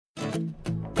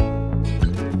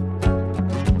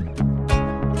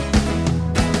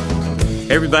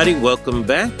Hey everybody, welcome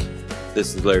back.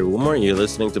 This is Larry Wilmore, and you're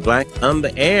listening to Black on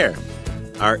the Air,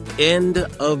 our end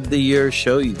of the year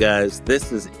show, you guys.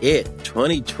 This is it.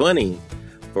 2020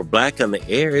 for Black on the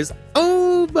Air is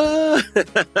over.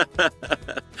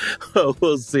 Oh,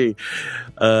 we'll see.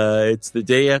 It's the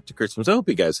day after Christmas. I hope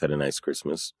you guys had a nice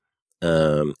Christmas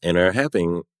and are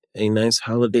having a nice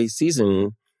holiday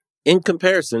season in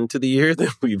comparison to the year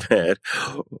that we've had.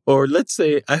 Or let's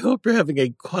say, I hope you're having a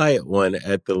quiet one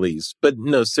at the least. But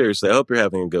no, seriously, I hope you're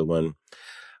having a good one.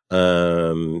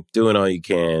 Doing all you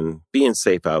can, being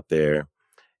safe out there,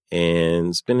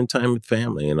 and spending time with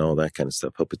family and all that kind of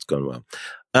stuff. Hope it's going well.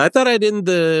 I thought I'd end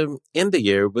the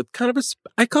year with kind of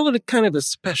I call it a kind of a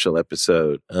special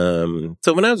episode.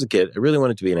 So when I was a kid, I really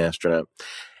wanted to be an astronaut.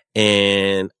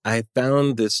 And I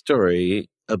found this story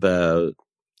about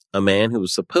a man who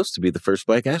was supposed to be the first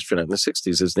Black astronaut in the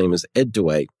 60s. His name is Ed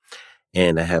Dwight.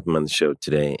 And I have him on the show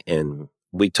today. And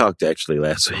we talked actually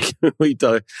last week.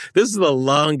 This is the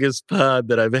longest pod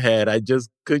that I've had. I just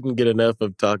couldn't get enough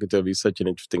of talking to him. He's such an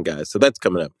interesting guy. So that's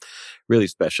coming up. Really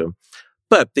special.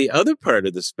 But the other part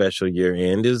of the special year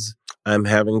end is I'm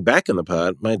having back in the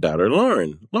pod my daughter,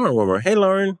 Lauren. Lauren Wilmore. Hey,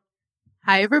 Lauren.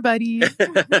 Hi, everybody.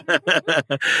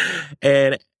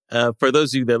 And for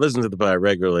those of you that listen to the pod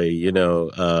regularly, you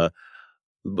know,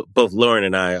 both Lauren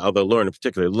and I, although Lauren in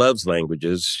particular loves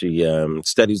languages, she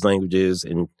studies languages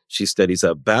and she studies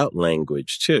about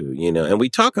language too, you know, and we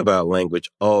talk about language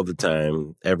all the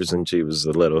time ever since she was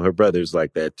little. Her brother's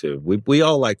like that too. We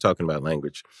all like talking about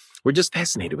language. We're just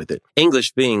fascinated with it.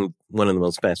 English being one of the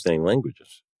most fascinating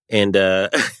languages. And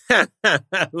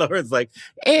Lauren's like,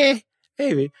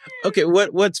 maybe. Okay,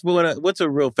 what's a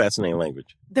real fascinating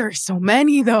language? There are so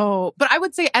many, though. But I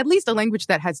would say at least a language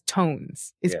that has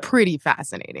tones is pretty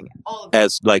fascinating. All of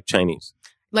As like Chinese?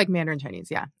 Like Mandarin Chinese,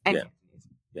 yeah. And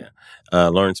yeah.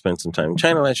 Lauren spent some time in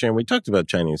China last year, and we talked about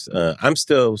Chinese. I'm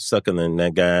still stuck in the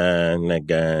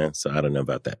naga, so I don't know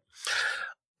about that.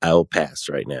 I'll pass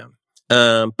right now.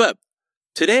 But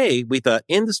today, we thought,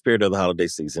 in the spirit of the holiday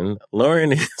season,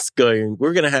 Lauren is I'm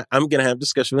going to have a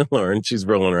discussion with Lauren. She's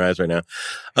rolling her eyes right now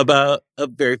about a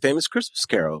very famous Christmas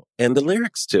carol and the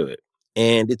lyrics to it.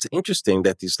 And it's interesting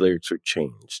that these lyrics were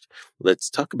changed. Let's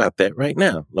talk about that right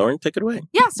now. Lauren, take it away.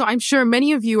 Yeah, so I'm sure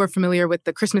many of you are familiar with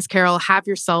the Christmas carol, Have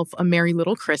Yourself a Merry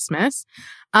Little Christmas.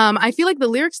 I feel like the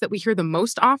lyrics that we hear the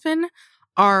most often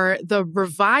are the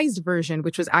revised version,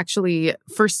 which was actually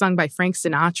first sung by Frank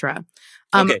Sinatra.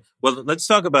 Okay, well, let's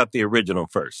talk about the original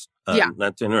first.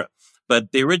 Not to interrupt.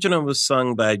 But the original was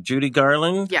sung by Judy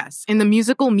Garland. Yes, in the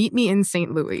musical Meet Me in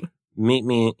St. Louis. Meet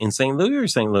Me in St. Louis or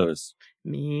St. Louis?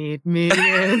 Meet me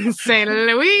in St.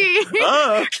 Louis.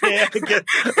 Oh, okay. I get,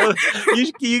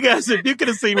 you guys, if you could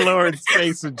have seen Lauren's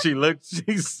face when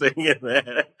she's singing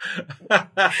that.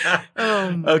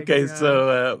 Oh my okay, God.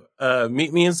 So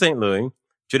Meet Me in St. Louis,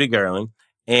 Judy Garland.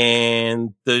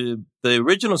 And the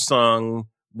original song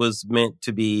was meant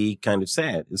to be kind of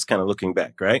sad. It's kind of looking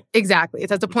back, right? Exactly.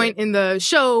 It's at the point in the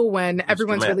show when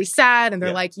everyone's really sad and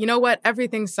they're like, you know what?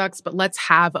 Everything sucks, but let's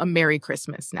have a Merry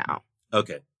Christmas now.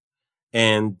 Okay.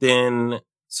 And then,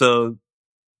 so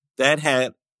that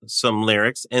had some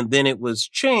lyrics, and then it was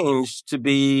changed to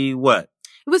be what?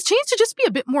 It was changed to just be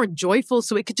a bit more joyful,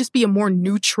 so it could just be a more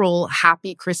neutral,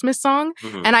 happy Christmas song.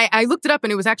 Mm-hmm. And I looked it up,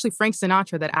 and it was actually Frank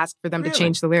Sinatra that asked for them to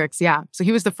change the lyrics. Yeah. So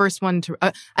he was the first one to,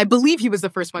 I believe he was the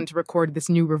first one to record this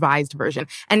new revised version.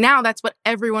 And now that's what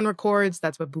everyone records.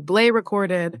 That's what Bublé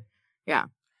recorded. Yeah.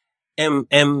 And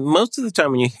most of the time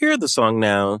when you hear the song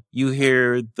now, you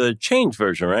hear the changed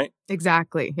version, right?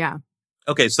 Exactly. Yeah.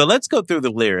 Okay. So let's go through the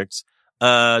lyrics.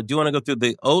 Do you want to go through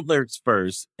the old lyrics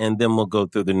first, and then we'll go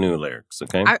through the new lyrics,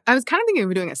 okay? I was kind of thinking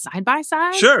of doing a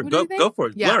side-by-side. Sure, go for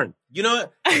it. Yeah. Lauren, you know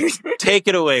what? Take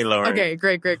it away, Lauren. Okay,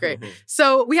 great.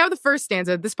 So we have the first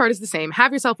stanza. This part is the same.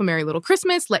 Have yourself a merry little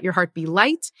Christmas. Let your heart be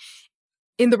light.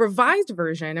 In the revised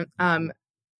version,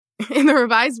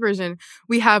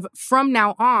 we have, from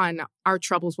now on, our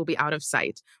troubles will be out of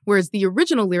sight. Whereas the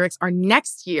original lyrics are,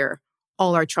 next year,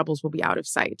 all our troubles will be out of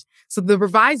sight. So the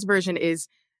revised version is,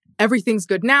 everything's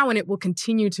good now and it will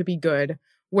continue to be good.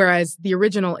 Whereas the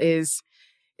original is,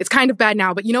 it's kind of bad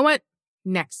now, but you know what?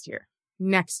 Next year.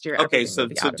 Okay, so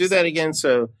do that again.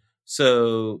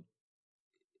 So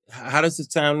how does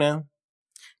it sound now?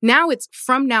 Now it's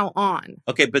from now on.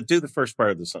 Okay, but do the first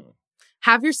part of the song.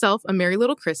 Have yourself a merry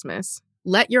little Christmas.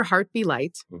 Let your heart be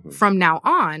light. Mm-hmm. From now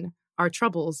on, our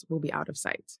troubles will be out of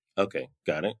sight. Okay,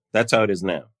 got it. That's how it is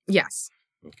now. Yes.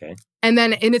 Okay. And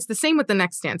it's the same with the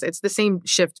next stanza. It's the same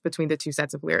shift between the two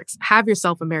sets of lyrics. Have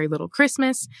yourself a merry little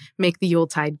Christmas. Make the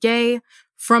Yuletide gay.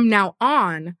 From now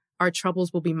on, our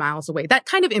troubles will be miles away. That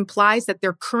kind of implies that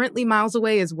they're currently miles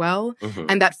away as well. Mm-hmm.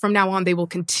 And that from now on, they will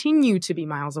continue to be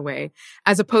miles away,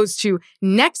 as opposed to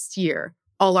next year,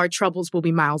 all our troubles will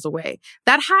be miles away.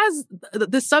 That has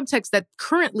the subtext that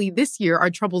currently this year, our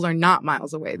troubles are not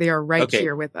miles away. They are right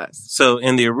here with us. So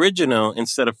in the original,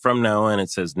 instead of from now on,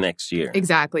 it says next year.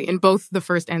 Exactly. In both the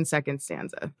first and second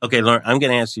stanza. Okay, Lauren, I'm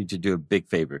going to ask you to do a big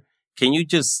favor. Can you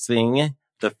just sing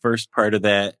the first part of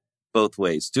that both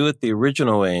ways? Do it the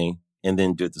original way and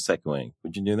then do it the second way.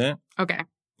 Would you do that? Okay.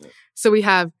 Yeah. So we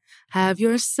have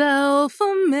yourself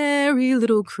a merry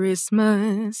little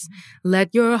Christmas.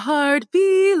 Let your heart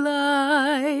be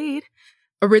light.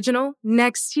 Original,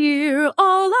 next year,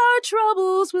 all our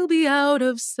troubles will be out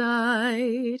of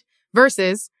sight.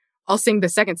 Versus, I'll sing the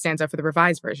second stanza for the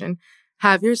revised version.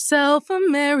 Have yourself a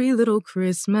merry little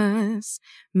Christmas.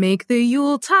 Make the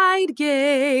Yuletide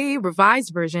gay.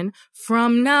 Revised version.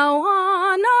 From now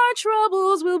on, our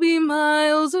troubles will be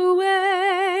miles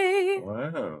away.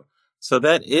 Wow. So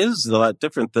that is a lot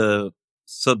different.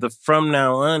 So the from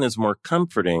now on is more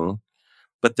comforting,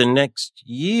 but the next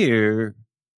year,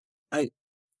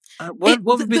 what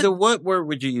word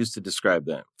would you use to describe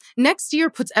that? Next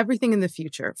year puts everything in the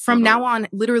future. From now on,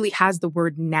 literally has the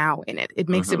word now in it. It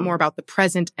makes it more about the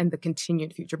present and the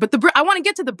continued future. But I want to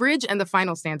get to the bridge and the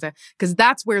final stanza, because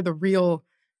that's where the real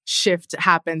shift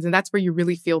happens. And that's where you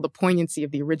really feel the poignancy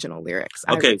of the original lyrics,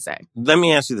 I would say. Let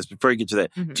me ask you this before you get to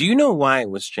that. Mm-hmm. Do you know why it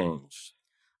was changed?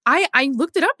 I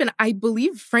looked it up, and I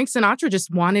believe Frank Sinatra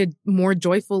just wanted more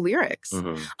joyful lyrics.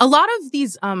 Mm-hmm. A lot of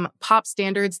these pop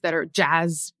standards that are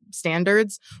jazz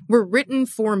standards were written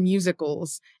for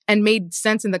musicals and made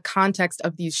sense in the context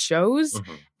of these shows.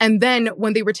 Mm-hmm. And then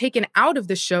when they were taken out of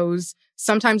the shows,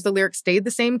 sometimes the lyrics stayed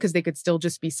the same because they could still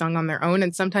just be sung on their own.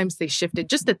 And sometimes they shifted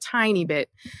just a tiny bit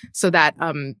so that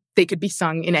they could be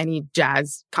sung in any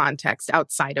jazz context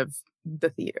outside of the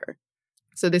theater.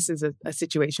 So this is a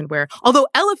situation where, although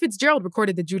Ella Fitzgerald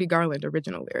recorded the Judy Garland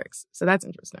original lyrics. So that's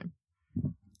interesting.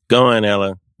 Go on,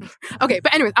 Ella. Okay,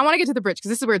 but anyways, I want to get to the bridge because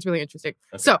this is where it's really interesting.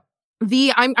 Okay. So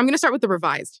I'm going to start with the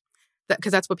revised,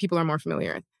 because that's what people are more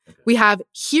familiar with. Okay. We have,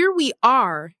 here we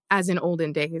are as in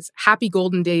olden days, happy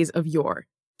golden days of yore,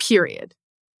 period.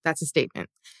 That's a statement.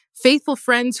 Faithful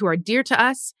friends who are dear to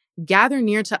us, gather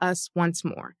near to us once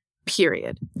more,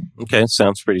 period. Okay,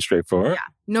 sounds pretty straightforward. Yeah.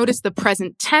 Notice the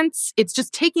present tense. It's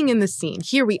just taking in the scene.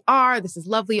 Here we are. This is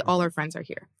lovely. All our friends are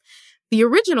here. The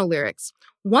original lyrics,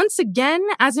 once again,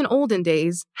 as in olden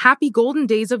days, happy golden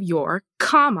days of yore,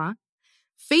 comma,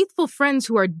 faithful friends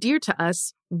who are dear to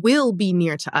us will be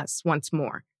near to us once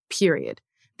more, period.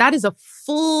 That is a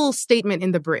full statement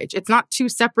in the bridge. It's not two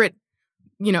separate,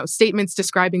 statements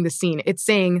describing the scene. It's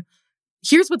saying,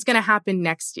 here's what's going to happen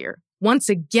next year. Once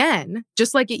again,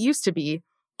 just like it used to be,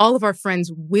 all of our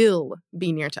friends will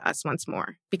be near to us once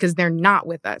more because they're not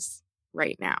with us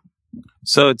right now.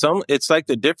 So it's like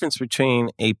the difference between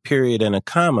a period and a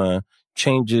comma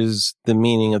changes the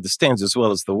meaning of the stanza as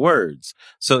well as the words.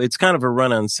 So it's kind of a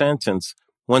run-on sentence.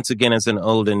 Once again, as in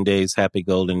olden days, happy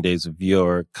golden days of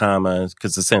yore, comma,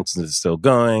 because the sentence is still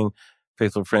going.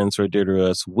 Faithful friends who are dear to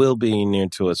us will be near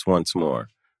to us once more,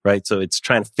 right? So it's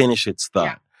trying to finish its thought.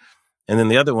 Yeah. And then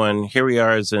the other one, here we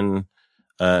are as in,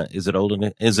 is in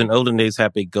olden days,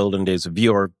 happy golden days of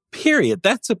yore, period.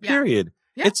 That's a period. Yeah.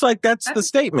 Yeah. It's like that's the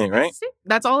statement, right?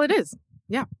 That's all it is.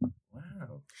 Yeah.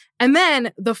 Wow. And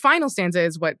then the final stanza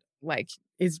is what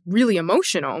is really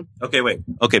emotional. Okay, wait.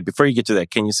 Okay, before you get to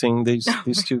that, can you sing these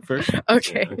two first?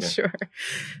 Okay, sure.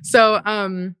 So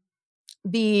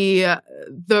the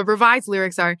revised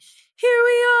lyrics are, here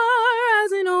we are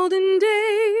as in olden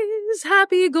days,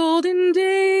 happy golden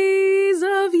days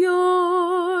of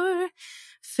yore.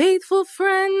 Faithful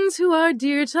friends who are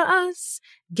dear to us,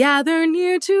 gather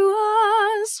near to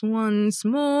us once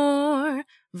more.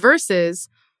 Versus,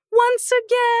 once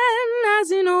again, as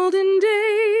in olden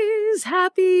days,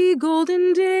 happy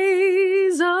golden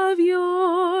days of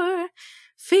yore.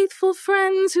 Faithful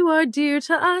friends who are dear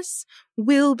to us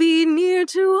will be near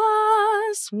to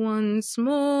us once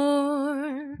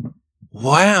more.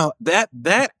 Wow, that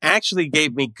actually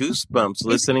gave me goosebumps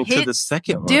listening to the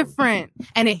second one. Different.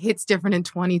 And it hits different in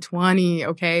 2020,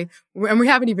 okay? And we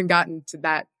haven't even gotten to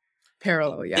that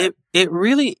parallel yet. It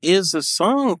really is a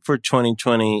song for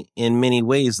 2020 in many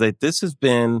ways. Like, this has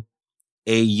been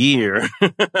a year.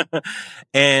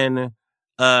 And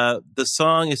the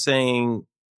song is saying,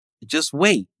 just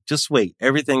wait.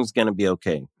 Everything's going to be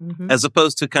okay. Mm-hmm. As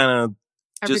opposed to kind of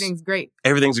Everything's great.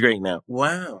 Everything's great now.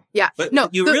 Wow. Yeah. But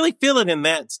you really feel it in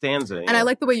that stanza. And I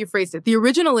like the way you phrased it. The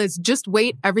original is just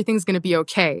wait, everything's going to be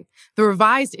okay. The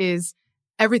revised is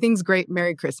everything's great,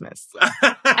 Merry Christmas.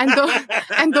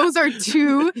 and those are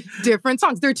two different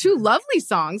songs. They're two lovely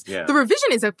songs. Yeah. The revision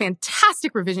is a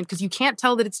fantastic revision because you can't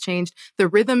tell that it's changed. The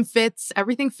rhythm fits,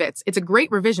 everything fits. It's a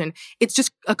great revision. It's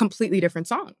just a completely different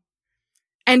song.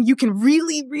 And you can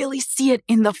really, really see it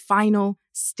in the final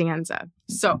stanza.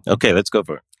 So, okay, let's go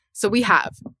for it. So we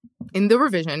have in the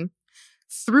revision,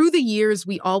 through the years,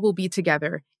 we all will be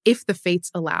together if the fates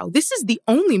allow. This is the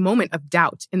only moment of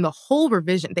doubt in the whole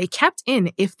revision. They kept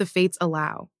in if the fates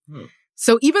allow.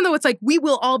 So even though it's like, we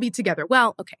will all be together.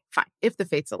 Well, okay, fine. If the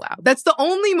fates allow. That's the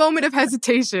only moment of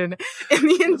hesitation in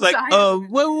the entire. It's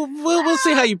like, we'll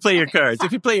see how you play your cards. Fine.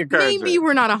 If you play your cards. Maybe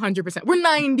we're not 100%. We're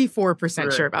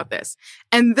 94% sure about this.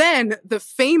 And then the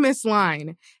famous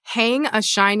line, hang a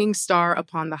shining star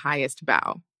upon the highest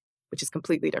bough, which is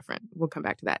completely different. We'll come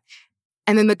back to that.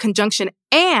 And then the conjunction,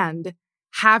 and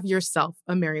have yourself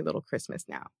a merry little Christmas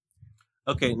now.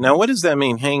 Okay, now what does that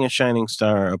mean? Hang a shining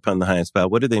star upon the highest bough.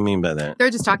 What do they mean by that? They're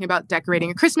just talking about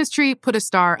decorating a Christmas tree, put a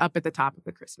star up at the top of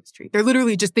the Christmas tree. They're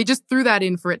literally they just threw that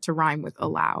in for it to rhyme with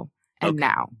allow and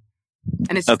now.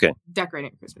 And it's just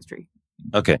decorating a Christmas tree.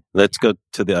 Okay, let's go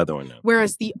to the other one now.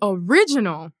 Whereas the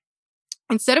original,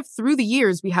 instead of through the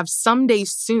years, we have someday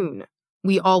soon,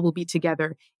 we all will be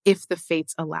together if the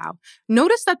fates allow.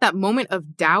 Notice that moment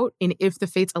of doubt in if the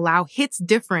fates allow hits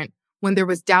different when there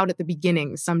was doubt at the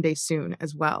beginning, someday soon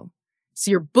as well. So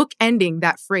you're bookending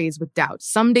that phrase with doubt.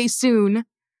 Someday soon,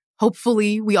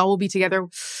 hopefully we all will be together.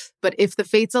 But if the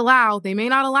fates allow, they may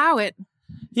not allow it.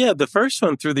 Yeah, the first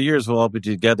one, through the years, we'll all be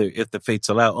together if the fates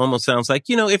allow, almost sounds like,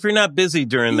 if you're not busy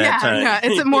during that time. Yeah,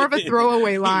 it's more of a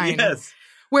throwaway line. Yes.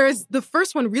 Whereas the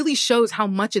first one really shows how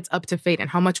much it's up to fate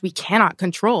and how much we cannot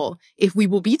control if we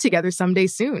will be together someday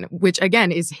soon, which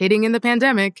again is hitting in the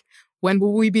pandemic. When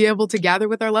will we be able to gather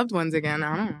with our loved ones again?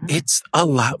 I don't know. It's a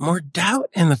lot more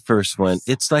doubt in the first one.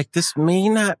 It's like, this may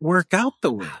not work out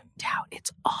the way. Doubt.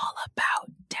 It's all about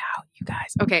doubt, you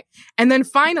guys. Okay. And then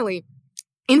finally,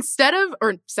 instead of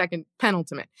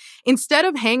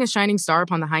hang a shining star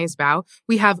upon the highest bough,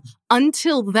 we have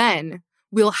until then,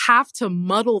 we'll have to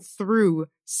muddle through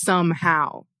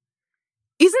somehow.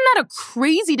 Isn't that a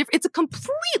crazy difference? It's a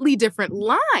completely different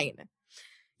line.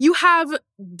 You have,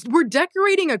 we're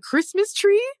decorating a Christmas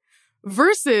tree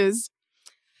versus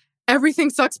everything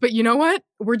sucks, but you know what?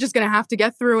 We're just going to have to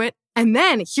get through it. And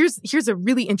then here's a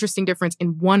really interesting difference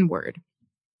in one word.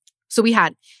 So we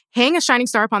had hang a shining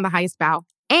star upon the highest bough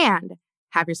and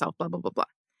have yourself blah, blah, blah, blah.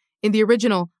 In the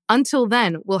original, until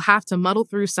then, we'll have to muddle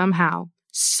through somehow.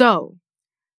 So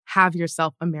have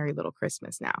yourself a merry little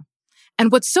Christmas now.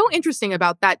 And what's so interesting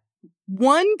about that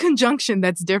one conjunction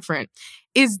that's different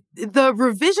is the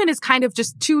revision is kind of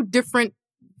just two different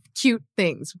cute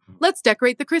things. Let's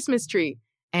decorate the Christmas tree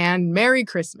and Merry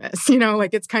Christmas.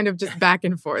 It's kind of just back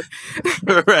and forth.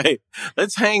 Right.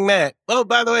 Let's hang that. Oh,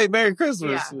 by the way, Merry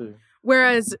Christmas. Yeah.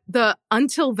 Whereas the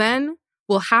until then,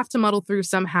 we'll have to muddle through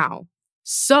somehow.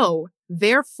 So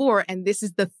therefore, and this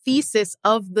is the thesis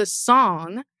of the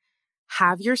song,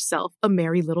 have yourself a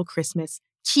merry little Christmas.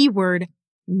 Keyword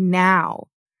now.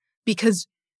 Because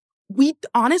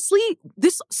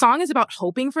this song is about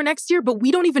hoping for next year, but we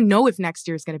don't even know if next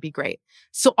year is going to be great.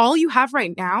 So all you have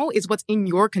right now is what's in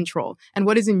your control. And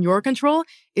what is in your control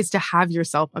is to have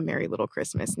yourself a merry little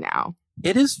Christmas now.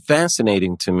 It is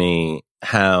fascinating to me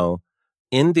how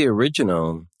in the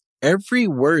original, every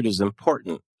word is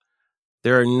important.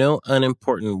 There are no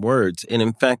unimportant words. And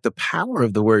in fact, the power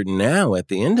of the word now at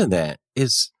the end of that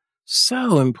is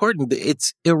so important.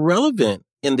 It's irrelevant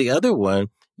in the other one.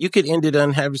 You could end it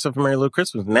on have yourself a merry little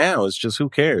Christmas. Now it's just who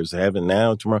cares? Have it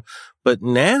now, tomorrow. But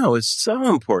now is so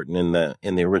important in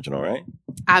the original, right?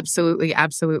 Absolutely,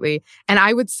 absolutely. And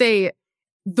I would say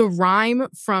the rhyme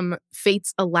from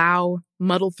fates allow,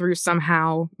 muddle through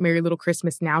somehow, merry little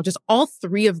Christmas now, just all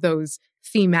three of those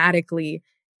thematically,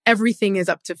 everything is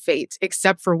up to fate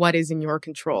except for what is in your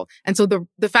control. And so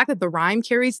the fact that the rhyme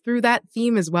carries through that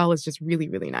theme as well is just really,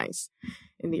 really nice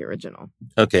in the original.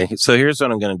 Okay, so here's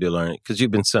what I'm going to do, Lauren, because you've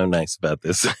been so nice about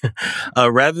this.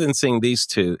 Rather than sing these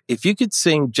two, if you could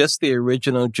sing just the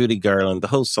original Judy Garland, the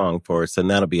whole song for us, then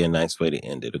that'll be a nice way to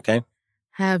end it, okay?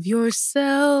 Have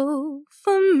yourself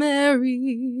a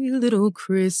merry little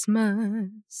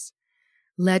Christmas.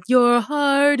 Let your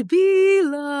heart be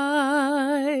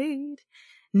light.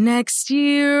 Next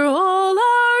year, all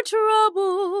our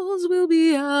troubles will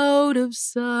be out of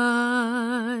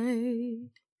sight.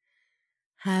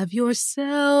 Have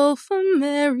yourself a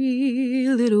merry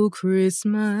little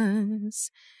Christmas.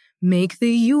 Make the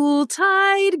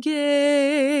Yuletide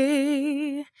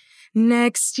gay.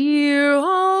 Next year,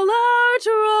 all our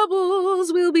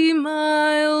troubles will be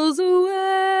miles away.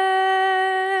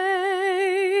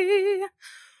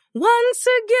 Once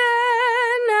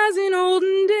again, as in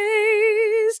olden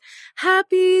days,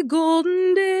 happy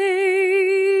golden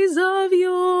days of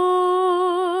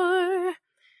yore.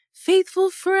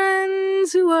 Faithful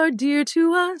friends who are dear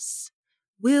to us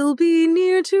will be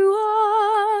near to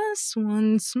us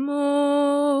once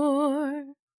more.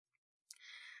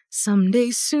 Someday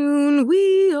soon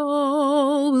we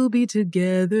all will be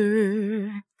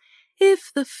together,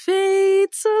 if the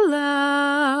fates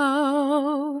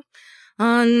allow.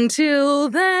 Until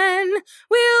then,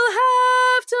 we'll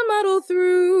have to muddle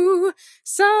through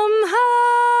somehow.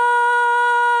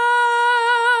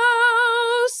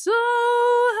 So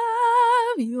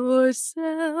have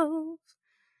yourself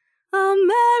a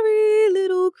merry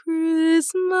little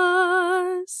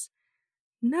Christmas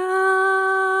now.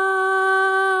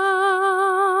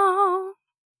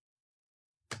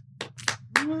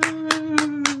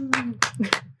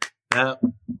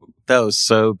 That was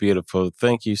so beautiful.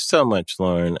 Thank you so much,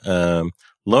 Lauren.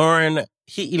 Lauren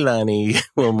Hi'ilani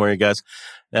Wilmore, you guys.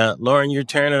 Lauren, you're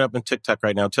tearing it up on TikTok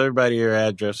right now. Tell everybody your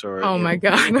address or oh my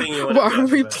God. Are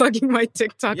we plugging my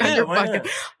TikTok on your podcast?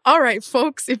 All right,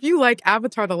 folks, if you like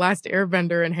Avatar The Last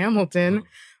Airbender in Hamilton,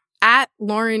 at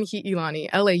Lauren Hi'ilani,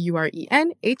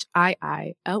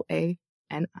 LaurenHiilani.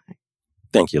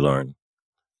 Thank you, Lauren.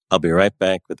 I'll be right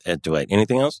back with Ed Dwight.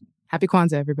 Anything else? Happy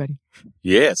Kwanzaa, everybody.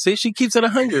 Yeah, see, she keeps it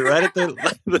 100 right at the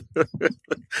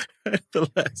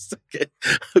last.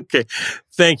 Okay.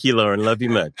 Thank you, Lauren. Love you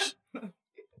much.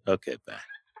 Okay, bye.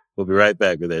 We'll be right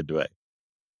back with Ed Dwight.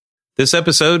 This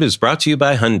episode is brought to you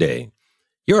by Hyundai.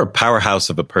 You're a powerhouse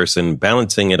of a person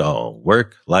balancing it all: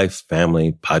 work, life,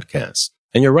 family, podcasts.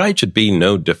 And your ride should be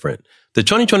no different. The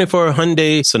 2024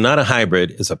 Hyundai Sonata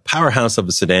Hybrid is a powerhouse of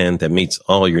a sedan that meets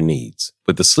all your needs.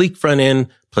 With the sleek front end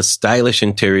plus stylish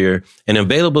interior, an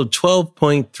available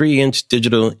 12.3-inch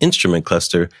digital instrument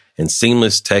cluster, and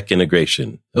seamless tech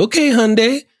integration. Okay,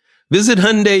 Hyundai. Visit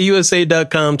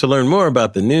HyundaiUSA.com to learn more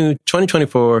about the new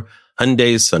 2024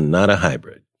 Hyundai Sonata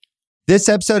Hybrid. This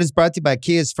episode is brought to you by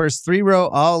Kia's first three-row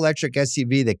all-electric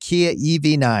SUV, the Kia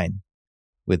EV9.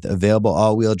 With available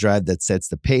all-wheel drive that sets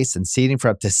the pace and seating for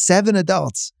up to 7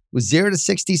 adults. With 0 to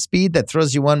 60 speed that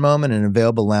throws you one moment and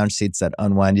available lounge seats that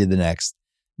unwind you the next.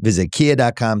 Visit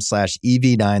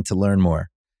kia.com/EV9 to learn more.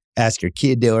 Ask your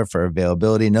Kia dealer for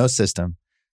availability. No system,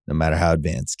 no matter how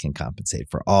advanced, can compensate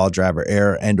for all driver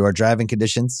error and or driving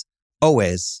conditions.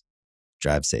 Always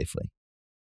drive safely.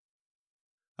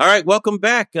 All right, welcome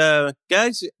back.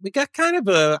 Guys, we got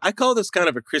I call this kind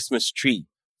of a Christmas treat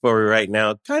for right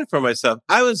now, kind of for myself.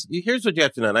 Here's what you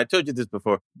have to know, and I told you this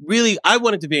before. Really, I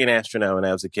wanted to be an astronaut when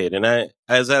I was a kid. And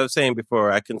as I was saying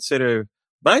before, I consider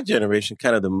my generation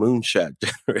kind of the moonshot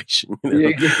generation,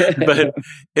 Yeah. But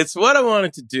it's what I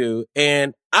wanted to do.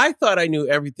 And I thought I knew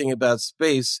everything about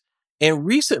space. And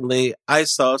recently I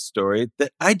saw a story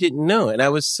that I didn't know. And I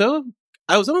was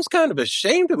almost kind of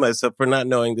ashamed of myself for not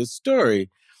knowing this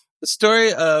story. The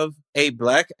story of a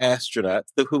black astronaut,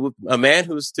 a man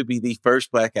who was to be the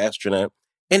first black astronaut,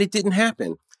 and it didn't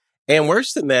happen. And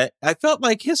worse than that, I felt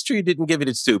like history didn't give it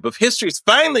its due. But history's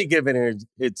finally given it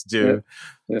its due.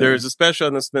 Yeah. There was a special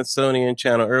on the Smithsonian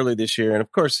Channel early this year. And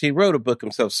of course, he wrote a book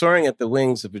himself, Soaring at the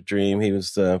Wings of a Dream. He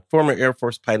was a former Air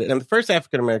Force pilot and the first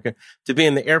African-American to be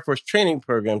in the Air Force training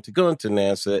program to go into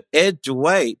NASA. Ed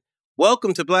Dwight,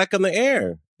 welcome to Black on the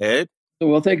Air, Ed.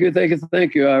 Well, thank you.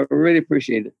 I really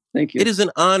appreciate it. Thank you. It is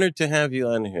an honor to have you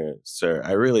on here, sir.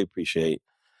 I really appreciate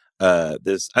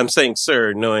this. I'm saying,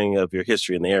 sir, knowing of your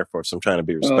history in the Air Force. I'm trying to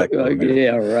be respectful.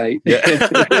 Yeah, right. Yeah.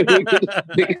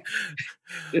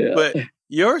 Yeah. But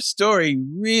your story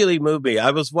really moved me.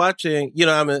 I was watching,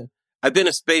 I've been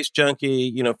a space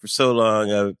junkie, for so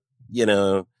long.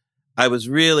 I was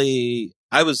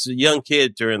a young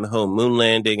kid during the whole moon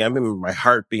landing. I remember my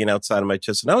heart being outside of my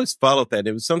chest, and I always followed that.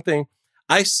 It was something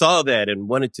I saw that and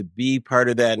wanted to be part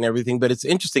of that and everything. But it's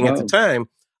interesting at the time,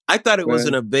 I thought it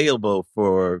wasn't available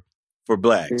for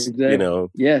blacks, Exactly.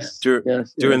 Yes.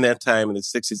 During that time in the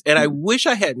 60s. And I wish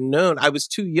I had known. I was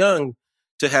too young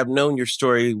to have known your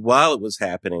story while it was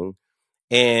happening.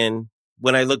 And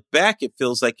when I look back, it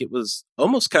feels like it was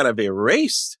almost kind of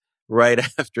erased right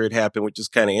after it happened, which is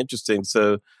kind of interesting.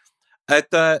 So I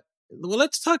thought, well,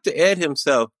 let's talk to Ed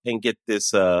himself and get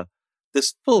this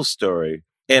full story.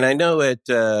 And I know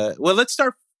let's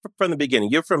start from the beginning.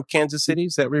 You're from Kansas City.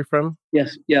 Is that where you're from?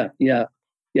 Yes. Yeah.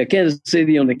 Kansas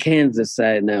City on the Kansas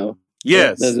side now.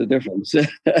 Yes. There's a difference.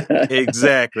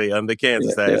 Exactly. On the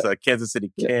Kansas side. Yeah. It's Kansas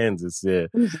City, Kansas. Yeah.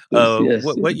 Yes.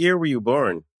 What year were you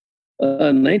born?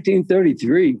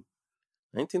 1933.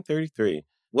 1933.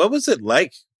 What was it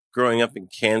like growing up in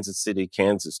Kansas City,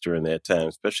 Kansas during that time,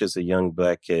 especially as a young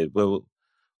Black kid? What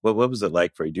was it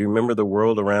like for you? Do you remember the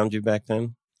world around you back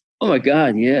then? Oh my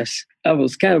God, yes. I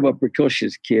was kind of a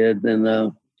precocious kid,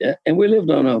 and we lived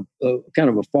on a kind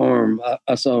of a farm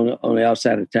us on the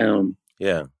outside of town.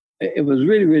 Yeah. It was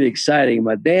really, really exciting.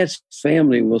 My dad's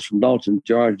family was from Dalton,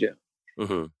 Georgia.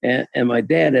 Mm-hmm. And my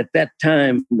dad, at that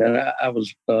time that I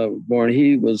was born,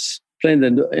 he was playing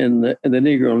in the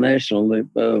Negro National League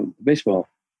baseball.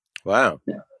 Wow.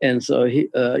 And so he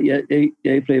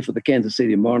played for the Kansas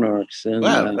City Monarchs. And,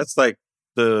 wow, that's like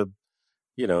arguably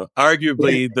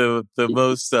the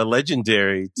most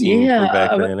legendary team from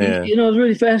back then. Yeah. It was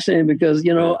really fascinating because,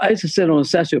 I used to sit on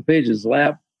Satchel Paige's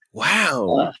lap.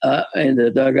 Wow. In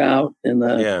the dugout. And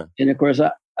of course,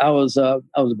 I was a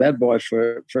bad boy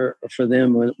for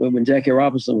them when Jackie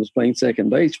Robinson was playing second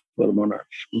base for the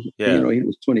Monarchs. Yeah. He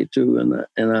was 22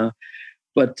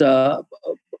 but I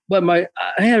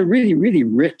had a really, really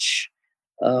rich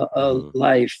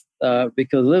life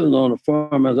because living on a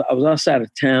farm, I was outside of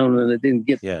town and I didn't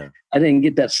get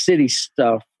that city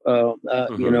stuff.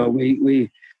 We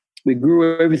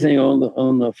grew everything on the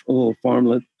little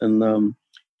farmlet and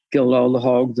killed all the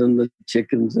hogs and the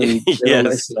chickens and all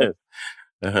that stuff.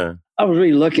 Uh-huh. I was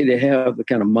really lucky to have the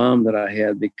kind of mom that I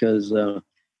had because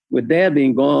with Dad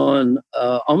being gone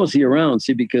almost year round,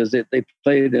 because they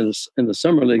played in the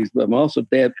summer leagues, but also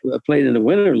Dad played in the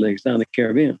winter leagues down in the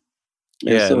Caribbean.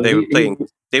 Yeah, so they were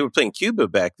playing Cuba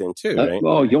back then too, right?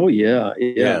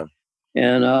 Yeah.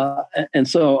 And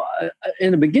so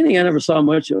in the beginning, I never saw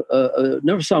much of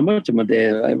my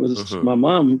dad. I was my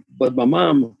mom, but my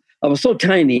mom, I was so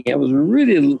tiny. I was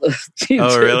really.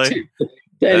 Oh, really?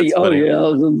 Daddy, I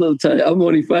was a little tiny. I'm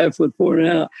only 5'4"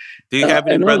 now. Do you have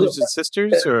any brothers and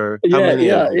sisters, or how many?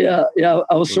 Yeah.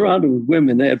 I was surrounded with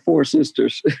women. They had 4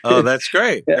 sisters. Oh, that's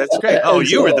great. That's great. Oh,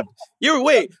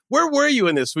 wait, where were you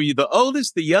in this? Were you the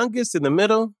oldest, the youngest, in the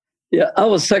middle? Yeah, I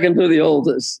was second to the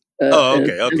oldest.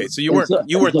 Okay. So you weren't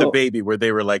the baby where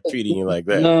they were like treating you like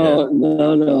that.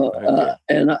 No. Okay.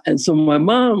 And so my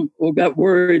mom got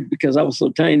worried because I was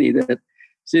so tiny that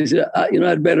she said,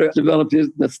 I'd better develop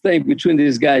the thing between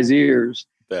these guys' ears.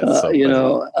 That's so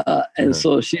and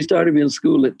so she started me in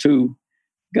school at 2,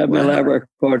 got me a library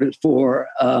card at 4.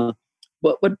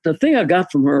 But the thing I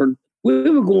got from her, we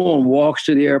would go on walks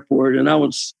to the airport, and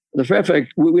the Fairfax,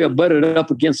 we butted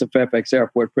up against the Fairfax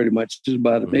airport pretty much, just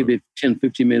about maybe 10,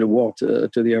 15-minute walk to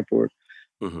the airport.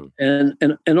 Mm-hmm.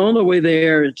 And on the way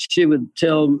there, she would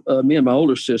tell me and my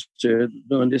older sister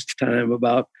during this time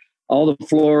about all the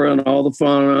flora and all the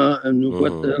fauna and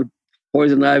what the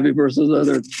poison ivy versus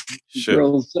other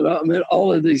girls.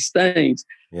 All of these things.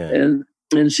 Yeah.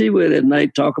 And she would at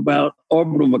night talk about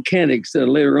orbital mechanics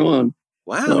later on.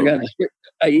 Wow.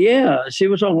 She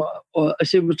was talking about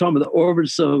the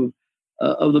orbits of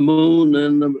the moon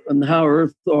and how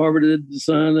Earth orbited the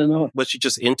sun and all. Was she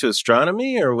just into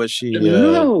astronomy, or was she?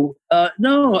 No. I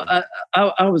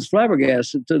was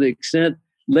flabbergasted to the extent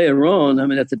later on. I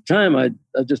mean, at the time, I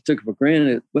just took it for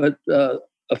granted. But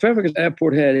Fairfax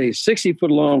Airport had a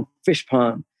 60-foot-long fish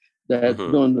pond that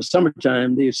during the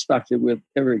summertime they stocked it with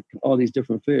all these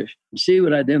different fish. She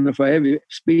would identify every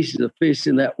species of fish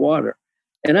in that water.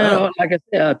 And I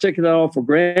took it all for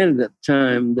granted at the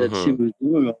time that she was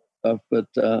doing all that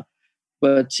stuff.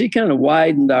 But she kind of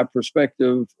widened our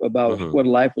perspective about what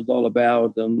life was all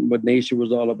about and what nature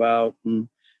was all about, and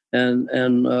how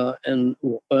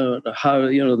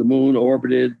the moon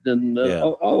orbited and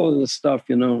all of this stuff,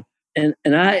 And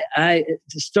I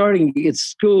starting at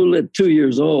school at 2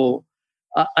 years old,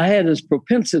 I had this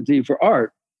propensity for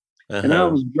art, and I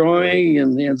was drawing,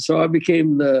 and so I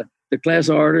became the class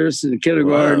artist in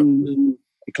kindergarten, and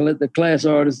the class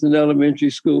artist in elementary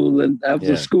school, and I was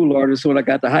a school artist when I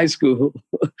got to high school.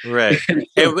 Right.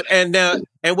 and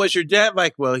was your dad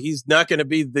like, well, he's not going to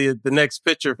be the next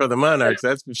pitcher for the Monarchs,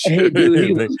 that's for sure. Hey,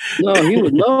 dude,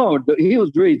 he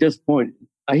was really disappointed.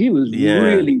 He was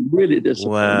really, really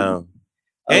disappointed. Wow.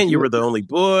 And you were the only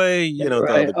boy, to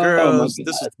all the girls.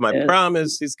 This is my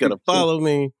promise. He's going to follow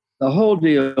me. The whole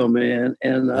deal, man.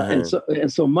 And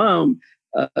so Mom,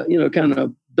 kind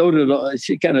of doted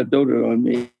on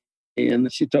me,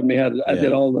 and she taught me how to. I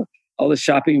did all the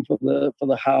shopping for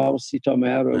the house. She taught me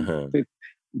how to pick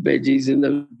veggies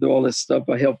and do all this stuff.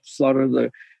 I helped slaughter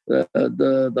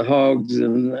the hogs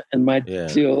and my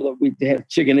deal. We had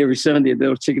chicken every Sunday. There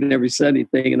was chicken every Sunday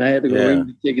thing, and I had to go bring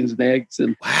the chickens and eggs.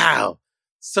 And wow.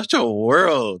 Such a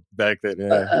world back then.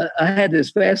 Yeah. I had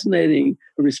this fascinating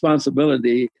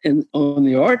responsibility. And on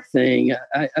the art thing,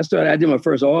 I did my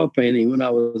first oil painting when I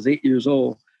was 8 years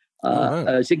old.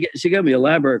 Wow. She got me a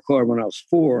library card when I was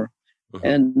 4. Mm-hmm.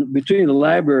 And between the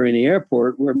library and the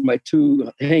airport were my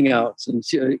 2 hangouts. And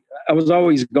I was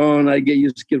always gone. I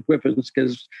used to get whippings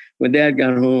because when Dad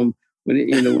got home, when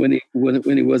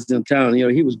he was in town,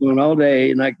 he was gone all day,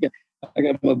 and I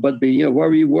got my butt beat. Where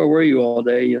were you all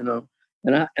day? And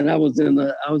I was in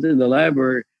the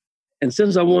library, and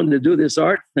since I wanted to do this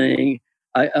art thing,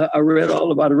 I read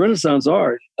all about the Renaissance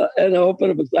art, and I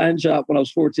opened up a sign shop when I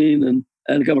was 14, and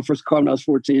I got my first car when I was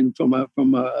 14 from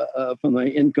my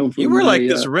income. You were like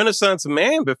this Renaissance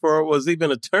man before it was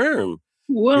even a term.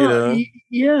 Well,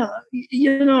 yeah,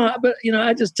 but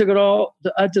I just took it all.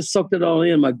 I just sucked it all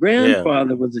in. My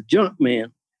grandfather was a junk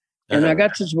man, and I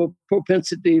got this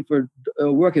propensity for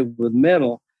working with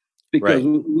metal because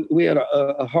we had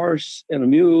a horse and a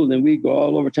mule, and we'd go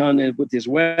all over town with this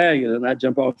wagon, and I'd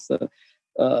jump off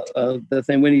the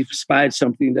thing when he spied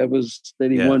something that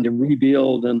he wanted to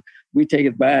rebuild, and we take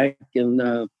it back, and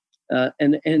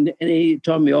he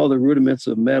taught me all the rudiments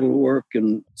of metal work.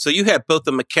 And so you had both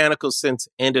a mechanical sense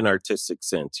and an artistic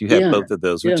sense. You had both of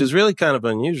those, which is really kind of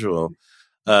unusual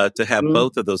to have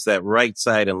both of those, that right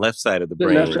side and left side of the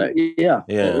brain. Left side, yeah,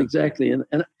 exactly.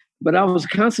 But I was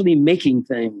constantly making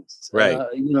things. Right.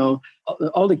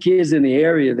 All the kids in the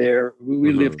area there,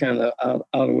 we lived kind of out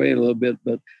of the way a little bit,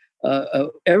 but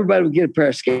everybody would get a pair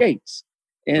of skates.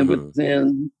 And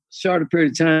within short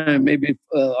period of time, maybe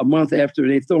a month after,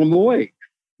 they throw them away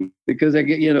because they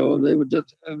would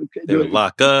just they would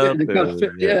lock up.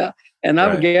 And I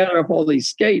would gather up all these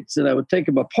skates, and I would take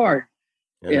them apart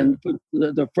and put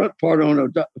the front part on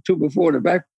a two before the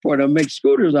back part, and make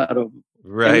scooters out of them.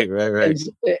 Right.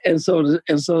 And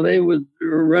so they would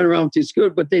run around with these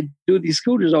scooters, but they do these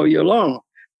scooters all year long,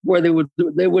 where they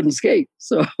wouldn't skate.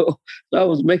 So I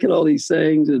was making all these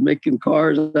things and making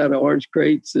cars out of orange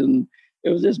crates, and it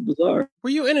was just bizarre.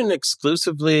 Were you in an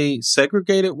exclusively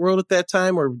segregated world at that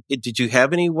time, or did you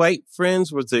have any white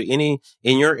friends? Was there any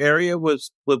in your area?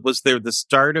 Was there the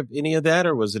start of any of that,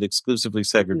 or was it exclusively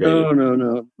segregated?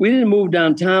 No. We didn't move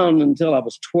downtown until I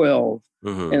was 12.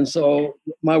 Mm-hmm. And so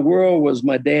my world was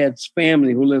my dad's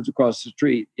family who lived across the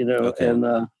street, and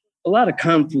a lot of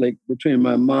conflict between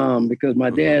my mom, because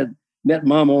my dad met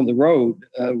mom on the road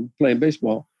playing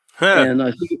baseball.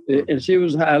 And she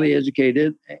was highly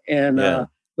educated, and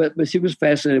but she was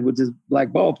fascinated with this black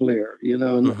ball player, and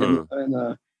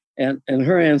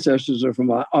her ancestors are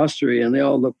from Austria, and they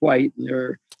all look white, and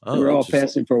they're all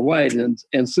passing for white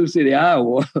in Sioux City,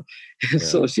 Iowa.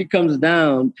 So she comes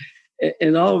down,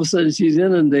 and all of a sudden she's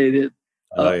inundated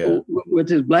with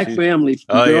his black family.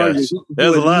 There's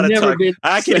a lot of talk.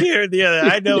 I can hear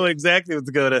I know exactly what's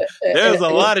going on. There's a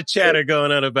lot of chatter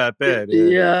going on about that.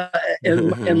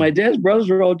 And my dad's brothers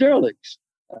were all derelicts.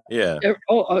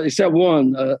 Except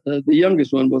one. The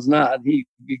youngest one was not. He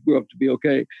grew up to be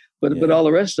okay, but all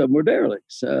the rest of them were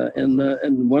derelicts.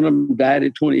 And one of them died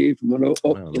at 28 from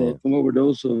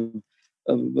overdose of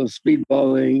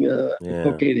speedballing,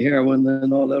 cocaine, heroin,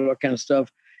 and all that kind of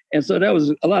stuff. And so there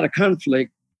was a lot of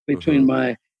conflict between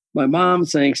my mom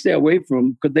saying, stay away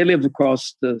from, because they lived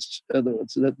across the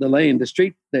lane, the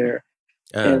street there.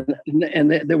 And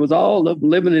there was all of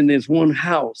living in this one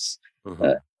house.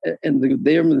 And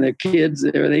them and their kids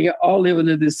and everything, all living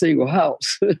in this single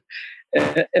house.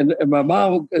 and my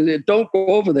mom, don't go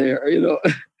over there,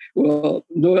 Well,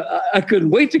 no, I couldn't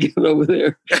wait to get over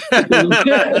there.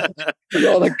 With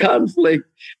all the conflict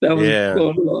that was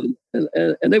going on.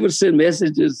 And they would send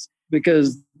messages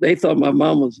because they thought my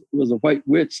mom was a white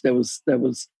witch that was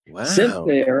sent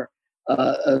there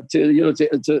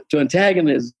to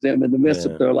antagonize them and to mess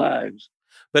up their lives.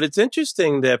 But it's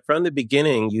interesting that from the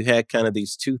beginning, you had kind of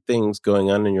these two things going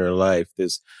on in your life,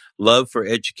 this love for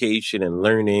education and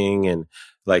learning and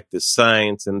like the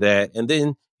science and that. And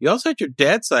then you also had your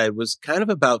dad's side was kind of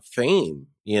about fame,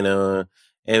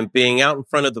 and being out in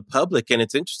front of the public. And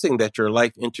it's interesting that your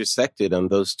life intersected in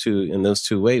those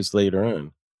two ways later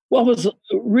on. What was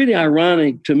really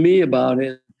ironic to me about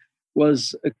it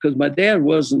was because my dad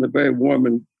wasn't a very warm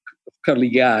and cuddly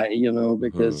guy,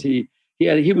 because he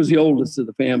was the oldest of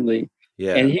the family.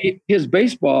 Yeah. And his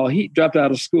baseball, he dropped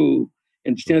out of school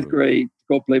in 10th grade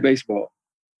to go play baseball.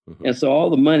 And so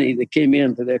all the money that came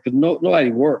into that, because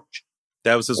nobody worked.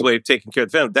 That was his way of taking care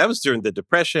of the family. That was during the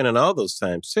Depression and all those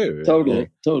times too.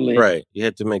 Totally. Right. You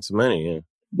had to make some money.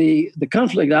 The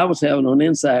conflict I was having on the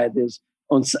inside is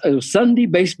on a Sunday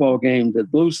baseball games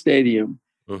at Blue Stadium.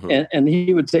 And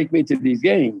he would take me to these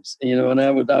games, and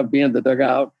I'd be in the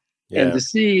dugout and to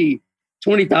see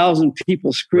 20,000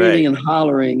 people screaming and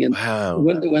hollering. And wow.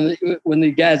 when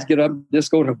the guys get up,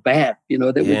 just go to bat, they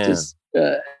would just,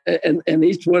 and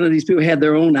each one of these people had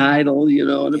their own idol, and it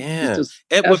was just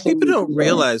and what people don't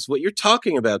realize, what you're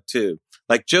talking about too,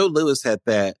 like Joe Louis had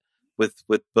that with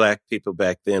Black people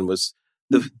back then, was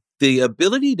the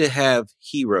ability to have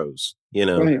heroes,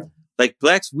 Right. Like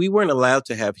Blacks, we weren't allowed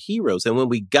to have heroes. And when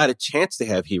we got a chance to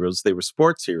have heroes, they were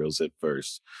sports heroes at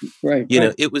first. Right.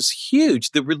 It was huge.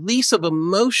 The release of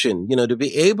emotion, to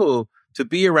be able to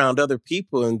be around other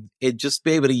people and just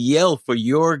be able to yell for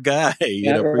your guy.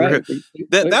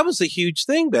 That was a huge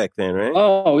thing back then, right?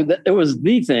 Oh, it was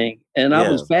the thing. And I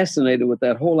was fascinated with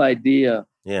that whole idea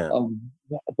of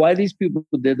why these people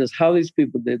did this, how these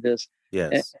people did this.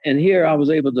 Yes. And here I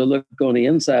was able to look on the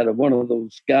inside of one of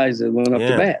those guys that went up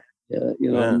to bat.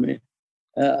 What I mean?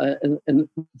 And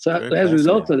so as a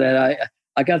result of that,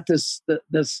 I got this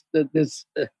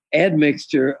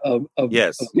admixture of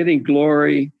getting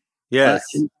glory. Yes.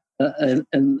 And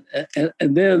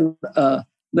then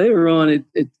later on,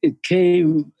 it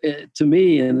came to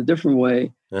me in a different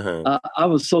way. I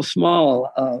was so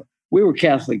small. We were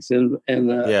Catholics, and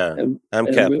I'm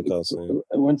Catholic also.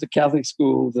 I went to Catholic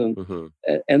schools, and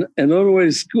on the way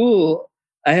to school,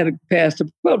 I had to pass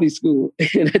to public school,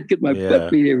 and I'd get my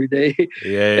butt beat every day.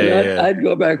 I'd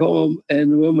go back home,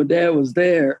 and when my dad was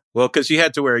there, well, because you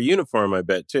had to wear a uniform, I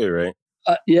bet too, right?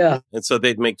 And so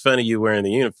they'd make fun of you wearing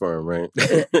the uniform, right?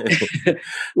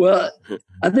 Well,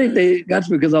 I think they got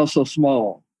to me because I was so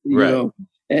small, you know.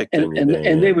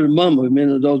 And they would mumble,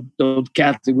 those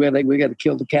Catholics, we got to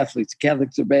kill the Catholics. The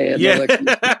Catholics are bad. The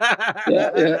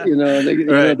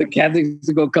Catholics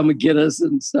are going to come and get us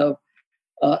and stuff.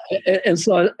 And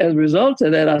so as a result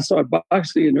of that, I started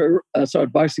boxing in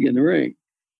the ring,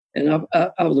 and I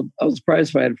was a prize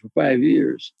fighter for 5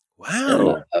 years.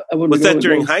 Wow! Was that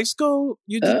during high school?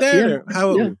 You did that? Yeah, or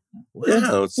how?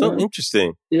 Wow, so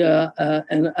interesting.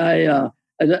 And I.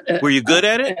 Were you good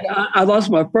at it? I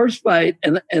lost my first fight,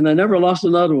 and I never lost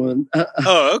another one.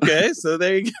 Oh, okay. So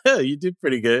there you go. You did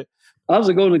pretty good. I was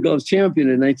a Golden Gloves champion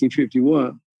in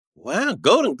 1951. Wow,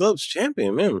 Golden Gloves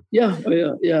champion, man. Yeah.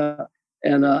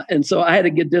 And so I had to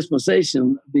get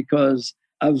dispensation because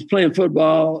I was playing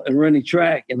football and running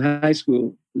track in high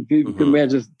school. People can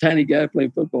imagine a tiny guy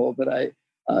playing football, but I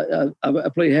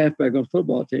played halfback on the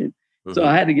football team. So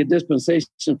I had to get dispensation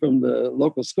from the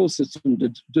local school system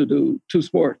to do two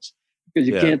sports because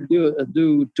you can't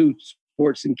do two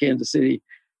sports in Kansas City.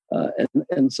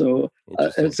 So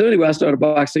anyway, I started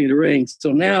boxing in the ring.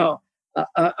 So now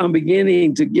I'm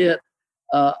beginning to get,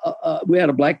 we had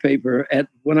a black paper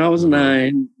when I was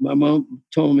 9. My mom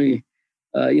told me,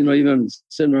 you've been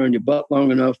sitting around your butt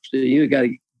long enough, you got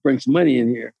to bring some money in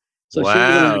here. So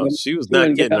she was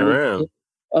not getting around.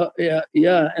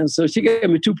 And so she gave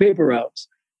me 2 paper routes,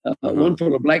 one for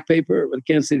the black paper with the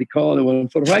Kansas City Call and one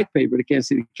for the white paper, the Kansas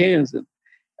City Kansas.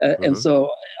 And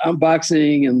so I'm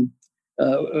boxing and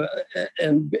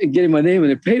getting my name in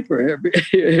the paper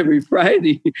every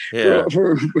Friday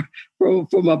for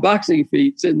my boxing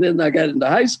feats. And then I got into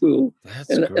high school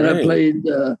and I played.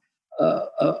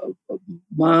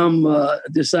 Mom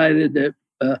decided that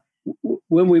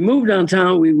when we moved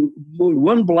downtown, we moved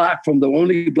 1 block from the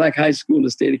only black high school in the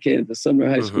state of Kansas, Sumner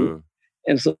High School.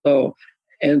 And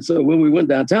so when we went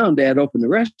downtown, Dad opened a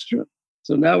restaurant.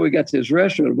 So now we got this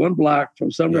restaurant 1 block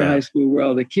from Sumner High School where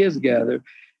all the kids gathered.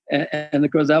 And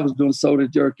of course, I was doing soda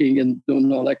jerking and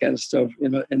doing all that kind of stuff,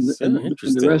 in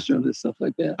the restaurant and stuff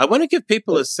like that. I want to give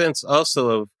people a sense also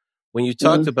of when you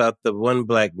talked about the 1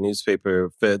 black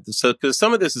newspaper. So, because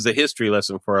some of this is a history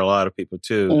lesson for a lot of people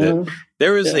too. That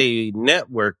there is a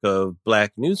network of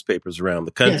black newspapers around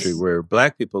the country where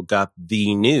black people got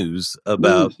the news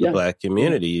about the black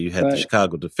community. You had the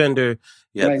Chicago Defender,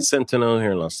 you had the Sentinel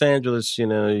here in Los Angeles. You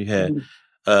had,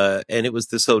 and it was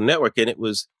this whole network, and it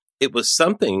was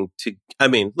something to, I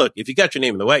mean, look, if you got your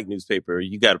name in the white newspaper,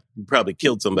 you probably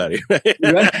killed somebody, right?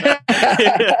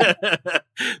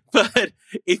 But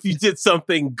if you did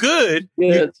something good,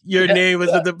 your name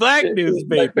was in the black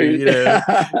newspaper,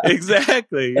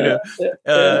 exactly,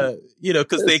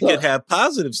 because they could have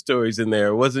positive stories in there.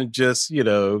 It wasn't just,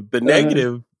 the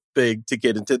negative thing to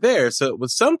get into there. So it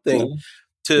was something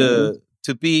to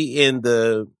be in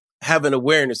have an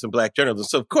awareness in black journalism.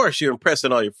 So of course you're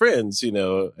impressing all your friends, and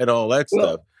all that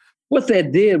stuff. What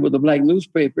that did with the black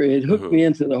newspaper, it hooked me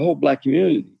into the whole black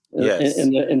community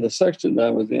in the section I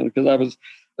was in, because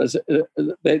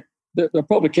the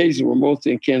publications were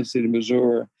mostly in Kansas City,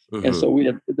 Missouri. And so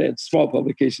they had small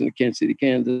publications in Kansas City,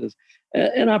 Kansas.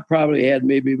 And I probably had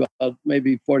maybe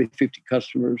 40, 50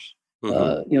 customers,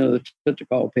 that took the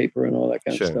call paper and all that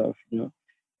kind of stuff,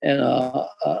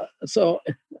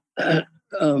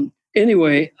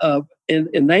 Anyway, in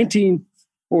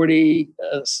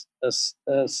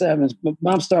 1947,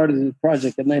 Mom started the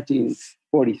project in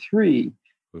 1943,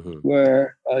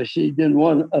 where she didn't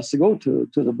want us to go to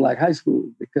the black high school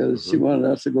because she wanted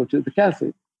us to go to the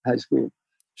Catholic high school.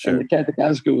 Sure. And the Catholic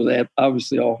high school was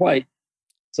obviously all white.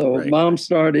 So Mom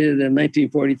started in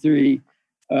 1943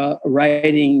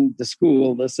 writing the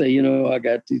school. Let's say, I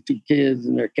got these 2 kids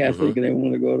and they're Catholic and they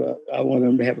want to I want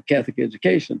them to have a Catholic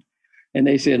education. And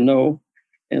they said no.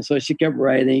 And so she kept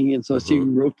writing. And so she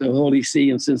wrote the Holy See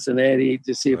in Cincinnati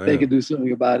to see if they could do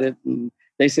something about it. And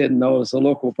they said, no, it's a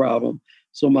local problem.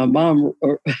 So my mom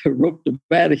wrote the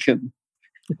Vatican.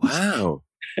 Wow.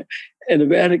 And the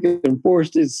Vatican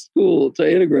forced its school to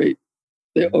integrate.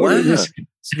 They ordered this.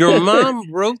 Your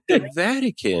mom wrote the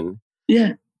Vatican.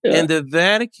 Yeah. And the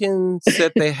Vatican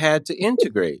said they had to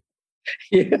integrate.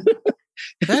 Yeah.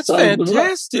 That's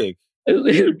fantastic.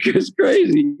 It's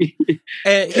crazy.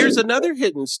 And here's another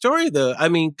hidden story, though. I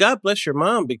mean, God bless your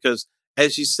mom, because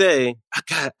as you say,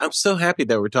 God, I'm so happy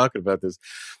that we're talking about this.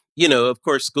 Of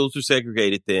course, schools were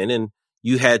segregated then, and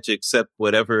you had to accept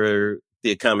whatever the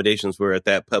accommodations were at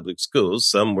that public schools.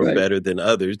 Some were better than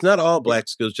others. Not all black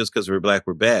schools, just because we were black,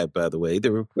 were bad, by the way.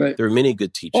 There were many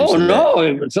good teachers. Oh,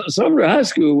 no. Sumner High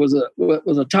School was a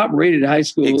top-rated high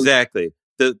school. Exactly.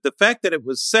 The fact that it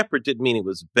was separate didn't mean it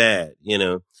was bad,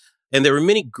 And there were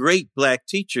many great black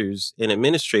teachers and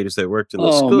administrators that worked in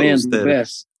the schools. Man, the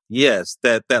best. Yes,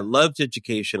 that loved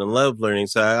education and loved learning.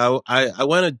 So I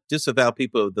want to disavow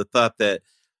people of the thought that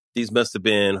these must have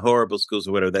been horrible schools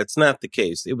or whatever. That's not the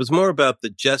case. It was more about the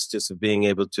justice of being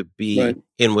able to be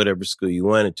in whatever school you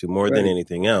wanted to, more than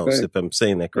anything else, if I'm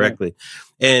saying that correctly.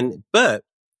 But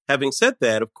having said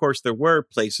that, of course, there were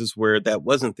places where that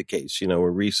wasn't the case, where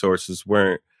resources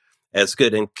weren't as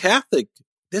good. And Catholic,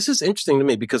 this is interesting to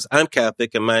me because I'm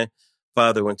Catholic and my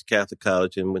father went to Catholic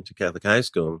college and went to Catholic high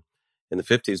school in the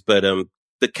 50s. But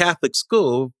the Catholic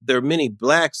school, there are many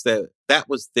blacks that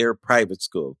was their private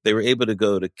school. They were able to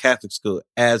go to Catholic school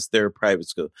as their private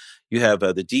school. You have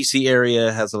the DC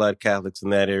area has a lot of Catholics in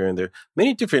that area. And there are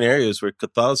many different areas where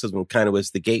Catholicism kind of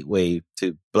was the gateway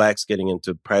to blacks getting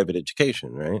into private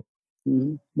education, right?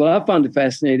 Mm-hmm. Well, I found it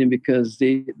fascinating because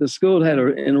the school had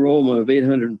an enrollment of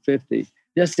 850.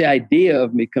 Just the idea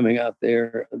of me coming out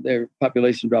there, their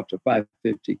population dropped to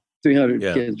 550. 300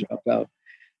 kids dropped out.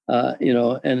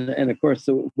 And of course,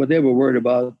 what they were worried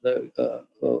about, the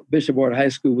Bishop Ward High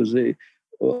School was they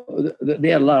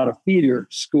had a lot of feeder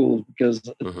schools because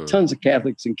tons of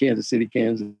Catholics in Kansas City,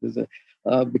 Kansas,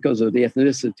 because of the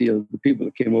ethnicity of the people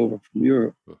that came over from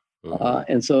Europe.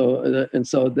 And so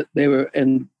they were,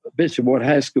 and Bishop Ward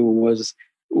High School was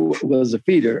a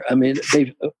feeder.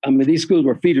 These schools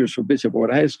were feeders for Bishop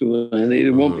Ward High School, and they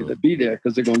didn't want me to be there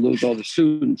because they're going to lose all the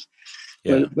students.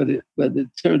 Yeah. But it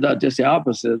turned out just the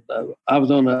opposite. I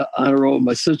was on the honor roll.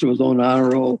 My sister was on the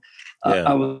honor roll.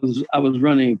 I was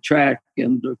running track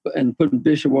and putting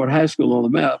Bishop Ward High School on the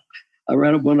map. I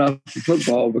went off for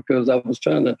football because I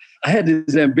had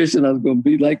this ambition I was going to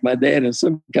be like my dad in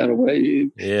some kind of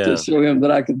way to show him that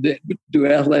I could do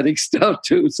athletic stuff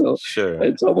too. So,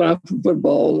 and so I went out for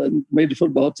football and made the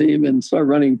football team and started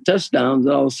running touchdowns.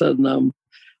 And all of a sudden I'm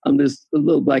this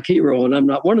little black hero and I'm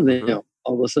not one of them.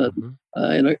 All of a sudden,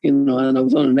 and I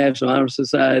was on the National Honor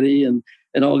Society and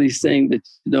all these things that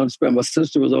my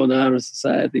sister was on the Honor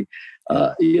Society,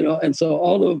 and so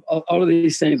all of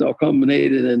these things all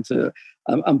culminated into.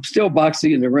 I'm still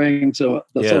boxing in the ring, so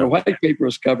the white paper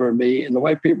is covering me, and the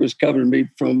white paper is covering me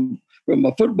from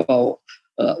my football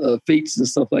feats and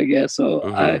stuff like that. So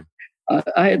I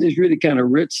had this really kind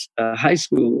of rich high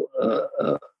school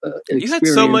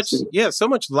experience. You had so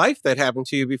much life that happened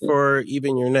to you before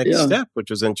even your next step, which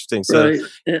was interesting. So,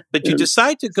 but you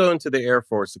decide to go into the Air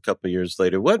Force a couple of years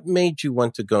later. What made you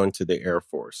want to go into the Air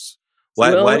Force?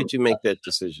 Why did you make that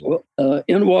decision? Well,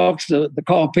 in walks the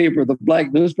call paper, the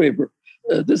black newspaper.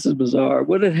 This is bizarre.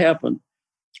 What had happened?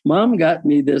 Mom got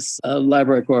me this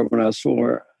library card when I was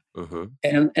 4.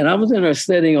 And I was in there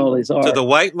studying all these art. To the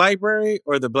white library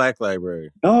or the black library?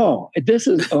 Oh, this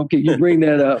is okay. You bring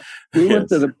that up. We went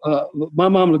to the. My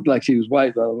mom looked like she was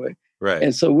white, by the way. Right.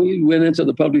 And so we went into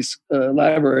the public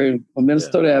library on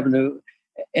Minnesota Avenue,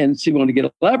 and she wanted to get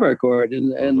a library card,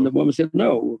 and the woman said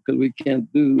no because we can't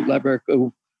do library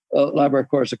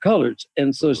cards of colors.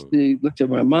 And so she looked at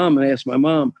my mom and asked my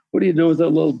mom, "What are you doing with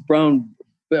that little brown?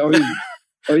 Are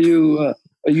you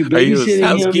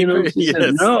babysitting him?" She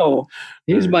said, "No,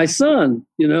 he's my son."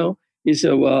 He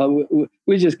said, "Well,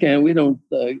 we just can't. We don't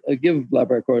give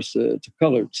library cards to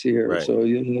coloreds here." Right.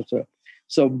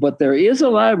 So but there is a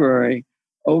library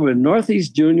over in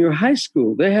Northeast Junior High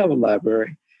School. They have a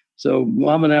library. So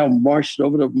Mom and I marched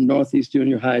over to Northeast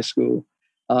Junior High School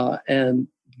and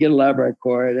get a library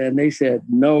card. And they said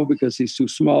no, because he's too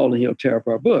small and he'll tear up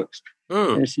our books.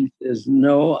 And she says,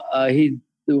 no, he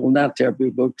will not tear up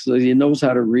your books, so he knows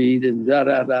how to read and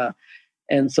da-da-da.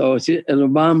 And so the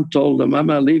mom told him, I'm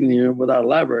not leaving here without a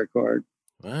library card.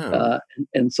 Wow.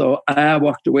 And so I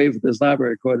walked away with this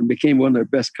library card and became one of their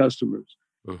best customers.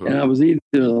 And I was either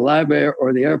in the library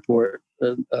or the airport,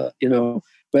 you know.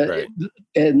 But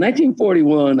in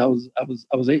 1941, I was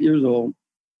 8 years old,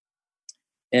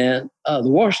 and the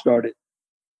war started.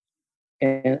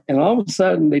 And all of a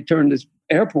sudden, they turned this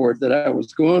airport that I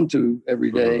was going to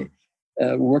every day,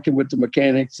 working with the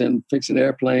mechanics and fixing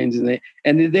airplanes, and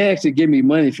they actually give me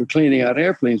money for cleaning out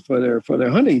airplanes for their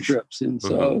hunting trips. And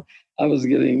so I was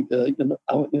getting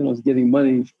getting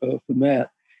money from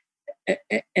that.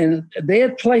 And they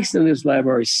had placed in this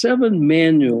library 7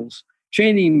 manuals,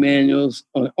 training manuals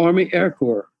on Army Air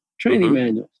Corps training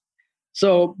manuals.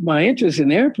 So my interest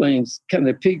in airplanes kind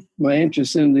of piqued my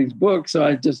interest in these books. So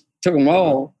I just took them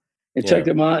all and checked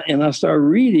them out, and I started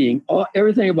reading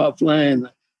everything about flying,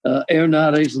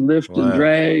 aeronautics, lift and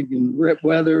drag and rip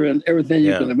weather and everything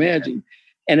you can imagine.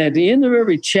 And at the end of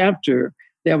every chapter,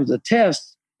 there was a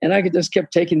test. And I just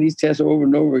kept taking these tests over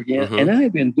and over again. And I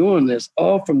had been doing this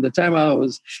all from the time I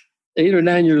was 8 or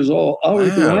 9 years old, all the way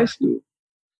through high school.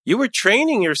 You were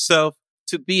training yourself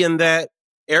to be in that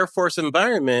Air Force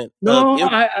environment. No,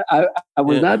 I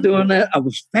was not doing that. I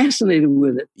was fascinated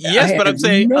with it. Yes, but I'm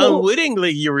saying unwittingly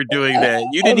you were doing that.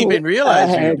 You didn't even realize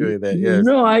you were doing that. Yes.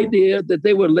 No idea that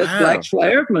they would let blacks fly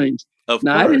airplanes.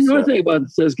 I didn't know anything about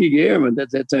the Tuskegee Airmen at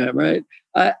that time, right?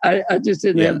 I just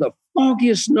didn't have the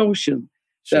foggiest notion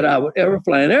that I would ever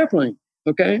fly an airplane.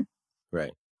 Okay.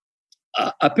 Right.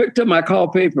 I picked up my call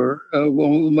paper,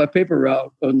 my paper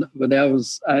route when I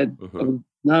was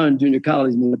now in junior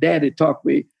college. My dad had talked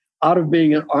me out of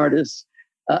being an artist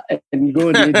and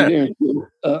going to engineering school.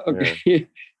 Okay.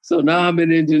 So now I'm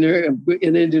in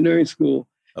engineering school.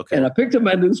 Okay. And I picked up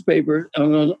my newspaper,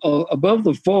 and above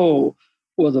the fold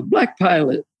was a black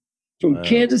pilot from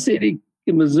Kansas City,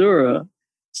 Missouri,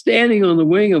 standing on the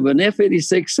wing of an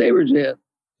F-86 Sabre jet.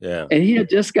 Yeah. And he had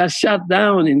just got shot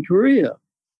down in Korea.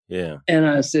 Yeah. And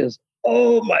I says,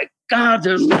 oh my God,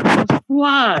 they're letting us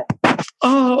fly.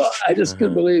 Oh, I just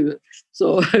couldn't believe it.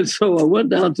 So I went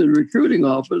down to the recruiting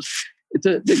office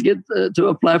to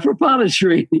apply for pilot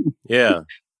training. Yeah.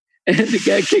 And the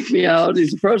guy kicked me out. He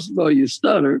said, first of all, you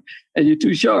stutter and you're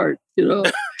too short, you know.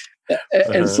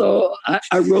 And so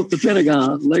I wrote the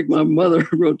Pentagon, like my mother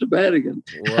wrote the Vatican.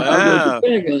 Wow. I wrote the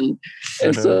Pentagon.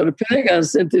 And so the Pentagon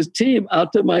sent this team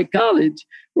out to my college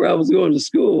where I was going to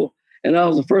school. And I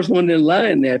was the first one in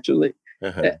line, naturally.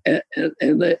 And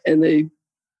they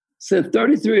sent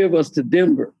 33 of us to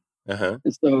Denver.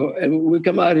 And we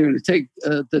come out here to take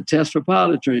the test for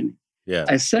pilot training. Yeah.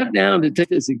 I sat down to take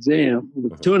this exam, it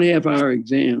was a 2.5-hour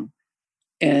exam.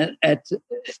 And at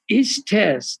each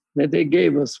test that they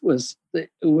gave us was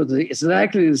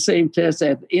exactly the same test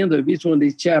at the end of each one of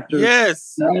these chapters.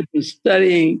 Yes. I had been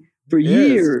studying for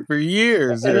years. For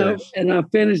years. And I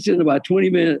finished in about 20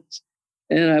 minutes.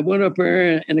 And I went up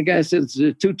there, and the guy said, "Is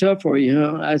it too tough for you,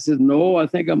 huh?" I said, "No, I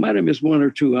think I might have missed 1 or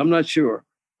 2. I'm not sure."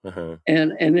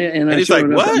 And he's like,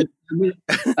 "What?"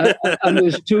 I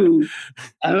missed 2.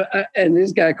 And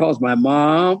this guy calls my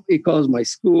mom. He calls my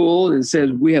school and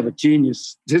says, "We have a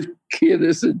genius. This kid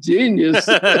is a genius."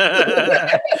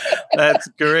 That's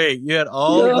great. You had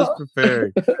all this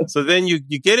prepared. So then you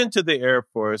get into the Air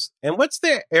Force. And what's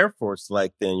the Air Force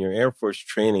like then, your Air Force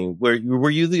training? Were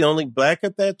you the only black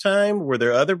at that time? Were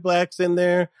there other blacks in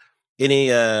there? Any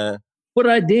What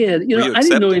I did, I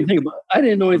didn't know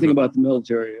anything about the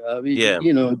military. I mean,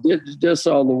 just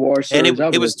saw the war stories. And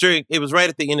it was right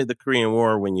at the end of the Korean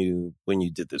War when you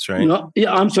did this, right? No,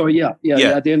 yeah, I'm sorry. Yeah.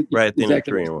 At the end, right at the end of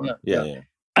the Korean War. Yeah.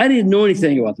 I didn't know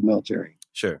anything about the military.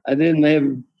 Sure. I didn't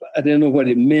know what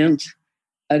it meant.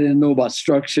 I didn't know about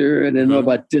structure. I didn't know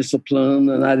about discipline,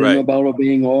 and I didn't know about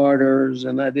obeying orders,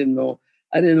 and I didn't know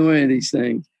any of these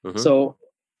things. So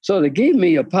they gave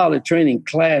me a pilot training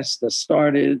class that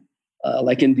started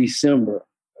like in December.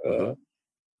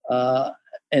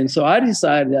 And so I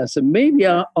decided, I said, maybe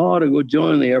I ought to go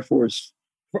join the Air Force,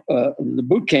 the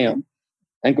boot camp,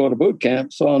 and go to boot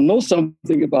camp. So I'll know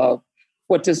something about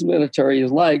what this military is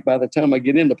like by the time I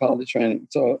get into pilot training.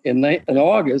 So in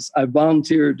August, I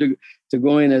volunteered to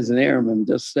go in as an airman,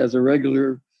 just as a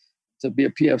regular, to be a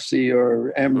PFC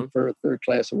or airman for a third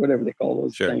class or whatever they call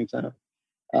those things.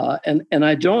 And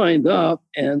I joined up,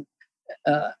 and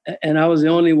and I was the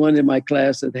only one in my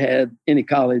class that had any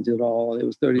college at all. There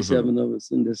was 37 of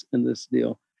us in this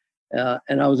deal,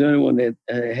 and I was the only one that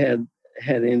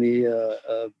had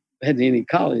any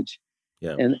college.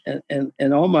 Yeah.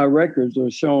 And all my records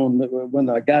were shown that when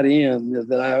I got in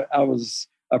that I was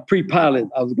a pre-pilot.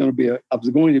 I was going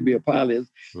to be a pilot,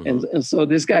 and so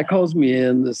this guy calls me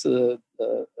in. This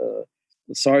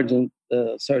Sergeant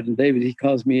David. He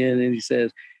calls me in and he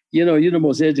says, "You're the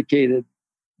most educated,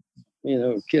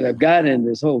 kid I've got in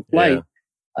this whole flight.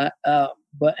 Yeah.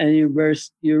 But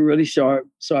you're really sharp.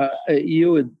 So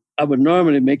I would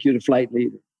normally make you the flight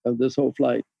leader of this whole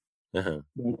flight.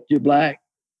 You're black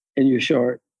and you're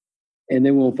short, and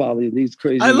they won't follow you. These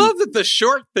crazy. I love that the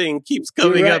short thing keeps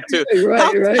coming up too.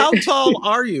 Right. How tall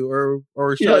are you,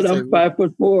 or should I say? I'm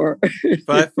 5'4".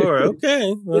 5'4".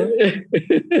 Okay. Well.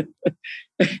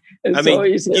 I mean,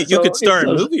 you could star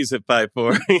in movies at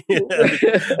 5'4".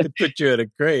 Could put you at a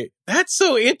great. That's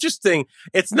so interesting.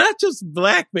 It's not just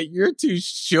black, but you're too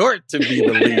short to be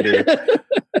the leader.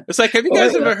 It's like, have you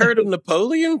guys ever heard of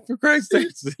Napoleon? For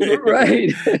Christ's sake,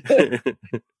 right?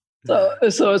 So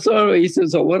anyway, he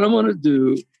says, so what I'm going to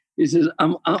do, he says,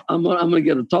 I'm going to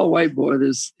get a tall white boy.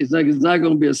 He's not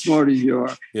going to be as smart as you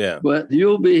are. Yeah. But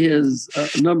you'll be his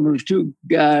number 2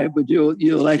 guy, but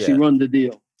you'll actually run the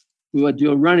deal. But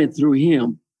you'll run it through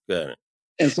him. Got it.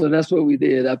 And so that's what we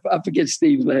did. I forget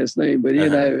Steve's last name, but he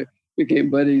and I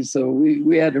became buddies. So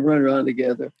we had to run around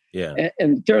together. Yeah.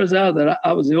 And it turns out that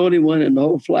I was the only one in the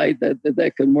whole flight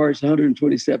that could march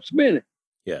 120 steps a minute.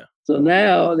 Yeah. So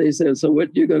now they said, so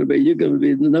what you're going to be? You're going to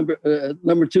be the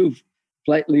number 2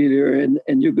 flight leader,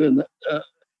 and you're going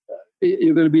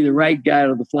to be the right guy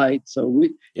of the flight. So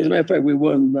as a matter of fact, we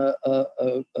won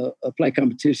a flight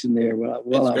competition there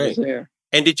while I was there.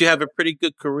 And did you have a pretty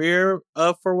good career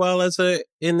for a while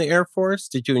in the Air Force?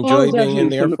 Did you enjoy being in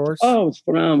the Air Force? Oh, it's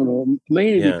phenomenal.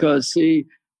 Mainly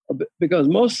because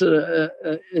most of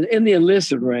in the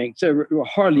enlisted ranks, there were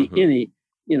hardly any.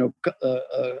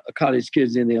 College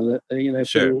kids in there,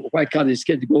 sure. White college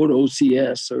kids go to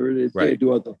OCS or they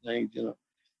do other things,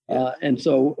 and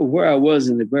so where I was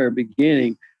in the very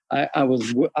beginning, I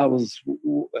was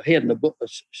head and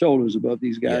shoulders above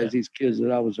these guys, these kids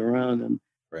that I was around and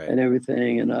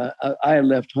everything, and I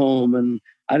left home and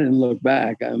I didn't look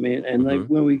back. I mean, and like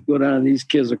when we go down, these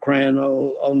kids are crying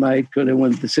all night because they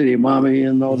went to the city of mommy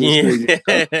and all this crazy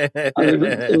stuff.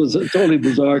 It was a totally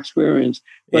bizarre experience.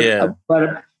 But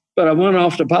I went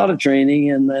off to pilot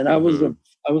training, and then I was a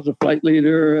flight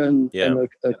leader and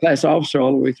a class officer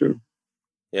all the way through.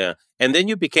 Yeah, and then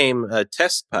you became a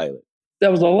test pilot.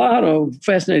 There was a lot of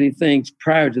fascinating things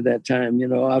prior to that time.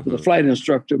 I was a flight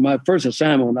instructor. My first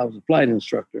assignment, I was a flight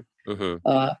instructor. And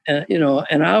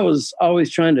I was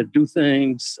always trying to do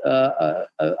things. I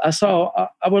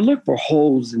would look for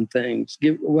holes in things.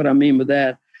 What I mean by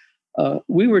that,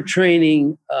 we were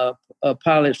training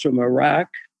pilots from Iraq,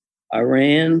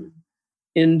 Iran,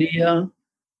 India,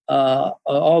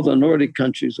 all the Nordic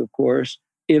countries, of course,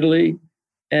 Italy,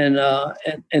 and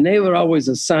they would always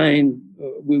assign.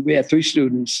 We had 3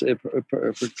 students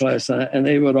per class, and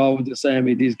they would always assign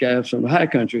me these guys from the high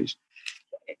countries.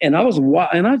 And I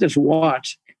just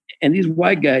watched, and these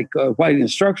white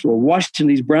instructors were washing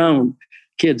these brown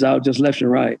kids out just left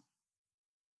and right.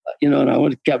 And I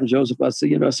went to Captain Joseph. I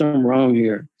said, something wrong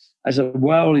here. I said,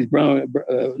 well, all these brown,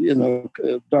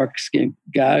 dark-skinned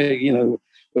guy,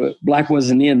 black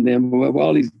wasn't in them. But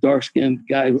all these dark-skinned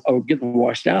guys are getting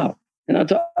washed out. And I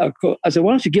said,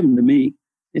 why don't you give them to me?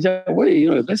 He said, wait,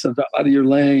 this is out of your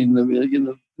lane.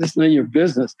 This is none of your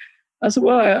business. I said,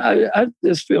 well, I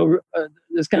just feel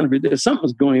this kind of ridiculous.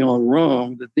 Something's going on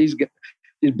wrong that these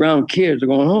brown kids are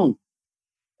going home.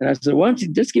 And I said, why don't you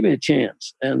just give me a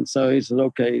chance? And so he said,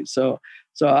 okay. So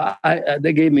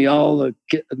they gave me all the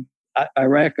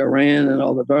Iraq, Iran, and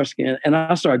all the dark skin, and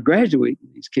I started graduating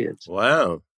these kids.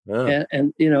 Wow.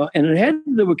 And it had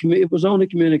to do with it was only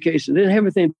communication. It didn't have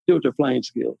anything to do with their flying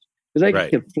skills because they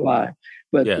could fly.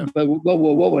 But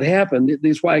what would happen?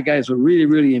 These white guys were really,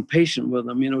 really impatient with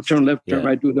them. Turn left, turn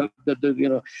right, do that.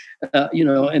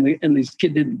 And these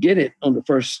kids didn't get it on the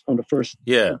first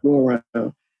go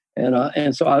around.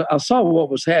 And so I saw what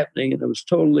was happening, and it was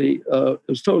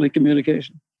totally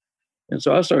communication. And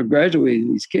so I started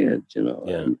graduating these kids,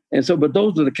 And so, but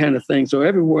those are the kind of things. So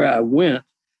everywhere I went,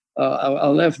 I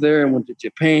left there and went to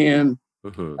Japan.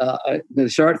 The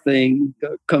shark thing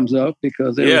comes up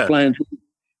because they were flying.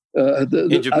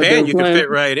 In Japan, you can fit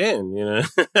right in,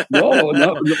 No,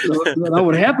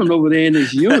 what happened over there in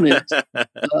this unit,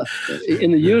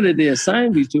 in the unit they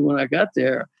assigned me to when I got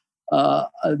there,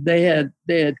 they had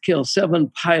killed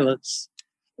 7 pilots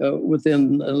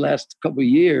within the last couple of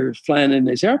years flying in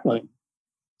this airplane.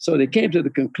 So they came to the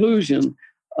conclusion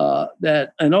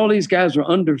that, and all these guys were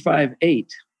under 5'8".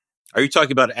 Are you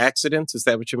talking about accidents? Is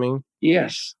that what you mean?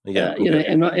 Yes. Yeah. Okay.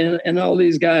 You know, and all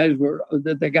these guys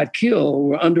that got killed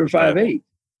were under 5'8".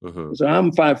 Mm-hmm. So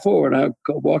I'm 5'4", and I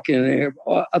walk in there.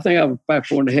 I think I was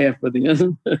 5'4.5" by the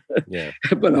end. Yeah.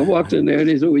 But I walked in there, and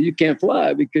they said, "Well, you can't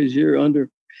fly because you're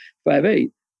under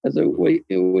 5'8". I said, "What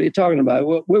are you talking about?"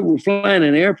 Well, we were flying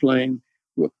an airplane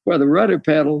where the rudder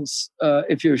pedals,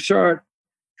 if you're short,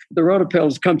 the rudder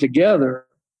pedals come together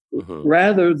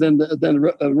rather than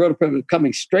the rudder pedals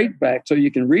coming straight back so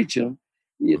you can reach them.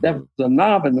 That was the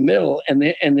knob in the middle, and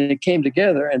they came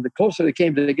together. And the closer they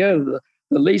came together,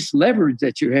 the least leverage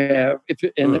that you have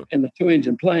in the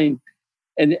 2-engine plane,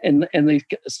 and they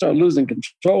start losing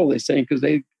control. They say because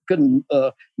they couldn't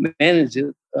manage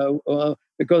it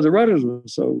because the rudders were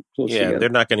so close. Yeah, together. They're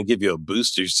not going to give you a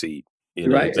booster seat, you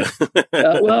know? Right?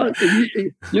 Well,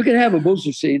 you can have a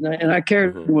booster seat, and I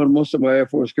carried one most of my Air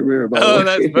Force career.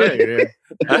 That's funny. Yeah.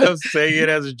 I was saying it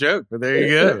as a joke, but there you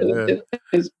go.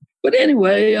 Yeah. But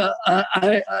anyway,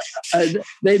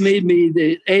 they made me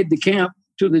the aide de camp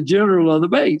to the general of the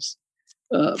base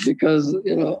because,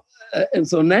 you know, and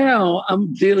so now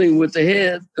I'm dealing with the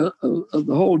head of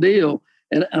the whole deal,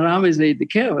 and I'm his aide de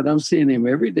camp, and I'm seeing him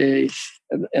every day,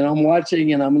 and I'm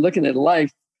watching, and I'm looking at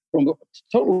life from a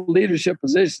total leadership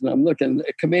position. I'm looking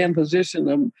at command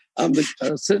position. I'm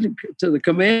sitting to the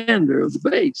commander of the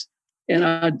base, and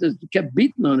I just kept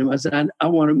beating on him. I said, I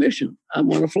want a mission. I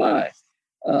want to fly.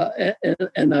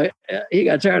 He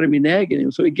got tired of me nagging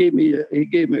him, so he gave me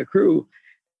a crew,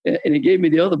 and he gave me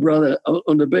the other brother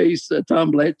on the base,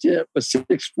 Tom Blanchett, was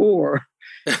 6'4",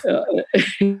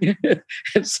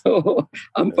 and so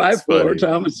I'm 5'4".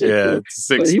 Tom is 6'4",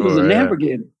 6'4", but he was a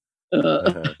navigator,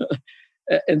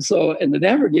 and the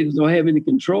navigators don't have any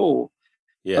control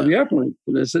of the airplane.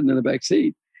 They're sitting in the back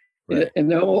seat. Right.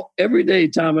 And every day,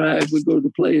 Tom and I would go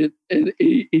to play it, and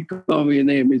he'd call me a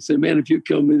name. He'd say, "Man, if you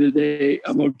kill me today,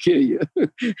 I'm gonna kill you."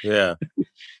 Yeah,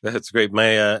 that's great.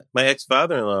 My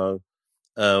ex-father-in-law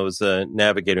was a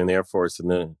navigator in the Air Force in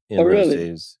those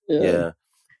days. Yeah.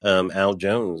 Al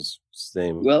Jones'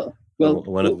 name. Well,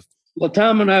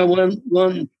 Tom and I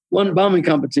won bombing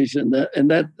competition,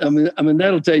 and I mean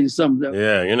that'll tell you something.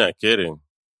 Yeah, you're not kidding.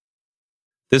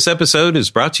 This episode is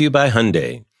brought to you by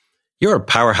Hyundai. You're a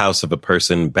powerhouse of a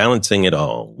person balancing it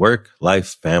all: work,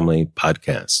 life, family,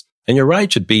 podcasts. And your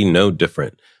ride should be no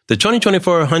different. The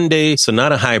 2024 Hyundai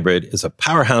Sonata Hybrid is a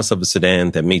powerhouse of a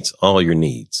sedan that meets all your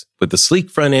needs. With a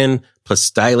sleek front end plus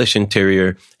stylish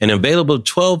interior, an available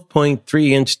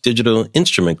 12.3-inch digital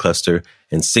instrument cluster,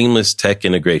 and seamless tech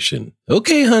integration.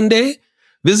 Okay, Hyundai.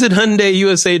 Visit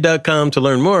HyundaiUSA.com to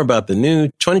learn more about the new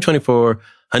 2024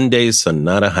 Hyundai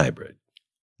Sonata Hybrid.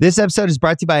 This episode is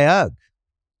brought to you by UGG.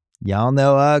 Y'all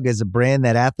know UGG is a brand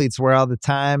that athletes wear all the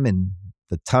time in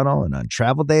the tunnel and on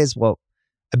travel days. Well,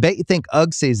 I bet you think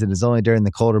UGG season is only during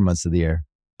the colder months of the year.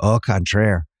 Au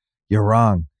contraire, you're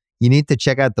wrong. You need to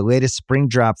check out the latest spring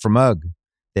drop from UGG.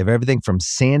 They have everything from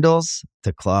sandals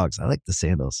to clogs. I like the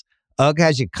sandals. UGG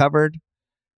has you covered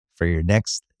for your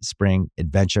next spring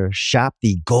adventure. Shop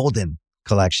the Golden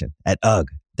Collection at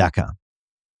UGG.com.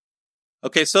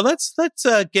 Okay, so let's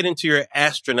get into your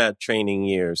astronaut training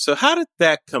years. So how did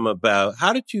that come about?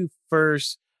 How did you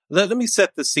first, let me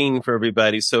set the scene for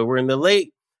everybody. So we're in the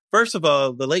late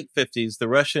 50s, the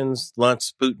Russians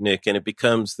launched Sputnik, and it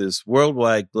becomes this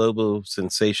worldwide global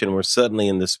sensation. We're suddenly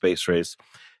in this space race.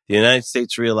 The United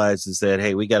States realizes that,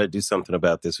 hey, we got to do something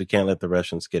about this. We can't let the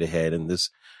Russians get ahead. And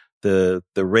the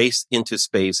race into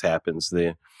space happens.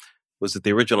 Was it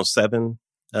the original 7?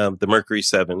 The Mercury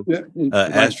 7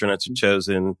 astronauts are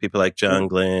chosen, people like John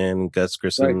Glenn, Gus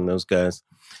Grissom, those guys.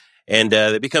 And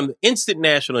they become instant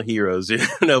national heroes,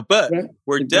 but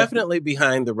we're definitely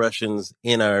behind the Russians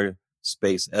in our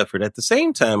space effort. At the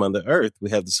same time, on the Earth, we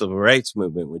have the civil rights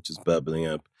movement, which is bubbling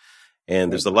up. And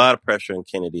there's a lot of pressure on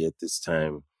Kennedy at this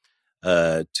time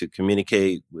to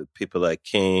communicate with people like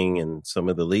King and some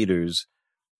of the leaders.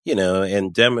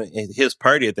 And his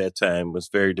party at that time was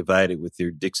very divided with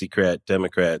your Dixiecrat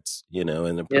Democrats,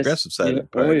 and the progressive side of the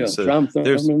party. So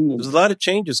there's a lot of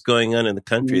changes going on in the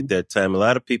country at that time. A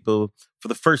lot of people, for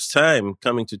the first time,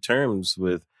 coming to terms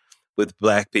with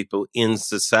Black people in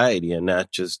society and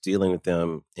not just dealing with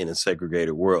them in a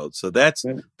segregated world. So that's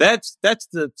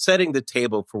the setting the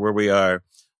table for where we are.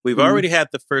 We've already had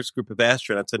the first group of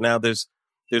astronauts, and now there's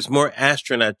more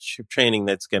astronaut training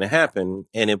that's going to happen.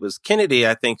 And it was Kennedy,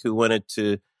 I think, who wanted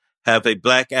to have a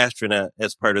Black astronaut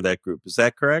as part of that group. Is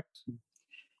that correct?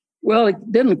 Well,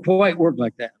 it didn't quite work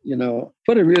like that, you know.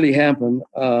 What had really happened,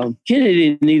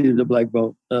 Kennedy needed the black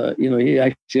vote. He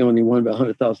actually only won about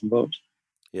 100,000 votes.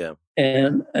 Yeah.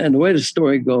 And the way the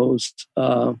story goes,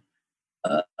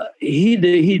 he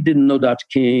didn't know Dr.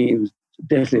 King. He was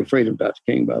definitely afraid of Dr.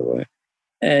 King, by the way.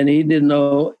 And he didn't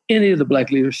know any of the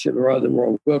black leadership or other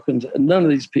Roy Wilkins, none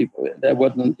of these people. That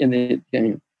wasn't in the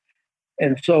game.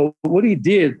 And so what he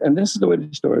did, and this is the way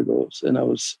the story goes, and I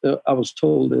was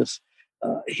told this.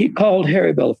 He called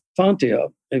Harry Belafonte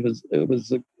up. It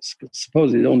was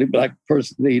supposedly the only black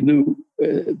person that he knew.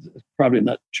 Probably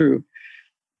not true,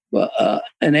 but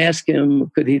and asked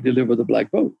him, could he deliver the black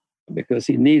vote, because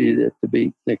he needed it to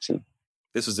beat Nixon.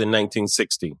 This was in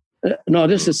 1960. No,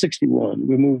 this is 61.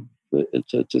 We moved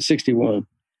to 61.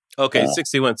 Okay,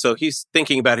 61. So he's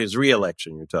thinking about his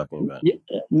re-election. You're talking about. Yeah,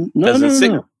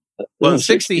 no. Well, in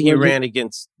 60 he ran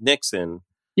against Nixon.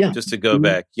 Yeah. Just to go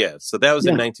back. Yeah. So that was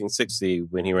in 1960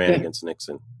 when he ran against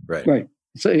Nixon. Right. Right.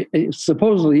 So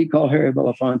supposedly he called Harry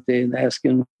Belafonte and asked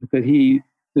him, could he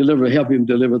help him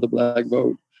deliver the black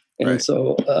vote? And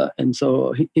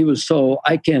so he was told,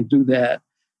 I can't do that,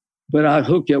 but I'll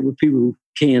hook you up with people who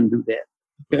can do that.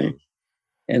 Okay. Mm-hmm.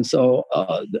 And so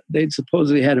they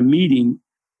supposedly had a meeting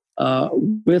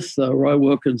with Roy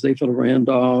Wilkins, Theophil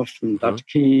Randolph, and Dr.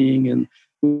 King, and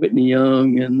Whitney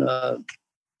Young,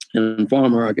 and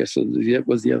Farmer, I guess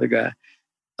was the other guy.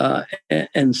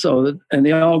 And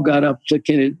they all got up to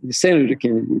Kennedy, Senator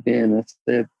Kennedy, then, and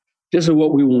said, this is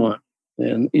what we want.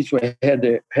 And each way had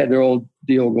their old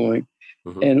deal going.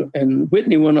 Mm-hmm. And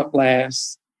Whitney went up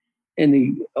last, and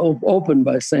he opened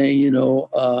by saying,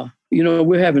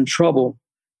 we're having trouble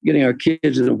getting our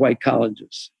kids into white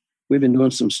colleges. We've been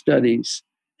doing some studies.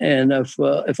 And if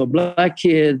a black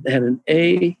kid had an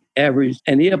A average,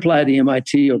 and he applied to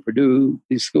MIT or Purdue,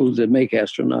 these schools that make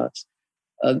astronauts,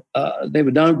 they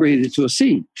were downgraded to a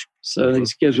C. So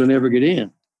these kids will never get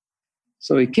in.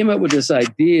 So he came up with this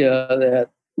idea that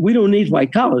we don't need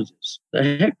white colleges.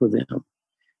 The heck with them.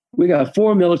 We got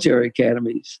 4 military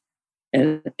academies.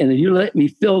 And if you let me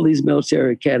fill these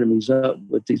military academies up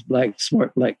with these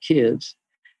smart black kids,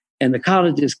 and the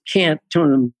colleges can't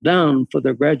turn them down for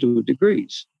their graduate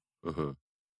degrees. Mm-hmm.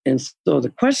 And so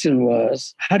the question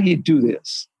was, how do you do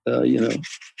this?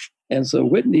 And so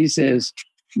Whitney says,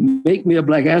 make me a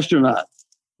black astronaut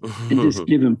and just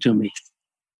give him to me.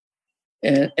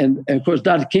 And of course,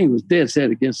 Dr. King was dead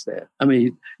set against that. I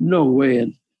mean, no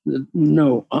way.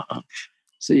 No.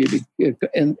 See,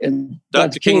 and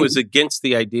Dr. King was against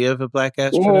the idea of a black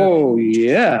astronaut? Oh,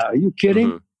 yeah. Are you kidding?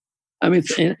 Mm-hmm. I mean,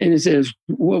 and he says,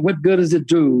 what good does it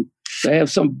do to have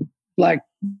some black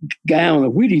guy on a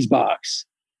Wheaties box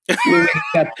when we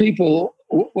got people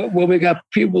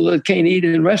that can't eat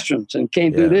in restaurants and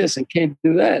can't do this and can't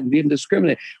do that and didn't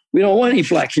discriminate? We don't want any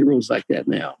black heroes like that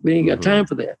now. We ain't got time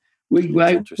for that. We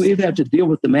have to deal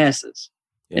with the masses.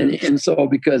 Yeah. And so,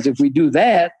 because if we do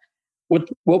that, what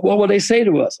will they say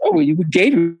to us? Oh, well, we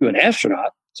gave you an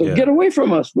astronaut. So get away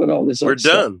from us with all this. We're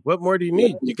done. What more do you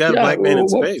need? You got a black man in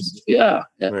space. Yeah.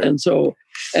 Right. And so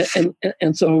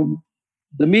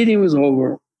the meeting was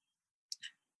over.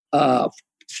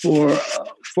 For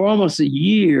almost a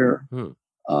year,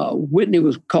 Whitney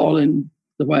was calling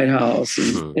the White House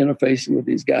and interfacing with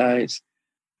these guys.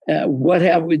 What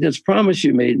happened with this promise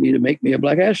you made me to make me a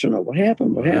black astronaut? What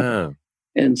happened? What happened?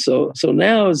 And so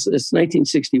now it's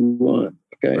 1961.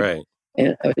 Okay. Right.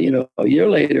 And a year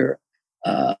later,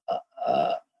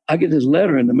 I get this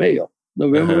letter in the mail,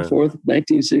 November 4th,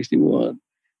 1961,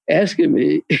 asking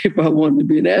me if I wanted to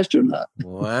be an astronaut.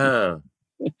 Wow.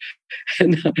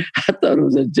 And I thought it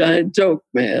was a giant joke,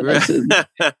 man. I said,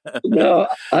 no,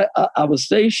 I was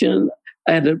stationed.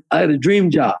 I had a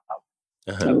dream job.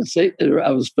 I was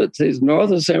stationed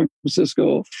north of San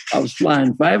Francisco. I was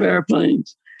flying 5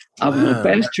 airplanes. I was on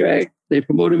fast track. They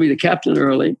promoted me to captain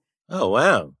early. Oh,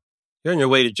 wow. You're on your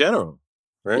way to general,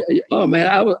 right? Oh, man,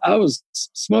 I was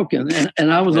smoking,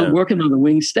 and I was working on the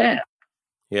wing staff.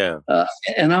 Yeah.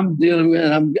 And I'm doing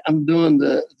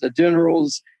the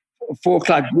general's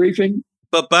 4:00 briefing.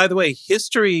 But by the way,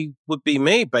 history would be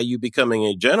made by you becoming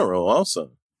a general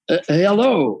also.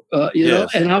 Hello. Know,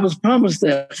 and I was promised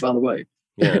that, by the way.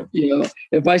 Yeah.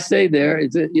 If I stay there,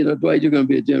 Dwight, you're going to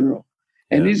be a general.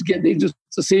 And these just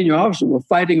the senior officers were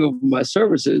fighting over my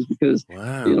services because,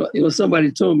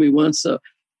 somebody told me once,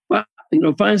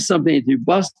 find something that your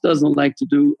boss doesn't like to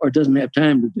do or doesn't have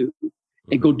time to do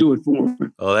and go do it for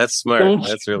him. Oh, that's smart.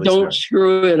 That's really smart. Don't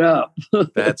screw it up.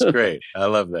 That's great. I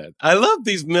love that. I love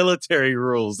these military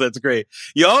rules. That's great.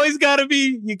 You always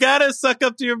you got to suck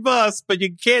up to your boss, but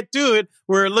you can't do it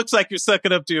where it looks like you're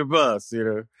sucking up to your boss,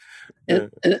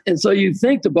 And so you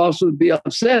think the boss would be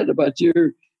upset about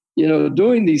your,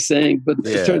 doing these things, but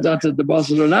it turns out that the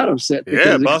bosses are not upset.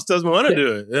 Yeah, the boss doesn't want to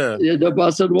do it. Yeah, the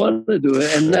boss doesn't want to do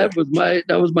it, and that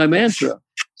was my mantra.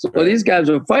 So these guys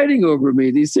are fighting over me.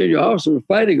 These senior officers are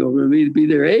fighting over me to be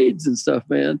their aides and stuff,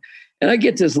 man. And I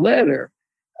get this letter,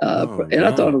 and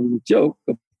I thought it was a joke,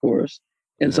 of course.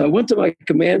 And so I went to my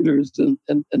commanders and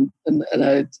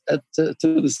I to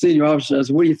the senior officer. I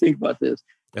said, "What do you think about this?"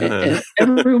 And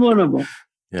every one of them,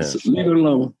 leave it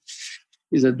alone.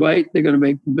 He said, "Dwight, they're going to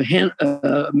make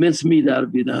mince meat out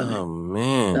of you down there." Oh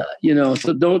man!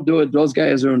 So don't do it. Those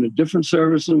guys are in a different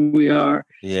service than we are.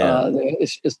 Yeah,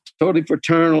 it's totally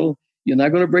fraternal. You're not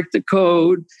going to break the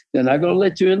code. They're not going to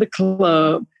let you in the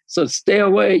club. So stay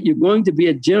away. You're going to be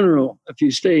a general if you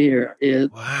stay here.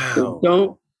 Wow! So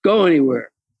don't go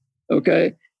anywhere.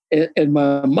 Okay. And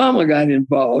my mama got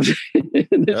involved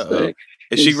in this thing.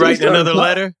 Is she writing another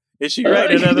letter? Is she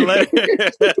writing another letter?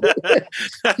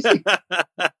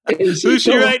 Who's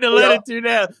she writing a letter to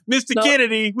now? Mr.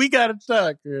 Kennedy, we got to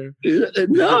talk.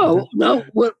 No.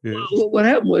 What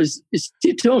happened was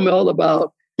she told me all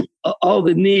about all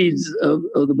the needs of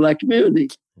the Black community.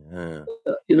 How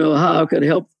I could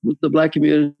help with the Black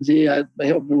community. I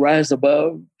helped them rise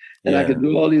above, and I could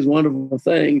do all these wonderful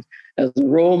things as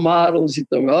role models. She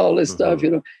told me all this stuff,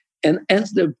 And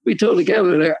we totally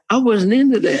together there. I wasn't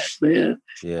into that, man.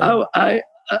 Yeah.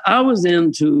 I was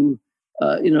into,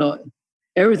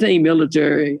 everything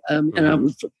military. And I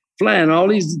was flying all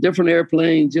these different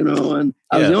airplanes, and I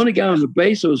was the only guy on the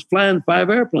base who was flying 5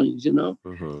 airplanes, And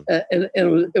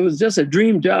it was just a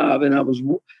dream job. And I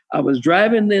was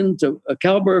driving into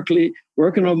Cal Berkeley,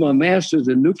 working on my master's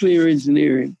in nuclear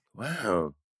engineering.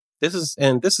 Wow. This is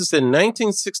in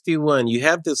 1961. You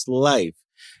have this life.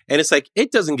 And it's like,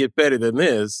 it doesn't get better than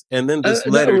this. And then this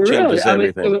letter changes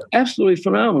everything. It was absolutely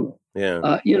phenomenal.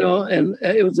 Yeah. And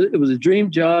it was a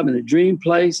dream job and a dream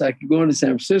place. I could go into San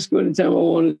Francisco anytime I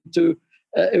wanted to.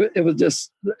 It was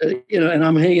just, and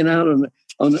I'm hanging out on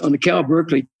the Cal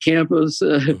Berkeley campus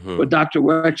with Dr.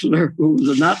 Wexler, who was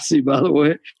a Nazi, by the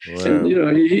way. Wow.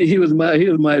 And, he was my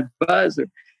advisor.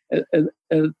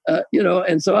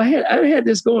 And so I had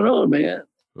this going on, man.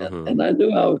 And I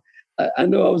knew I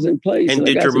was in place. And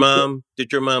did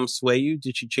your mom sway you?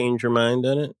 Did she change your mind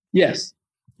on it? Yes.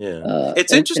 Yeah.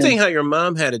 It's interesting how your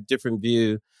mom had a different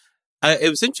view. It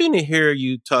was interesting to hear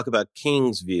you talk about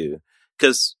King's view,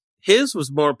 because his was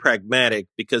more pragmatic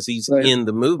because he's in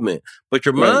the movement. But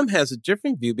your mom has a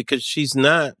different view because she's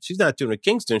not doing it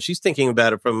Kingston. She's thinking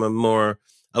about it from a more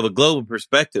of a global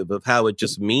perspective of how it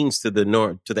just means to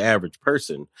the average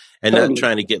person, and not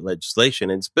trying to get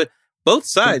legislation. But both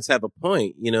sides have a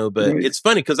point, but it's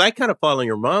funny because I kind of fall on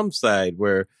your mom's side,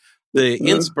 where the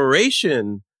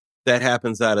inspiration that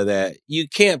happens out of that, you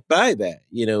can't buy that,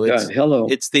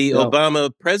 it's the Obama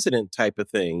president type of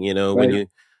thing, when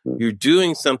you're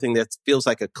doing something that feels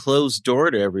like a closed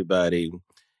door to everybody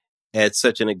at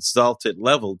such an exalted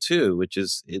level too, which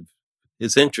is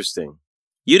interesting.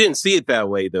 You didn't see it that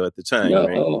way though at the time,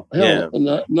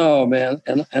 right? No, man.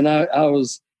 And I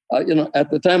was,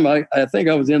 at the time, I think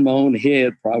I was in my own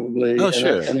head probably. Oh,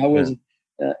 sure. And I wasn't,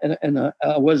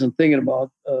 I wasn't thinking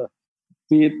about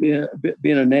being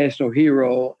a national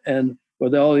hero, and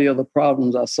with all the other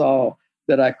problems I saw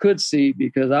that I could see,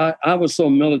 because I was so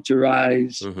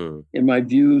militarized in my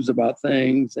views about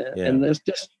things, and that's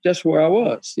just where I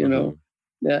was, and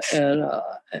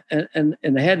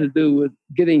it had to do with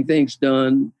getting things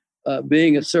done.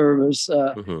 Being a service,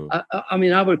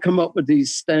 I would come up with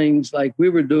these things like we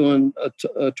were doing a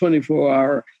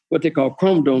 24-hour, what they call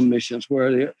Chrome Dome missions,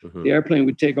 where the airplane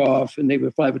would take off and they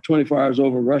would fly for 24 hours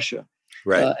over Russia.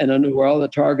 Right. And I knew where all the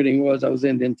targeting was. I was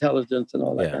in the intelligence and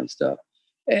all that kind of stuff.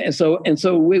 And so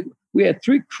we had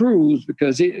 3 crews,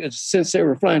 because since they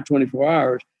were flying 24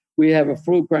 hours, we have a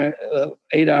full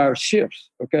 8-hour shifts.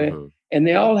 Okay. And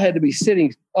they all had to be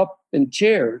sitting up in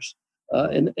chairs.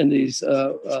 In these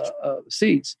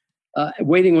seats,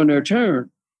 waiting on their turn.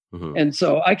 And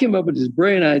so I came up with this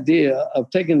brilliant idea of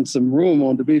taking some room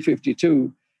on the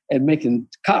B-52 and making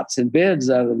cots and beds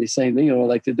out of these things,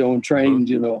 like they do on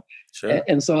trains, Sure.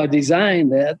 And so I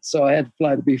designed that. So I had to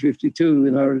fly the B-52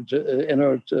 in order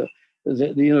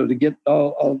to get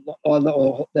all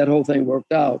that whole thing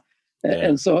worked out.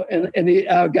 And so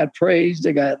I got praised.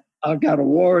 I got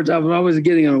awards. I was always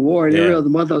getting an award. Every other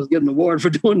month I was getting an award for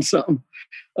doing something.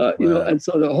 And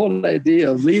so the whole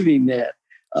idea of leaving that,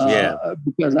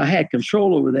 because I had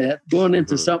control over that, going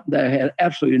into something that I had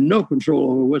absolutely no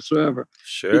control over whatsoever.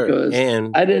 Sure. Because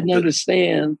I didn't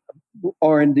understand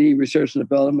R&D, research and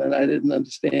development. I didn't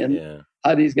understand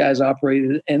how these guys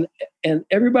operated. And and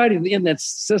everybody in that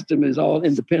system is all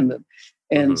independent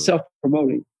and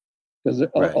self-promoting, because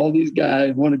all these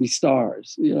guys want to be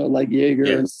stars, like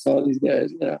Yeager and all these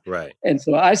guys. Right. And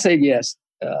so I say yes,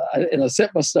 and I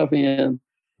sent my stuff in.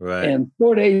 Right. And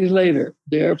 4 days later,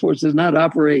 the Air Force does not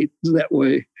operate that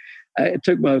way. I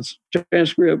took my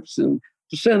transcripts and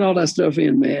sent all that stuff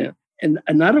in, man. And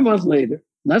not a month later,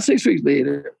 not 6 weeks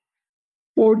later,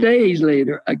 4 days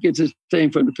later, I get this thing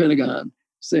from the Pentagon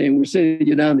saying, we're sending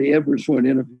you down to Edwards for an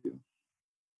interview.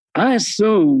 I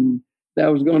assumed that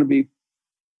was going to be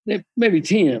maybe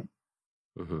 10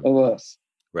 of us.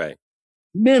 Right.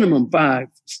 Minimum 5,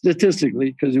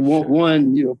 statistically, because you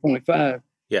want 0.5.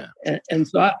 Yeah. And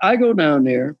so I go down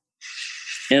there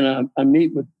and I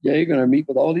meet with Yeager, and I meet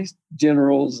with all these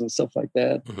generals and stuff like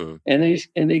that.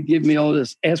 And they give me all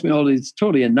this, ask me all these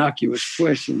totally innocuous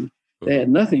questions. They had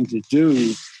nothing to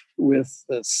do with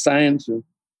the science or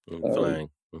flying.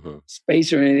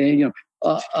 Space or anything.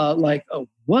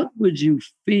 What would you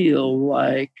feel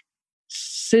like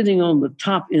sitting on the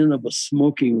top end of a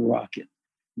smoking rocket?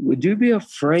 Would you be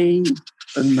afraid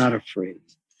or not afraid?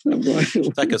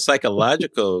 It's like a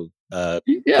psychological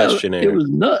questionnaire. It was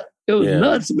nuts. It was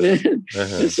nuts, man.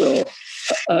 And so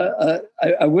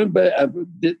I went back, I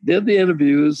did the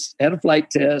interviews, had a flight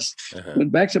test,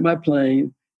 went back to my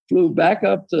plane, flew back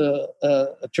up to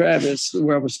Travis,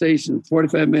 where I was stationed,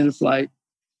 45-minute flight.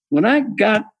 When I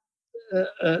got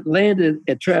landed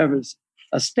at Travis,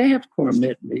 a staff car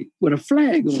met me with a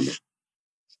flag on it.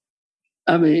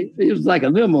 I mean, it was like a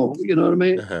limo, you know what I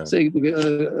mean? Say,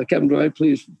 Captain Dwight,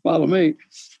 please follow me.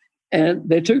 And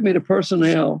they took me to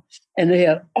personnel, and they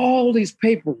had all these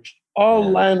papers all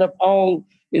lined up, all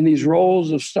in these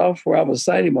rolls of stuff where I was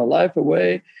signing my life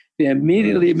away. They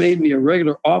immediately made me a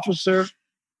regular officer.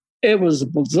 It was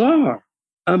bizarre.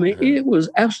 I mean, it was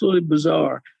absolutely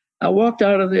bizarre. I walked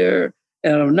out of there,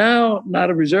 and I'm now not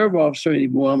a reserve officer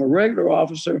anymore. I'm a regular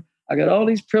officer. I got all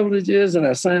these privileges, and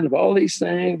I signed up all these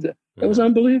things. It was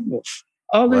unbelievable.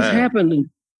 All this happened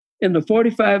in the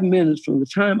 45 minutes from the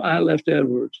time I left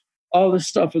Edwards. All this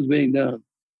stuff was being done.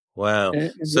 Wow.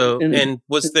 And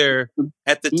was there,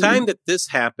 at the time that this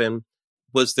happened,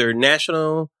 was there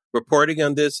national reporting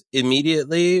on this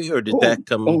immediately, or did that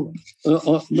come?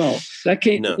 No, that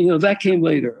came. No. That came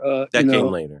later. That came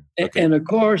later. Okay. And of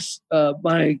course,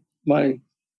 my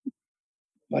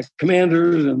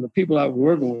commanders and the people I was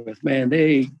working with, man,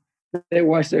 they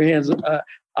washed their hands.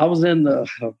 I was in the.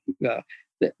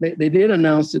 They did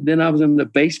announce it. Then I was in the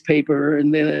base paper,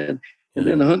 and then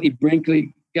the Huntley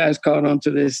Brinkley guys caught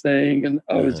onto this thing, and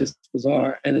it was just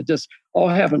bizarre. And it just all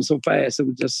happened so fast. It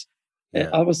was just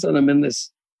all of a sudden I'm in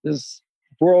this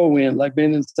whirlwind, like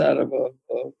being inside of a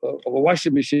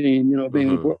washing machine,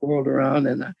 being whirled around,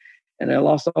 and I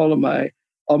lost all my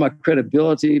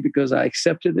credibility because I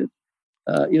accepted it.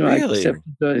 Really? I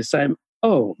accepted the assignment.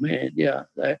 Oh man, yeah,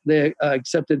 I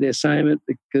accepted the assignment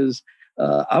because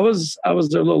I was a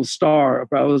little star.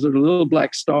 I was a little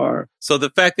black star. So the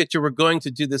fact that you were going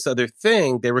to do this other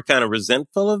thing, they were kind of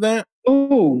resentful of that?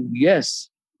 Oh, yes.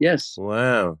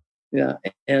 Wow. Yeah.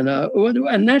 And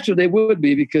naturally they would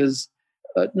be because,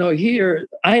 here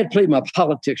I had played my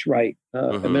politics right.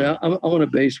 I mean, I'm on a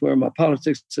base where my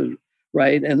politics is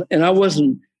right. And I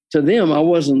wasn't, to them, I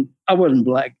wasn't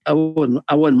black. I wasn't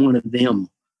one of them.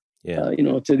 Yeah.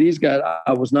 To these guys,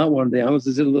 I was not one of them. I was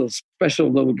just a little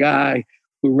special little guy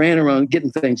who ran around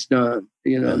getting things done.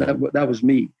 That was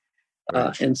me.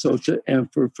 Right. And so,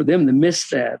 for them to miss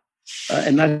that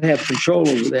and not have control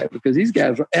over that, because these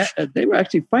guys they were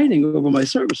actually fighting over my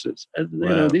services.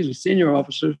 Wow. These are senior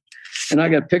officers, and I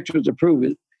got pictures to prove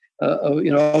it.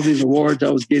 All these awards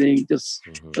I was getting, just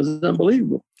it was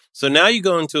unbelievable. So now you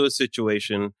go into a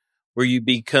situation where you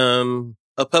become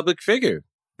a public figure,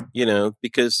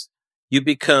 because you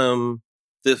become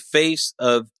the face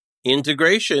of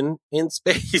integration in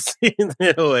space in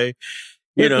a way,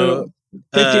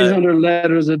 1,500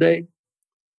 letters a day.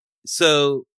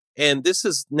 So, and this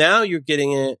is, now you're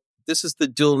getting it. This is the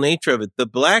dual nature of it. The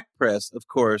black press, of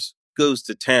course, goes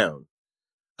to town.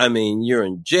 I mean, you're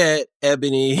in Jet,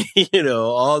 Ebony,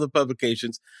 all the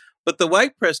publications. But the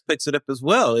white press picks it up as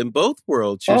well. In both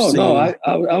worlds, you're seeing... no, I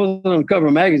was on cover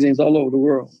of magazines all over the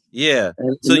world. Yeah.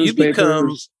 So you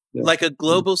become like a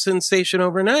global sensation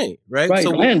overnight, right? Right.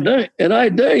 So I hadn't done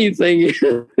anything.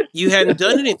 You hadn't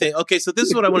done anything. Okay, so this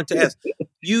is what I wanted to ask.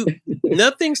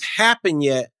 Nothing's happened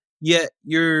yet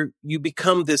you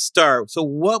become this star. So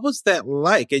what was that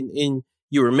like? And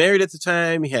you were married at the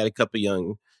time. You had a couple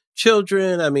young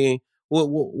children. I mean,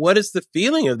 what is the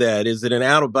feeling of that? Is it an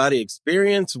out-of-body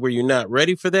experience? Were you not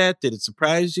ready for that? Did it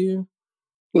surprise you?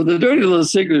 Well, the dirty little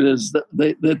secret is that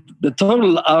the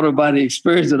total out-of-body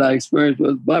experience that I experienced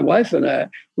was my wife and I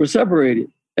were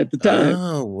separated at the time.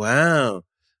 Oh, wow.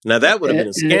 Now, that would have been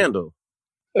a scandal.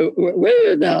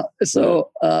 Wait now. So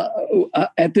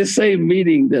at this same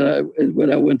meeting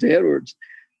when I went to Edwards,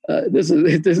 this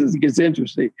gets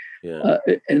interesting. Yeah.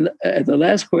 And the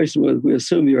last question was, we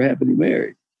assume you're happily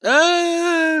married.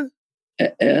 And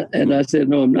I said,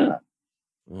 no, I'm not.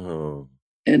 Oh.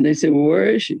 And they said, well, where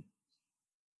is she?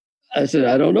 I said,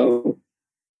 I don't know.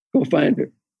 Go find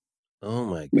her. Oh,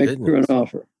 my goodness. Make her an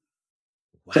offer.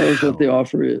 Wow. Tell us what the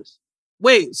offer is.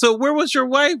 Wait, so where was your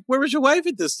wife? Where was your wife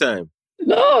at this time?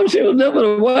 No, she was living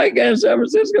with a white guy in San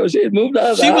Francisco. She had moved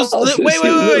out of the house.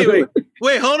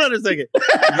 Wait, hold on a second.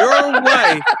 Your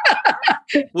wife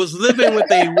was living with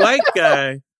a white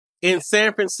guy in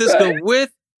San Francisco with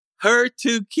her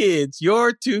 2 kids,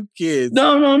 your 2 kids.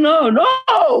 No.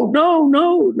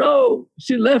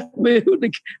 She left me.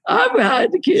 I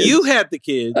had the kids. You had the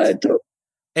kids.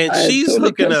 She's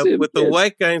hooking up with the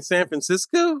white guy in San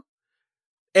Francisco?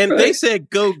 And they said,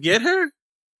 go get her?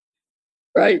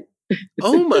 Right.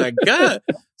 Oh, my God.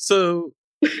 So,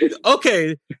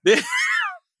 okay.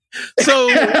 So,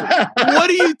 what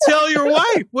do you tell your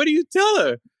wife? What do you tell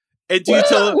her? And do you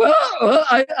tell her? Well,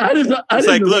 I didn't. It's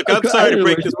like, look, I'm sorry to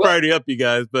break this party up, you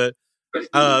guys, but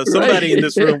somebody in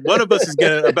this room, one of us is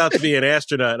about to be an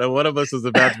astronaut, and one of us is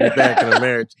about to be back in a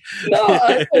marriage.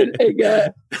 I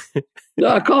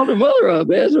called her mother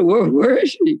up. I said, where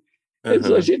is she? And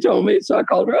so she told me, so I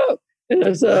called her up. And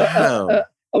I said,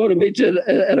 I want to meet you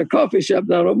at a coffee shop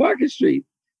down on Market Street.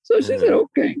 So she said,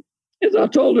 okay. And so I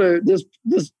told her this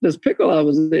pickle I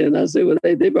was in. I said, well,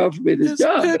 they offered me this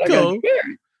job, but I got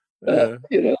married.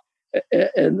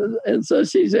 And so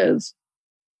she says,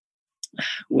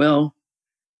 well,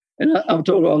 and I've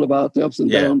told her all about the ups and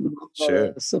downs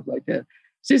and stuff like that.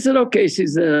 She said, okay. She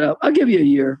said, I'll give you a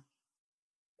year.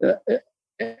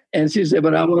 And she said,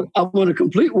 but I want a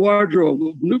complete wardrobe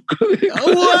of new clothes.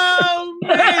 Oh, wow,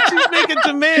 man, she's making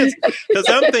demands. Because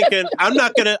I'm thinking, I'm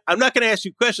not gonna ask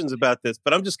you questions about this,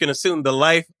 but I'm just gonna assume the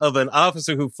life of an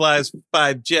officer who flies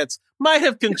 5 jets might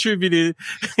have contributed,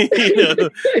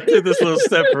 to this little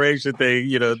separation thing.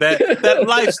 That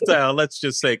lifestyle. Let's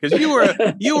just say, because you were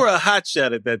a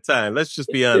hotshot at that time. Let's just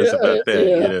be honest about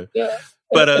that.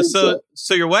 But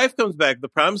so your wife comes back, the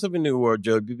promise of a new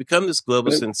wardrobe. You become this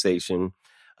global sensation.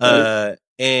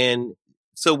 And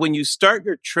so when you start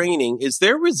your training, is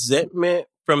there resentment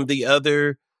from the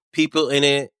other people in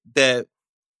it that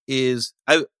is,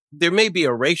 there may be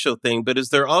a racial thing, but is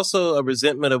there also a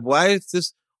resentment of why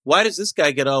does this guy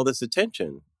get all this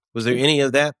attention? Was there any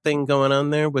of that thing going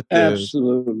on there with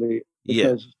Absolutely.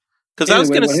 Because I was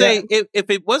going to say,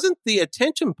 if it wasn't the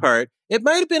attention part, it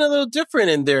might have been a little different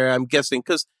in there, I'm guessing,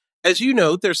 because as you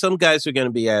know, there's some guys who are going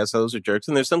to be assholes or jerks,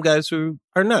 and there's some guys who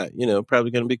are not, probably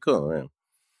going to be cool. Right?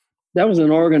 That was an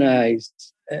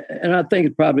organized, and I think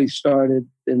it probably started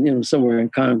in, somewhere in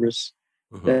Congress,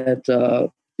 that,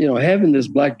 having this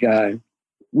black guy,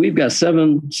 we've got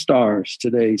 7 stars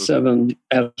today, 7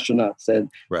 astronauts that.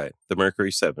 Right, the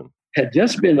Mercury 7. Had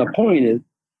just been appointed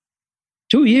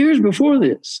 2 years before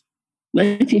this,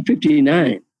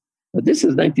 1959. But this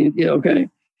is okay.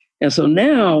 And so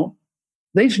now,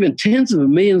 they've spent tens of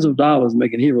millions of dollars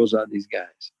making heroes out of these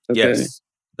guys. Okay? Yes,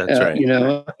 that's right.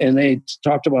 And they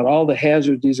talked about all the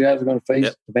hazards these guys are going to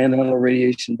face, the Van Allen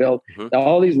radiation belt,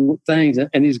 all these things,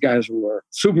 and these guys were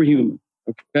superhuman.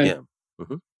 Okay. Yeah.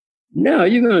 Now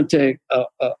you're going to take a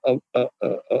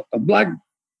black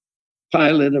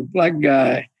pilot, a black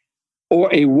guy,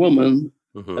 or a woman,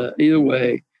 either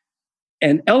way,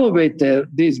 and elevate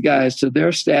these guys to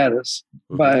their status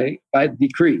by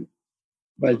decree.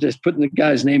 By just putting the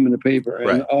guy's name in the paper.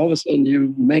 And all of a sudden you're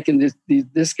making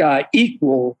this guy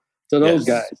equal to those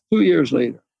guys. 2 years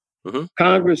later,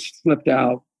 Congress flipped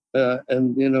out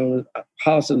and,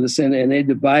 House and the Senate, and they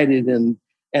divided. And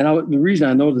the reason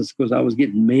I know this is because I was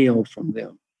getting mail from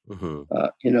them, and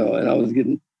I was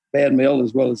getting bad mail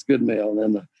as well as good mail.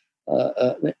 And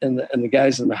the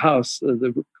guys in the House,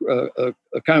 the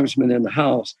congressmen in the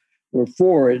House were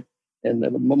for it. And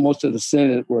most of the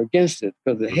Senate were against it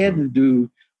because it had to do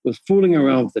with fooling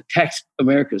around with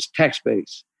America's tax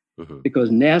base, because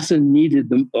NASA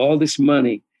needed all this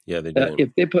money. Yeah, they did.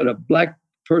 If they put a black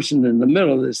person in the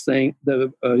middle of this thing,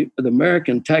 the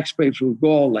American tax base would go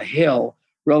all to hell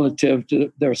relative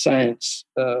to their science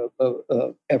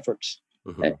efforts.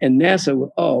 And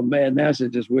NASA,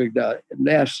 NASA just wigged out. And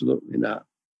absolutely not.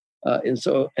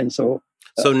 So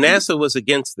NASA was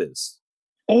against this.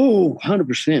 Oh,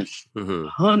 100%.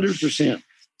 100%.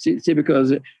 See,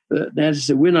 because NASA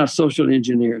said, we're not social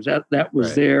engineers. That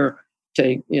was their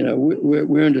take,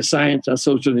 we're into science and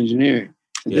social engineering.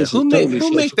 And yeah. Who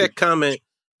made that comment?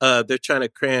 They're trying to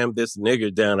cram this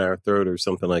nigger down our throat or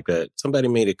something like that. Somebody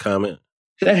made a comment.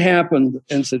 That happened,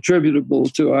 and it's attributable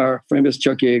to our famous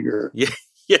Chuck Yeager. Yeah.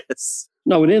 Yes.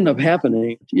 No, it ended up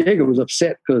happening. Yeager was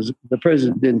upset because the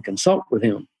president didn't consult with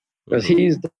him, because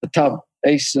he's the top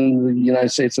ace in the United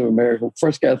States of America.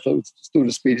 First guy through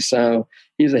the speed of sound.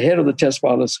 He's the head of the test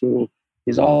pilot school.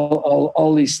 He's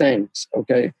all these things.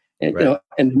 Okay, and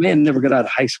and the man never got out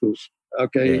of high school.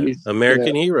 Okay, yeah.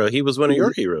 American hero. He was one of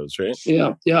your heroes, right?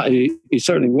 Yeah, he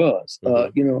certainly was.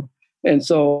 And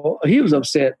so he was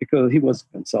upset because he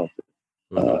wasn't consulted.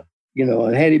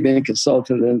 And had he been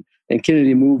consulted, and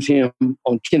Kennedy moved him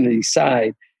on Kennedy's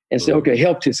side and said, okay,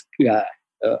 help this guy,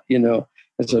 And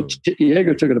so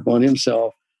Yeager took it upon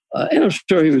himself. And I'm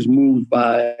sure he was moved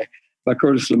by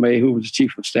Curtis LeMay, who was the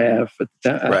chief of staff at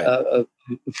the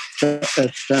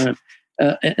time.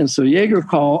 And so Yeager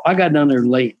called. I got down there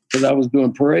late because I was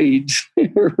doing parades.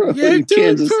 You're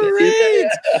doing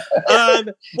parades.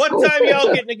 What time y'all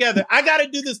getting together? I got to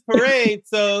do this parade.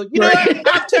 So,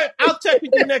 I'll check with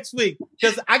you next week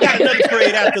because I got another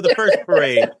parade after the first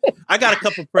parade. I got a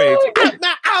couple parades.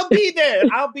 I'll be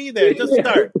there. Just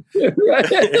start.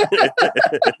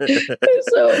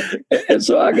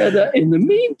 So I got that. In the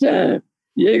meantime,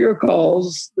 Yeager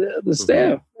calls the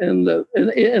staff and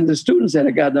the students that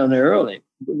had got down there early,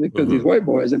 because these white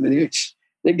boys,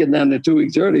 they get down there 2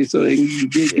 weeks early so they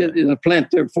can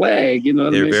plant their flag.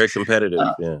 They're very competitive.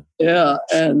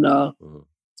 And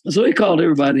so he called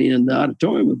everybody in the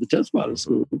auditorium of the test pilot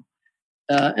school,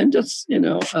 and just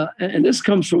and this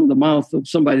comes from the mouth of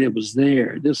somebody that was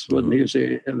there. This wasn't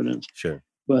hearsay evidence. Sure,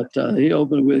 but he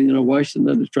opened with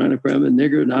Washington is trying to cram a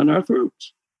nigger down our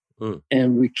throats.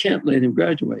 And we can't let him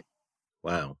graduate.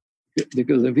 Wow.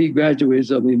 Because if he graduates,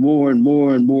 there'll be more and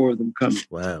more and more of them coming.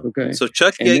 Wow. Okay. So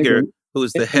Chuck Yeager, who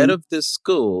was the head of this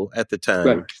school at the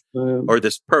time, or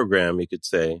this program, you could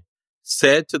say,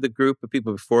 said to the group of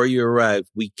people before you arrived,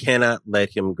 we cannot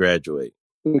let him graduate.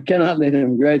 We cannot let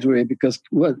him graduate because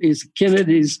what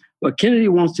Kennedy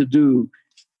wants to do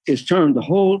is turn the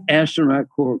whole astronaut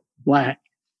corps black.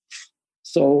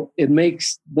 So it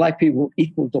makes black people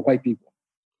equal to white people.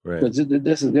 Right. Because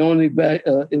this is the only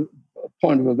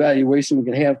point of evaluation we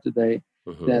can have today.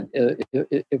 That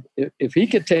if he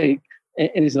could take,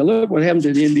 and he said, look what happened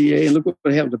to the NBA, and look what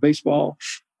happened to baseball.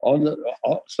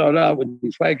 Started out with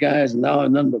these white guys, and now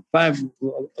none but 5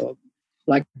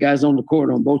 black guys on the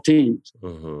court on both teams.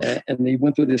 And he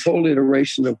went through this whole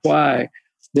iteration of why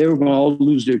they were going to all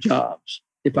lose their jobs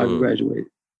if I graduated.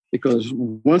 Because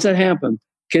once that happened,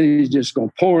 Kennedy's just going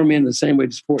to pour them in the same way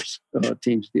the sports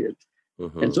teams did.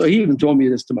 And so he even told me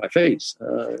this to my face.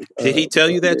 Did he tell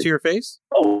you that to your face?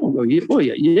 Oh, yeah.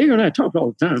 Yeager and I talked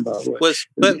all the time, by the way.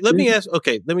 But let me ask,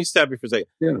 let me stop you for a second.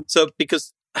 Yeah. So,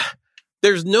 because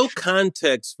there's no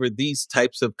context for these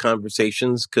types of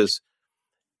conversations because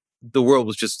the world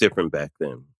was just different back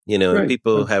then, and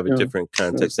people have a different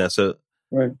context now. So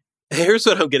here's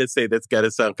what I'm going to say that's got to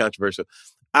sound controversial.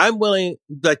 I'm willing,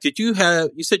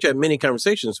 you said you had many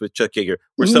conversations with Chuck Yeager.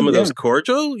 Were some of those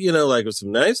cordial, was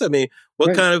some nice? I mean,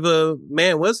 what kind of a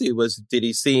man was he? Did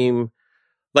he seem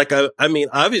like,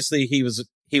 obviously he was a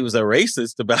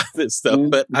racist about this stuff,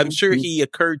 but I'm sure he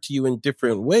occurred to you in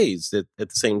different ways at the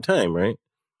same time, right?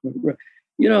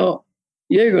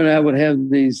 Yeager and I would have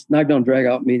these knockdown drag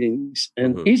out meetings,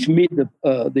 and each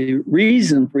the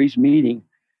reason for each meeting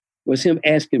was him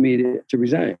asking me to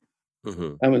resign.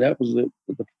 That was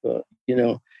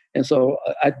and so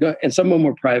and some of them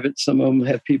were private, some of them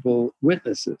had people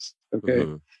witnesses. Okay.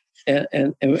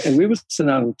 And we would sit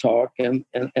down and talk, and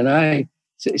I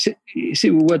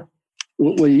see what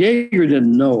Yeager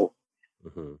didn't know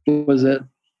was that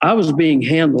I was being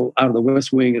handled out of the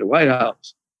West Wing of the White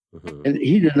House, and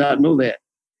he did not know that.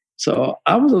 So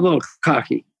I was a little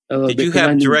cocky. Did you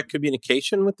have direct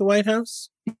communication with the White House?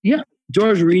 Yeah,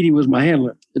 George Reedy was my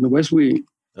handler in the West Wing.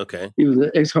 Okay. He was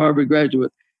an ex-Harvard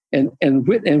graduate. And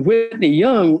Whitney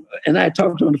Young and I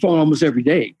talked on the phone almost every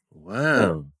day.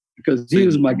 Wow. Because he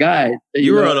was my guide.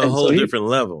 You were on a whole different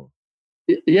level.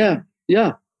 Yeah.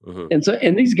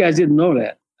 And these guys didn't know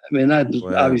that. I mean, I just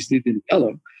obviously didn't tell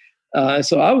them.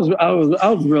 So I was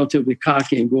relatively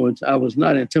cocky and I was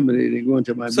not intimidated in going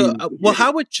to my meeting.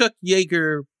 How would Chuck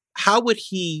Yeager, how would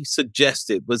he suggest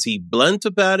it? Was he blunt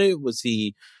about it? Was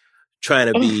he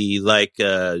trying to be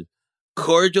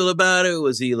cordial about it?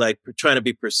 Was he trying to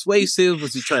be persuasive?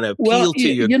 Was he trying to appeal to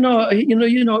you?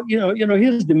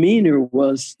 His demeanor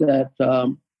was that,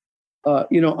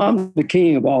 I'm the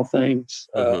king of all things.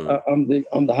 I'm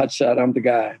the hot shot. I'm the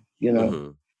guy,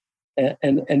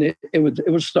 and it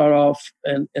would start off,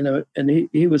 and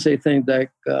he would say things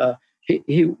like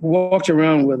he walks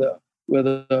around with a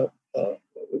the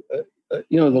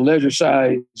leisure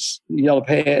size yellow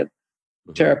pad,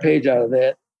 tear a page out of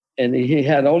that, and he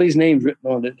had all these names written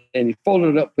on it, and he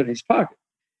folded it up in his pocket.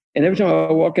 And every time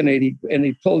I walk in there, he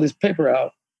pulled this paper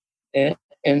out, and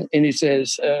he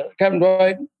says, Captain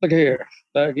Dwight, look here.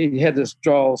 Like he had this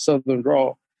Southern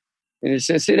drawl. And he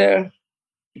said, see there?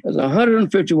 There's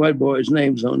 150 white boys'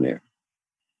 names on there.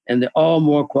 And they're all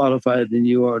more qualified than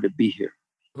you are to be here.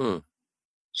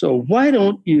 So why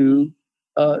don't you,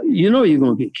 you're going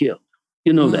to get killed.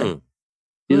 You know that.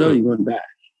 You know you're going to die.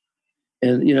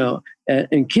 And,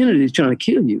 and Kennedy's trying to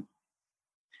kill you.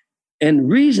 And the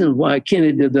reason why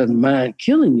Kennedy doesn't mind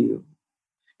killing you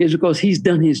is because he's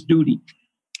done his duty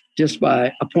just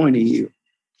by appointing you.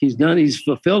 He's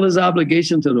fulfilled his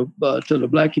obligation to the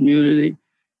Black community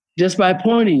just by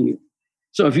appointing you.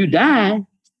 So if you die,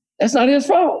 that's not his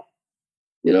fault,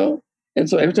 And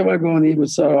so every time I go in, he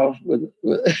would start off with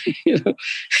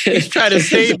He's trying to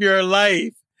save your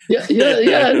life.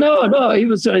 Yeah. No. He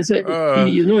was trying to say,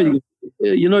 you're going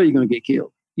to get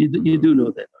killed. You do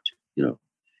know that, don't you?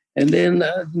 And then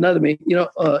another thing,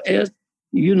 as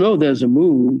there's a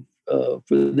move for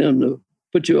them to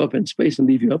put you up in space and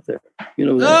leave you up there. You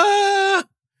know that.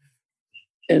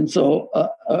 And so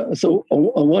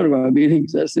on one of our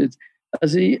meetings, I said, Colonel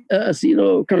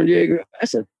Yeager,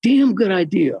 that's a damn good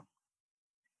idea.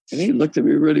 And he looked at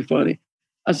me really funny.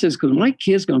 I says, because my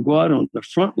kid's gonna go out on the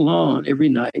front lawn every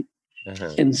night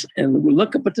and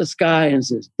look up at the sky and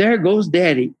says, there goes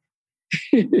Daddy.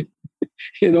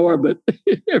 In orbit.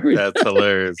 That's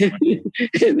hilarious. and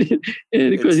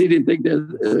because he didn't think that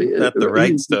not the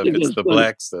right stuff, it's the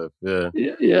black stuff.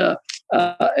 Yeah.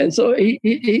 And so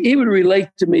he would relate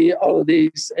to me all of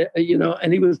these,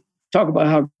 and he would talk about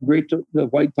how great the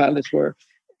white pilots were.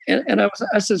 And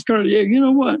I says, Colonel Yeager, you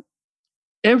know what?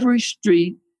 Every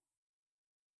street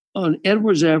on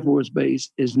Edwards Air Force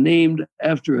Base is named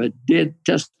after a dead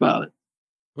test pilot.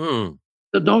 So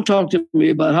don't talk to me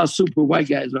about how super white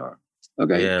guys are.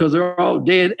 Okay, because they're all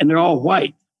dead and they're all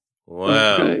white.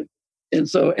 Wow. Okay?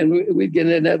 And we'd get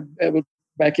in that would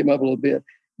back him up a little bit.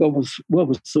 But what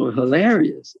was so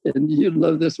hilarious, and you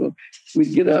love this one,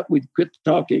 we'd get up, we'd quit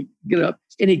talking, get up,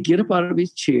 and he'd get up out of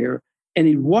his chair and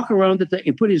he'd walk around the thing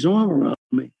and put his arm around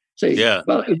me. Say,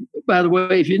 well, by the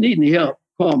way, if you need any help,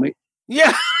 call me.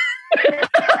 Yeah.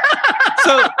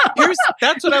 So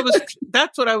that's what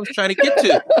I was trying to get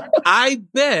to. I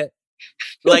bet,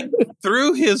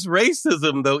 through his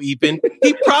racism, though, even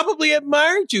he probably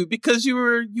admired you because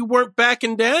you weren't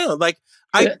backing down.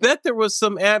 I bet there was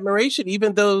some admiration,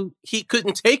 even though he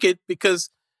couldn't take it because,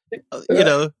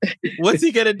 what's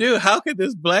he gonna do? How could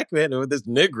this black man or this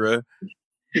Negro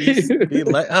be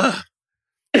like,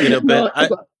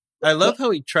 But I love how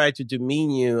he tried to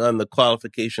demean you on the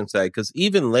qualification side because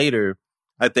even later,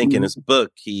 I think in his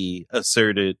book he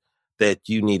asserted that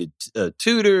you needed a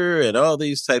tutor and all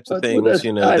these types of things,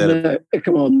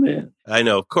 come on, man. I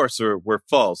know, of course, were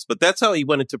false, but that's how he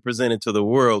wanted to present it to the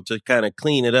world to kind of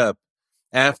clean it up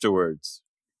afterwards.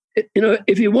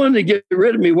 If he wanted to get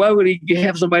rid of me, why would he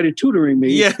have somebody tutoring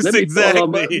me? Yes,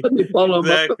 exactly. Let me follow him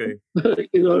exactly.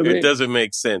 You know what I mean? It doesn't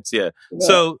make sense. Yeah.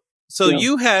 So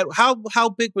you had, how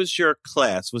big was your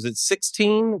class? Was it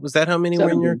 16? Was that how many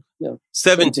 17, were in your?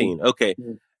 17. Okay.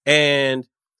 Yeah. And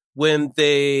when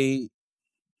they,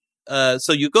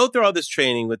 so you go through all this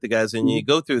training with the guys and you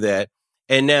go through that.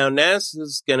 And now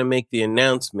NASA's going to make the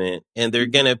announcement and they're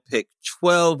going to pick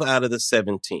 12 out of the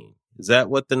 17. Is that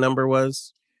what the number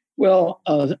was? Well,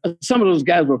 some of those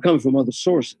guys were coming from other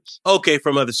sources. Okay,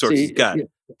 from other sources. Got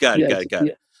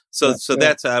it. So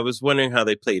that's, I was wondering how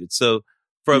they played it. So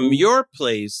from your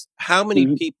place, how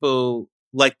many people,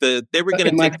 they were going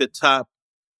to take the top,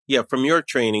 from your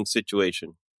training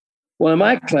situation? Well, in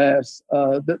my class,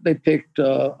 they picked,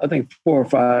 I think, 4 or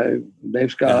 5.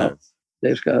 Dave Scott,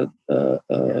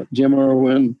 Jim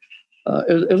Irwin.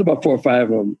 It was about 4 or 5 of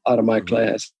them out of my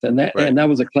class, and that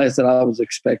was a class that I was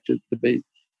expected to be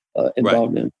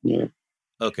involved in.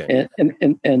 Okay.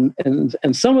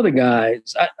 And some of the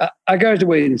guys, I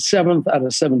graduated 7th out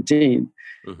of 17,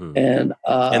 and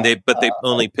they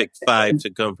only picked 5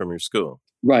 to come from your school.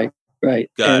 Right.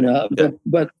 Got it.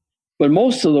 But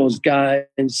most of those guys,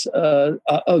 some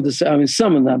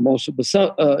are not most, but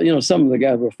some of the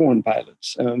guys were foreign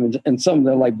pilots, and some of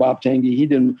them, like Bob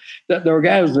Tanguy, there were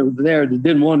guys that were there that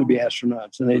didn't want to be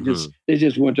astronauts, and they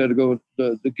just went there to go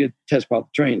to get test pilot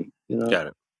training. Got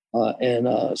it.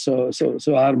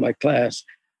 So out of my class,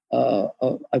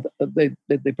 they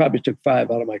probably took 5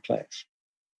 out of my class.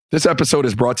 This episode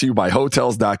is brought to you by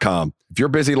Hotels.com. If you're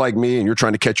busy like me and you're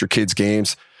trying to catch your kids'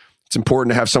 games, it's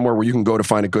important to have somewhere where you can go to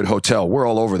find a good hotel. We're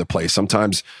all over the place.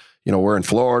 Sometimes, we're in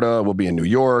Florida, we'll be in New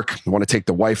York. We want to take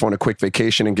the wife on a quick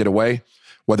vacation and get away.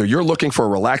 Whether you're looking for a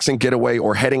relaxing getaway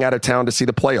or heading out of town to see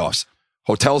the playoffs,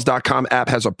 Hotels.com app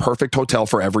has a perfect hotel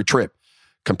for every trip.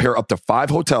 Compare up to 5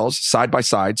 hotels side by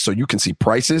side so you can see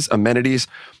prices, amenities,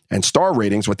 and star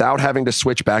ratings without having to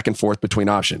switch back and forth between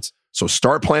options. So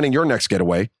start planning your next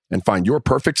getaway and find your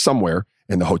perfect somewhere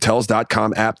in the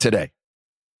Hotels.com app today.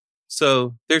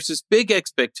 So there's this big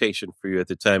expectation for you at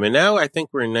the time. And now I think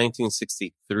we're in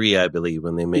 1963, I believe,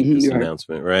 when they make this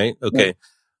announcement, right? Okay. Yeah.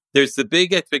 There's the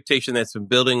big expectation that's been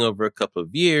building over a couple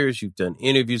of years. You've done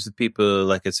interviews with people.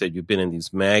 Like I said, you've been in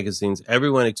these magazines.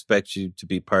 Everyone expects you to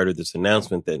be part of this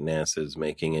announcement that NASA is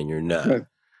making, and you're not. Right.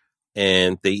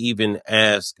 And they even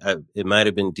asked, it might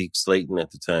have been Deke Slayton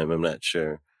at the time, I'm not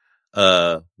sure,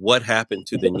 what happened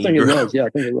to the Negro? I think it was. Yeah, I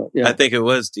think it was. Yeah. I think it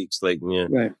was Deke Slayton. Yeah.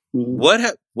 Right. Mm-hmm.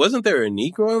 Wasn't there a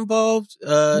Negro involved in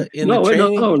the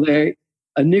training? No, Larry.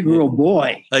 A Negro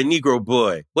boy. A Negro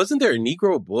boy. Wasn't there a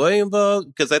Negro boy involved?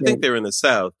 Because I think they were in the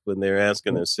South when they were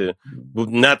asking us to. Well,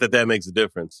 not that makes a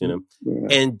difference, Yeah.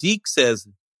 And Deke says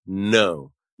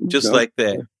no, just like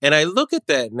that. Yeah. And I look at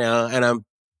that now, and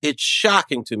it's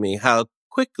shocking to me how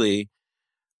quickly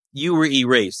you were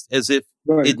erased, as if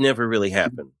it never really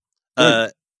happened.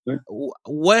 Right.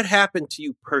 What happened to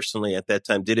you personally at that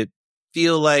time? Did it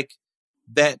feel like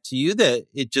that to you, that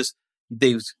it just,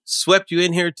 they swept you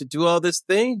in here to do all this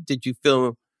thing? Did you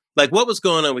feel like, what was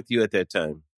going on with you at that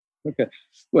time? Okay.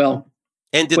 Well,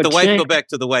 and did the wife go back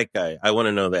to the white guy? I want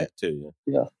to know that too.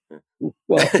 Yeah.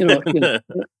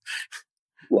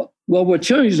 Well, what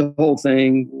changed the whole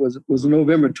thing was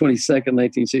November 22nd,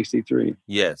 1963.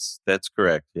 Yes, that's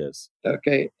correct. Yes.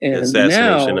 Okay. And the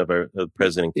assassination of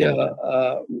President Kennedy.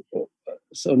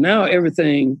 So now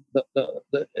everything,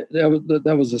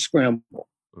 that was a scramble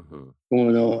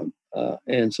going on.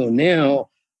 And so now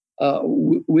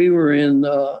we were in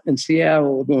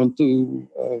Seattle going through,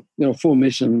 full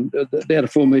mission. They had a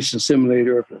full mission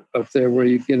simulator up there where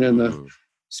you get in the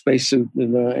spacesuit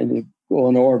and you go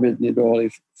in orbit and you do all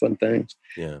these fun things.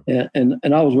 Yeah. And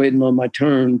I was waiting on my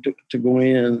turn to go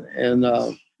in, and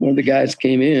one of the guys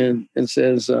came in and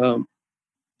says,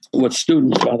 what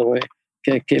students, by the way,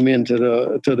 came into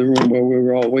the room where we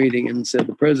were all waiting, and said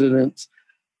the president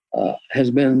has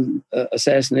been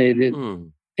assassinated.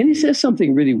 And he said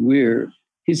something really weird.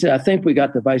 He said, I think we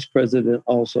got the vice president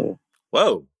also.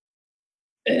 Whoa.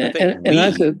 And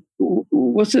I said,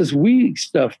 what's this we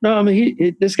stuff? No, I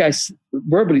mean, this guy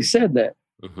verbally said that.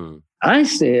 I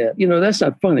said, that's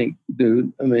not funny,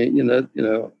 dude. I mean,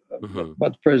 about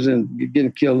the president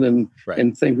getting killed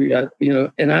and think we got,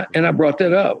 and I brought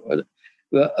that up.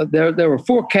 There were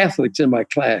 4 Catholics in my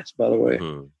class, by the way.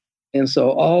 And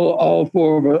so all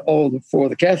four of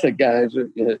the Catholic guys,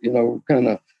 kind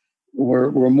of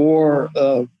were more,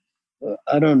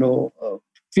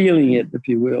 feeling it, if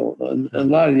you will. And a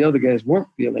lot of the other guys weren't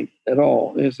feeling it at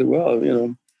all. They said, well,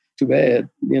 too bad,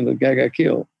 the guy got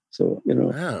killed. So,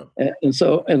 wow. and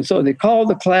so they called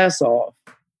the class off.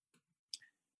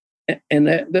 And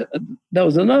that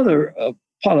was another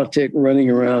politic running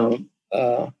around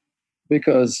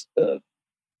because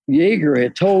Yeager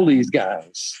had told these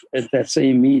guys at that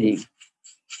same meeting,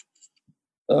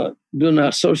 do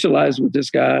not socialize with this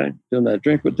guy, do not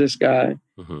drink with this guy,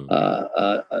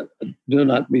 do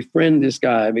not befriend this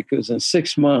guy, because in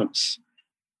 6 months,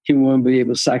 he won't be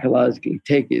able to psychologically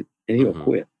take it and he'll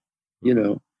quit,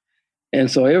 And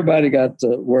so everybody got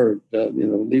the word,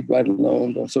 leave Dwight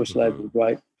alone, don't socialize with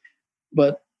Dwight.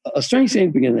 But a strange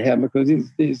thing began to happen, because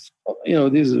these are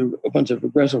a bunch of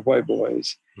aggressive white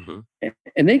boys.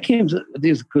 And they came to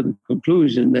this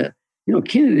conclusion that,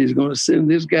 Kennedy is going to send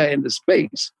this guy into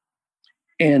space.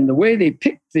 And the way they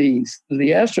picked the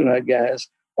astronaut guys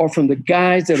are from the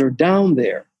guys that are down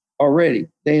there already.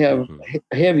 They have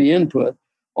heavy input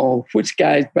on which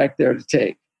guys back there to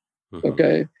take.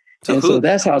 Okay. So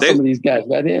that's how some of these guys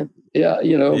got in.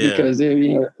 Because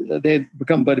they'd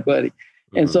become buddy.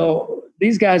 And so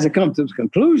these guys have come to the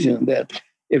conclusion that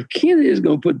if Kennedy is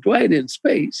going to put Dwight in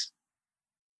space,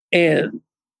 and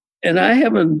I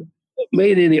haven't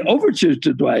made any overtures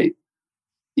to Dwight,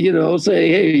 say,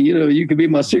 hey, you could be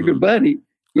my secret buddy,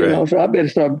 so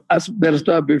I better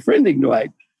start befriending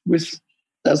Dwight, which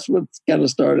that's what kind of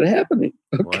started happening.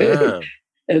 Okay. Wow.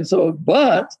 And so,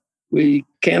 but we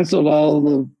canceled all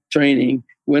the training,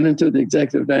 went into the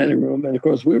executive dining room, and of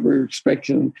course we were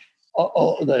expecting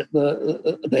the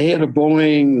head of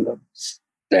Boeing,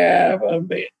 the staff.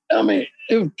 I mean,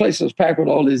 the place was packed with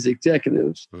all these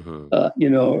executives, because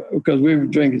we were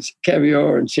drinking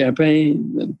caviar and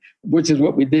champagne, which is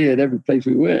what we did every place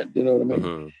we went. You know what I mean?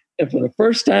 Mm-hmm. And for the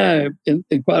first time in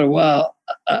quite a while,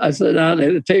 I sat down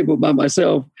at a table by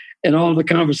myself, and all the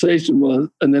conversation was,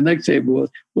 and the next table was,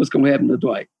 what's going to happen to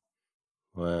Dwight?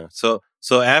 Wow. So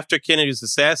after Kennedy was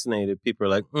assassinated, people are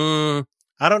like,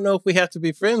 I don't know if we have to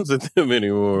be friends with him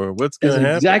anymore. What's going to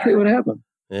happen? Exactly what happened.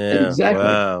 Yeah. Exactly.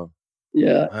 Wow.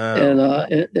 Yeah. Wow.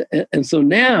 And so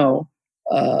now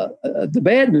the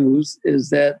bad news is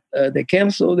that they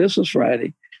canceled. This was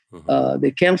Friday. Mm-hmm.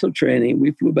 They canceled training.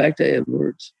 We flew back to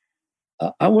Edwards.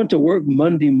 I went to work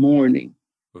Monday morning,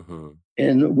 mm-hmm.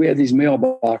 and we had these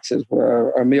mailboxes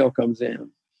where our mail comes in.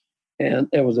 And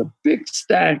there was a big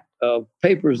stack of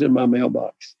papers in my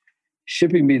mailbox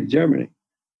shipping me to Germany.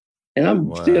 And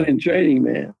I'm still in training,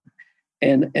 man.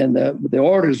 And the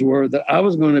orders were that I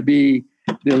was going to be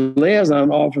the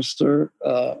liaison officer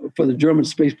for the German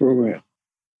space program.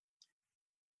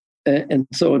 And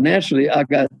so naturally I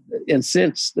got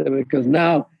incensed because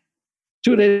now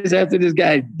 2 days after this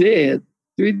guy's dead,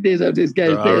 3 days after this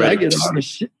guy's dead, I get a heart of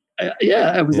shit.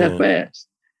 I was that fast.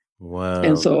 Wow.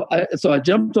 And so I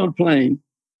jumped on a plane.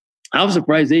 I was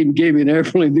surprised they even gave me an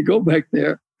airplane to go back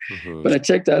there. Mm-hmm. But I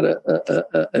checked out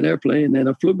an airplane, and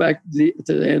I flew back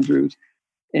to Andrews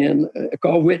and I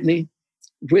called Whitney.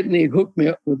 Whitney hooked me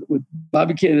up with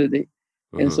Bobby Kennedy.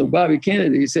 Mm-hmm. And so Bobby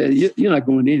Kennedy said, you're not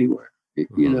going anywhere.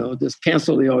 Mm-hmm. Just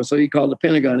cancel the order. So he called the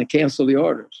Pentagon and canceled the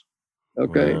orders.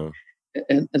 Okay. Wow.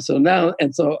 And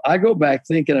so I go back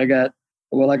thinking I got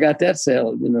that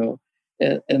settled,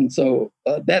 And so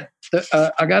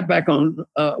I got back on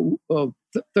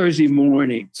Thursday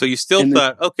morning. So you still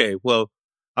thought, okay, well,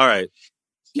 all right,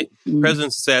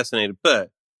 president's assassinated,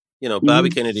 but, Bobby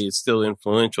Kennedy is still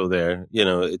influential there.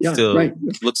 It still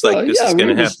looks like this is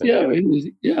going to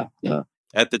happen. Yeah.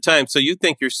 At the time. So you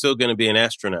think you're still going to be an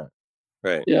astronaut,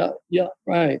 right? Yeah,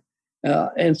 right.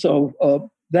 And so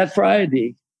that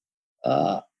Friday,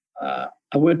 I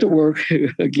went to work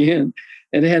again,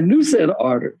 and they had a new set of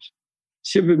orders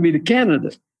shipping me to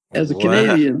Canada as a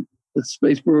Canadian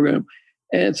space program.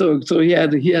 And so he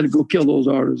had to go kill those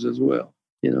orders as well.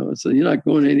 So you're not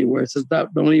going anywhere. So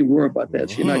don't even worry about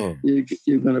that. You're going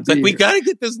to be. Like, we got to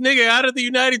get this nigga out of the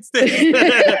United States.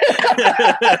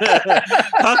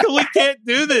 How come we can't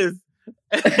do this?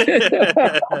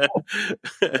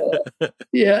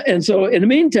 Yeah. And so in the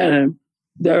meantime,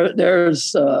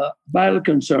 there's vital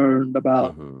concern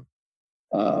about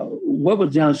what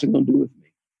was Johnson going to do with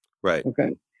me. Right.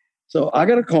 Okay. So I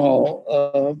got a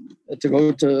call to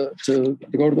go to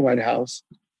the White House,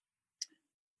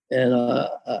 and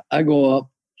I go up,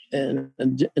 and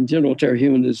General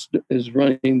Terhune is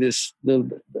running this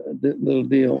little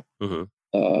deal, and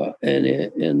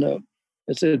it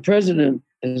said, the president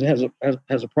has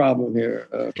a problem here,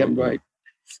 Captain Dwight,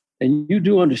 and you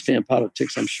do understand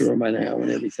politics, I'm sure by now,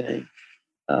 and everything,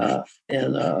 the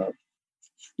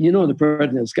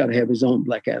president's got to have his own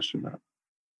black astronaut.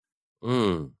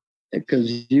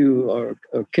 Because you are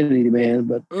a Kennedy man,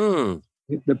 but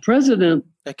the president...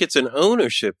 Like it's an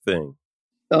ownership thing.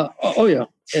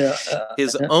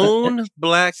 His own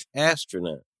black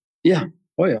astronaut. Yeah.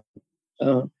 Oh, yeah.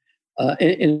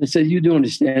 And said, you do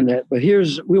understand that, but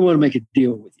we want to make a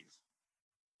deal with you.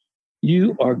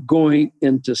 You are going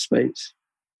into space.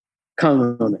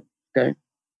 Count on it, okay?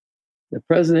 The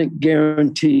president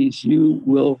guarantees you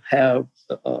will have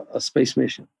a space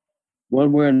mission.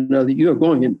 One way or another, you are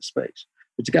going into space,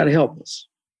 but you got to help us,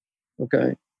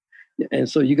 okay? And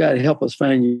so you got to help us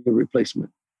find your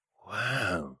replacement.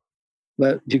 Wow!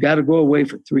 But you got to go away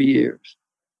for 3 years.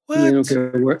 What? We don't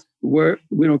care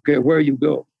we don't care where you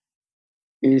go.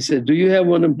 And he said, "Do you have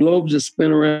one of them globes that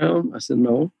spin around?" I said,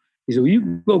 "No." He said, "Well, you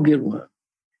go get one.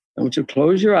 I want you to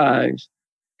close your eyes,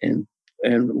 and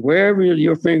wherever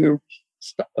your finger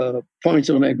points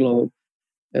on that globe,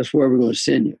 that's where we're going to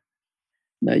send you.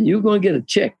 Now, you're going to get a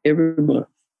check every month,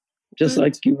 just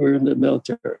like you were in the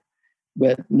military.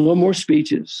 But no more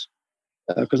speeches,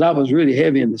 because I was really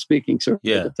heavy in the speaking circuit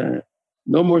at the time.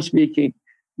 No more speaking,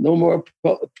 no more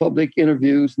public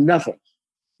interviews, nothing.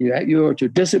 You are to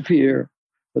disappear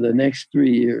for the next 3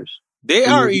 years. They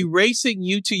are erasing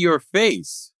you to your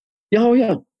face. Yeah, oh,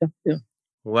 yeah.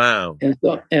 Wow. And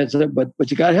so,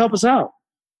 but you got to help us out.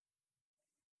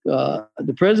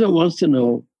 The president wants to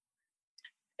know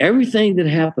everything that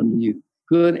happened to you,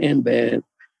 good and bad,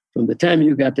 from the time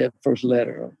you got that first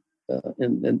letter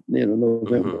in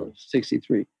November of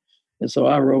 '63. And so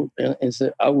I wrote and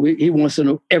said, he wants to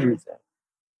know everything.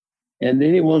 And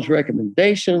then he wants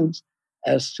recommendations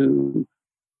as to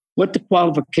what the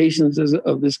qualifications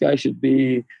of this guy should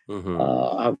be,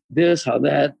 how this, how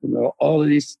that, all of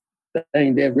these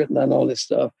things. They had written on all this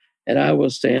stuff, and I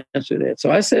was to answer that.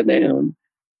 So I sat down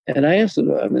and I answered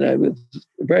it. I mean, it was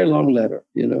a very long letter,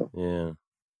 Yeah.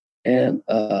 And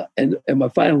my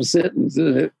final sentence,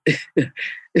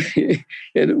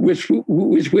 which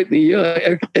Whitney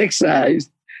Young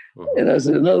excised, and I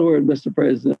said, in other words, Mr.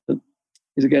 President,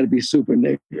 he's got to be super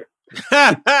nigger.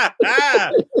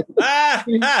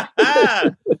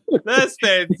 That's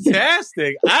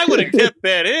fantastic. I would have kept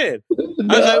that in.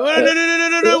 I was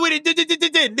like, no, wait,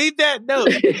 need that. No.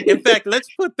 In fact, let's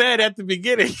put that at the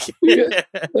beginning.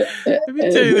 Let me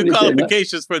tell you the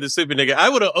qualifications for the super nigga. I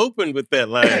would have opened with that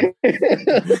line.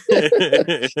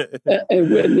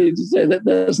 And Whitney said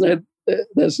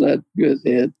that's not good,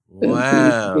 Ed.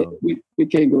 Wow. We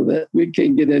can't go that. We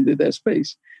can't get into that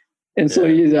space. And so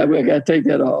I got to take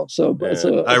that off. So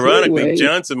ironically, anyway,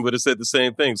 Johnson would have said the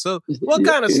same thing. So what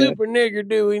kind of super nigger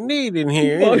do we need in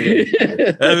here? Anyway?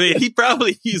 I mean, he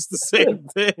probably used the same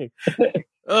thing.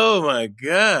 Oh my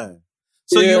God.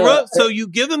 So you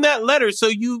give them that letter. So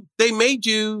they made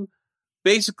you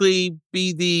basically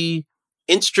be the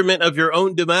instrument of your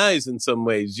own demise in some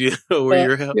ways, where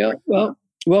you're helping.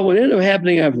 Well, what ended up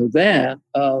happening after that,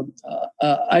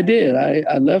 I did.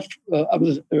 I left. I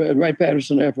was at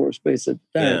Wright-Patterson Air Force Base at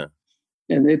the time,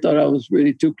 and they thought I was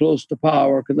really too close to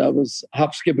power because I was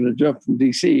hop, skipping, and jump from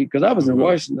D.C. because I was in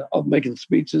Washington making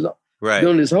speeches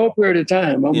during this whole period of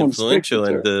time. I'm influential,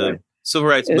 and the civil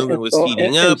rights movement was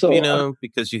heating up,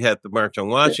 because you had the March on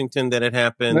Washington that had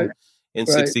happened in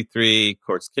 '63, of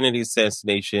course, Kennedy's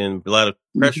assassination, a lot of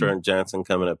pressure on Johnson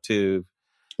coming up too.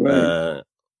 Right.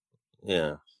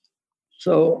 Yeah.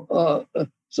 So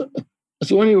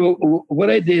anyway,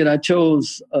 what I did, I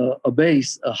chose a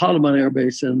base, a Holloman Air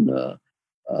Base in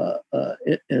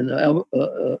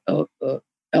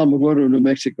Alamogordo, New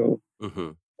Mexico,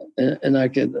 and I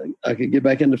could get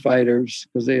back into fighters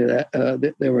because they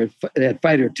had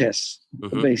fighter tests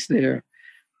based there.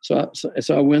 So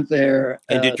I went there.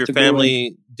 And did your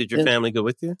family go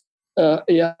with you?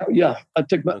 Yeah. I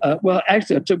took my I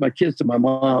took my kids to my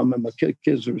mom, and my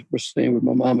kids were staying with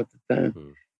my mom at the time.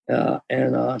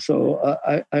 So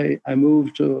I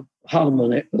moved to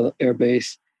Holloman Air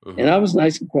Base, and I was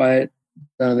nice and quiet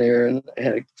down there, and I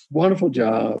had a wonderful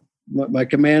job. My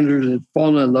commanders had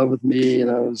fallen in love with me,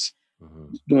 and I was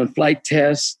doing flight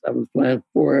tests. I was flying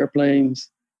 4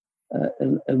 airplanes,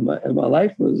 and my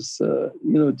life was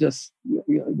just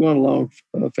going along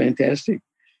fantastic.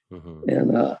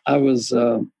 And I was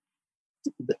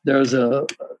there was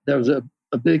a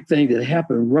big thing that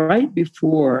happened right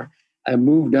before I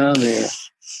moved down there.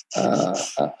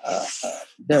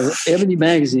 Ebony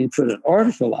Magazine put an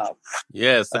article out.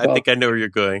 Yes, I think I know where you're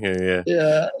going here.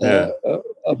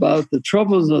 About the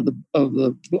troubles of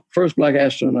the first Black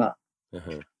astronaut,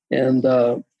 and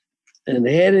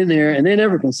they had in there, and they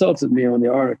never consulted me on the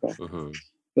article.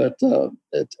 But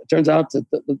it turns out that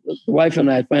the wife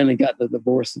and I had finally gotten a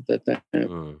divorce at that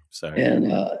time. Sorry. And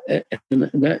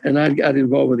I got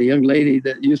involved with a young lady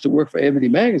that used to work for Ebony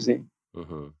Magazine.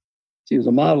 She was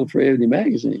a model for Ebony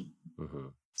Magazine.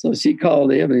 So she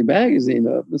called the Ebony Magazine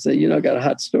up and said, I got a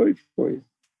hot story for you,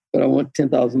 but I want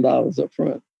 $10,000 up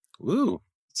front. Ooh.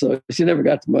 So she never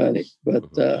got the money,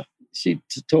 but she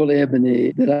told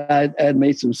Ebony that I had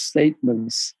made some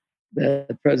statements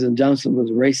that President Johnson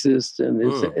was racist,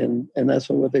 and that's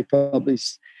what they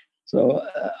published. So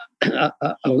I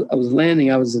was landing.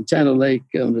 I was in Channel Lake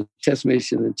on the test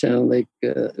mission in Channel Lake,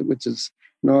 which is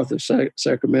north of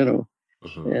Sacramento,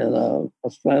 and I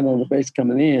was flying on the base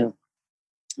coming in,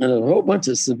 and a whole bunch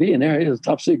of civilian air. It was a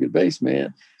top secret base,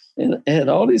 man, and it had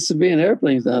all these civilian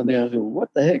airplanes down there. I said, "What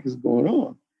the heck is going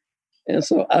on?" And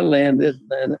so I landed,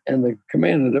 and the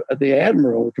commander, the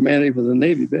admiral, the commander for the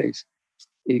Navy base,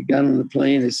 he got on the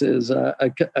plane. He says,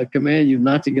 I command you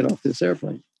not to get off this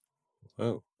airplane.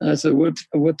 Oh. I said, what's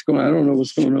going on? I don't know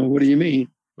what's going on. What do you mean?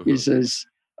 He says,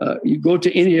 you go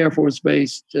to any Air Force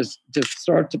base, just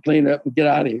start the plane up and get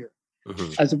out of here.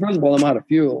 I said, first of all, I'm out of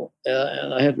fuel,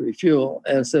 and I had to refuel.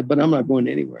 And I said, but I'm not going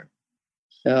anywhere.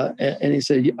 And he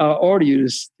said, I'll order you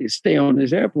to stay on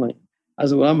this airplane. I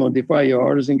said, well, I'm going to defy your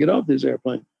orders and get off this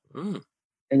airplane.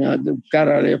 And I got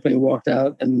out of the airplane, walked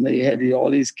out, and they had all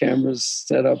these cameras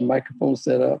set up, microphones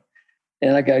set up.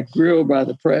 And I got grilled by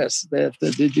the press that,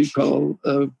 did you call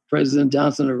President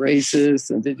Johnson a racist?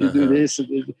 And did you do this?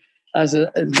 And I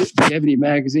said, Ebony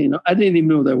Magazine. I didn't even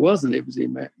know there was an Ebony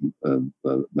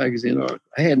Magazine article.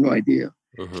 I had no idea.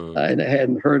 I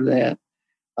hadn't heard of that.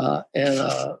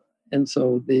 And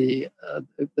so the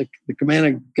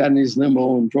commander got in his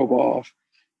limo and drove off.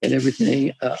 and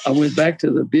everything. I went back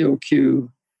to the BOQ,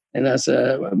 and I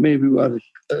said, well, maybe we ought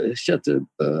to shut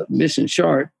the mission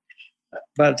short.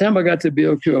 By the time I got to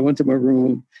BOQ, I went to my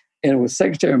room, and it was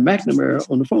Secretary McNamara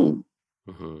on the phone.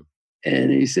 Mm-hmm.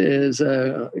 And he says,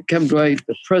 Kevin Dwight,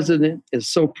 the president is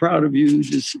so proud of you.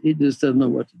 He just doesn't know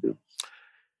what to do.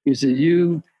 He said,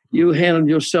 you handled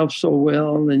yourself so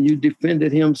well, and you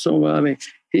defended him so well. I mean,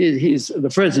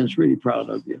 the president's really proud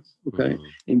of you. Okay. Mm-hmm.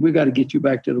 And we got to get you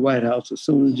back to the White House as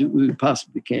soon as we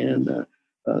possibly can.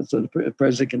 So the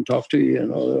president can talk to you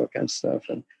and all that kind of stuff.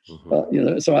 And,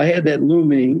 so I had that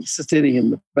looming sitting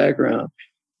in the background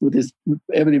with this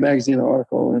Ebony Magazine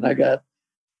article. And I got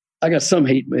some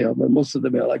hate mail, but most of the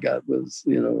mail I got was,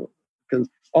 because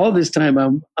all this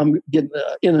time I'm getting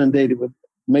inundated with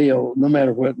mail, no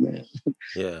matter what, man.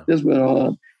 Yeah. This went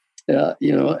on,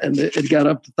 and it got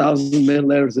up to 1,000 mail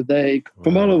letters a day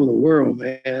from all over the world,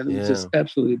 man. It's just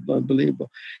absolutely unbelievable.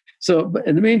 So, but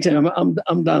in the meantime,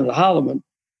 I'm down at Holloman.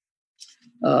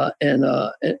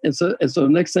 And so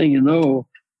next thing you know,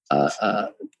 I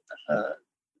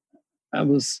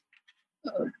was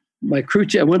my crew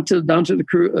chief. I went down to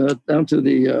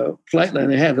the flight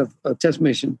line. I had a test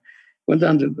mission. Went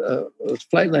down to the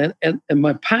flight line, and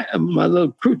my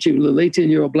little crew chief, a little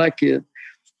 18-year-old black kid,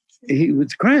 he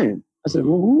was crying. I said,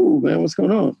 "Whoa, man, what's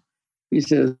going on?" He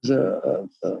says,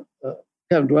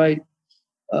 "Captain Dwight,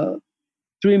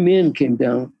 3 men came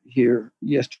down here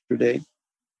yesterday,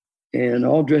 and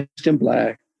all dressed in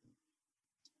black.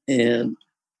 And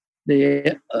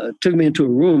they took me into a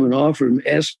room and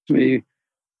asked me,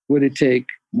 would it take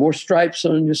more stripes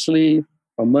on your sleeve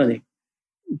or money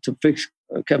to fix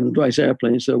Captain Dwight's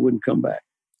airplane so it wouldn't come back?"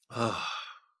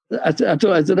 I said,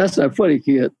 "That's not funny,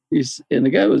 kid." And the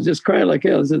guy was just crying like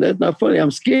hell. I said, "That's not funny.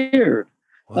 I'm scared.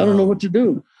 Wow. I don't know what to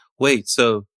do." Wait,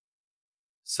 so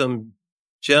some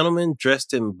gentleman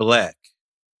dressed in black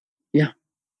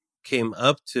came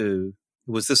up to,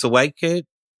 was this a white kid?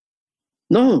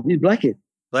 No, he's black kid.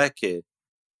 Black kid.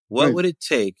 What would it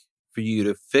take for you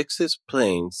to fix his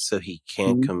plane so he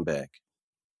can't come back?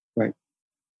 Right.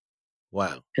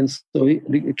 Wow. And so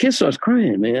the kid starts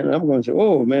crying, man. I'm going to say,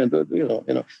 "Oh, man,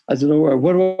 I said, "Don't worry.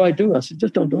 What do I do?" I said,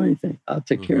 "Just don't do anything. I'll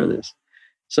take care of this."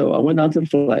 So I went down to the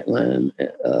flight line,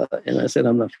 and I said,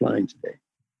 "I'm not flying today."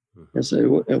 I said,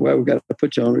 "Well, we got to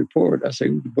put you on report." I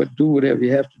said, "But do whatever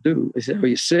you have to do." They said, "Are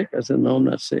you sick?" I said, "No, I'm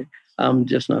not sick. I'm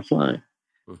just not flying."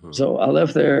 So I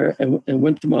left there and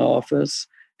went to my office,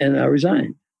 and I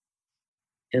resigned.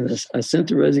 And I sent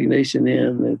the resignation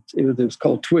in. It was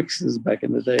called Twix's back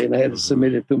in the day, and I had to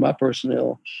submit it to my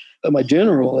personnel. My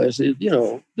general, I said,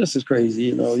 "This is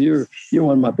crazy. You're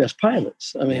one of my best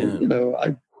pilots." I mean,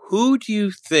 Who do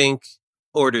you think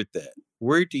ordered that?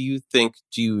 Where do you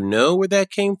know where that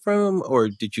came from? Or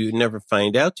did you never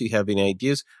find out? Do you have any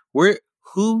ideas? Because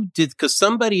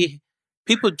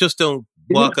people just don't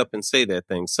walk up and say that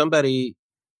thing. Somebody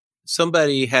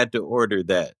had to order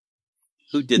that.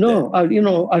 Who did that?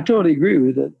 No, I totally agree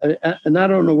with it. And I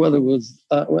don't know whether it was,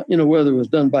 whether it was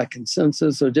done by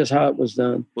consensus or just how it was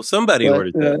done. Well, somebody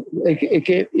ordered that. It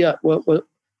came, well,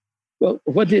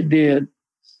 what it did,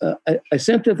 I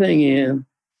sent the thing in,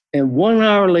 and 1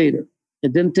 hour later,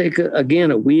 it didn't take,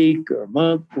 a week or a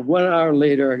month, but 1 hour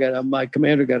later, my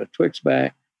commander got a Twix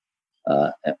back,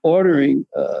 ordering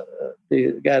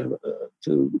the guy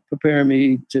to prepare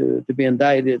me to be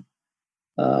indicted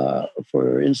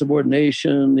for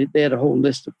insubordination. They had a whole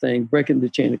list of things, breaking the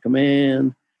chain of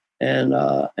command, and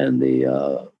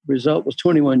the result was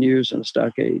 21 years in a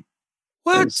stockade.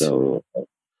 What? And so,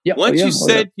 once you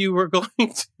said you were going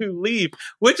to leave,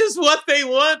 which is what they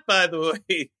want, by the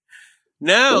way.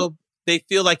 Now they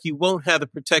feel like you won't have the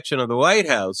protection of the White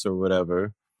House or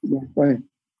whatever. Yeah, right.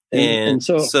 And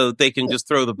so they can just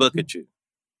throw the book at you.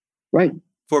 Right.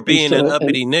 For being an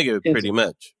uppity nigger, pretty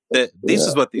much. This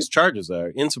is what these charges are.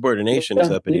 Insubordination is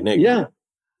uppity nigger. Yeah.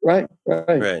 Right.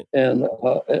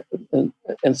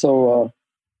 And so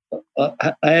I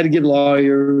had to get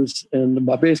lawyers, and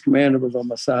my base commander was on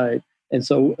my side. And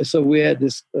so we had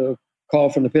this call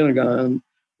from the Pentagon,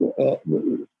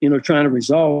 trying to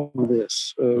resolve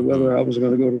this, whether I was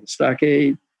going to go to the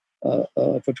stockade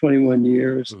for 21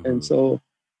 years. And so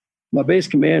my base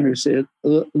commander said,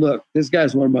 "Look, this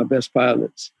guy's one of my best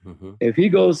pilots. If he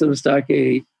goes to the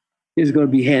stockade, he's going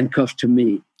to be handcuffed to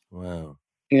me. Wow.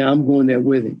 And I'm going there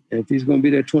with him. And if he's going to be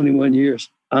there 21 years,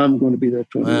 I'm going to be there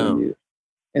 21 years."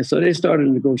 And so they started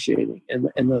negotiating.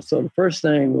 So the first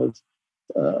thing was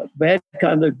bad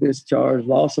conduct discharge,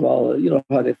 loss of all,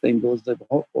 how that thing goes, the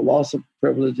loss of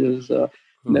privileges, the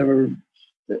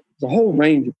whole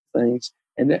range of things.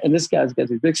 And this guy's got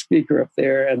this big speaker up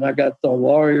there, and I got the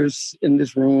lawyers in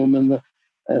this room, and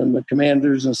and the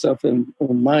commanders and stuff on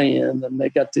my end, and they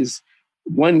got this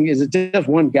one. Is it just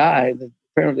one guy that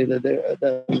apparently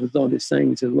that was on this thing?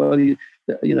 He said, "Well,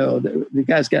 the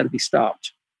guy's got to be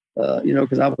stopped."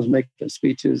 Because I was making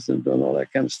speeches and doing all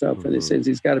that kind of stuff, and he says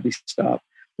he's got to be stopped,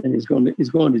 and he's going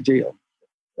to jail.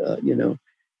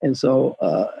 And so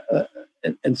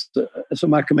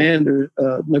my commander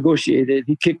negotiated.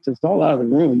 He kicked us all out of the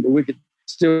room, but we could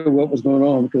still what was going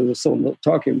on because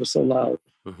talking was so loud.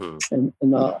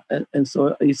 And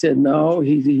so he said no.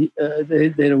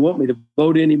 They don't want me to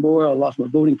vote anymore. I lost my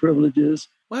voting privileges.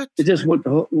 What? It just went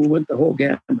the whole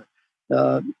gamut.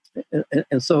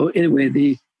 And so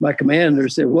anyway, my commander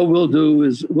said, "What we'll do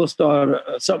is we'll start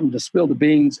something to spill the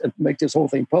beans and make this whole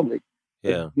thing public.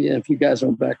 If you guys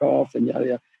don't back off and yada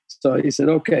yada." So he said,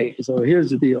 "Okay. So here's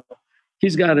the deal.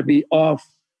 He's got to be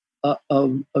off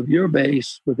of your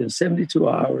base within 72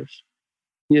 hours.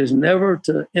 He is never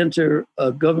to enter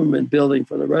a government building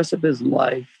for the rest of his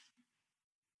life."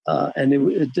 And there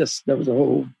was a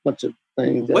whole bunch of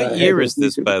things. What year is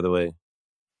this, by the way?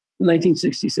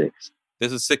 1966.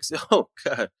 This is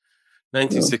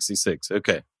 1966.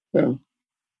 Okay. Yeah.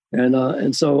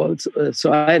 And so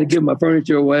I had to give my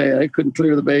furniture away. I couldn't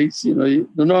clear the base. They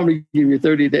normally give you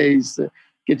 30 days to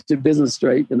get your business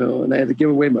straight. And I had to give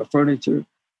away my furniture.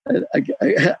 And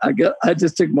I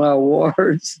just took my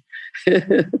awards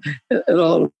and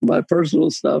all of my personal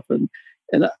stuff, and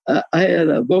I had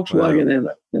a Volkswagen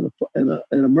and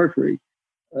a Mercury,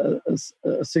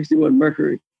 a 61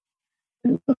 Mercury.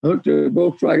 And I hooked a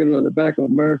Volkswagen on the back of a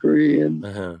Mercury, and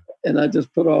I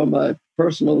just put all my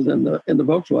personals in the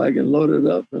Volkswagen, loaded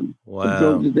up, and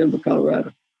drove to Denver,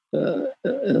 Colorado. And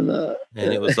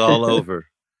it was all over.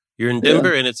 You're in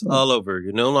Denver, and it's all over.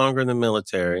 You're no longer in the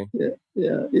military.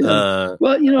 Yeah.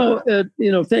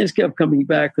 Well, things kept coming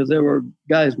back because there were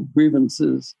guys with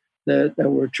grievances that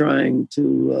were trying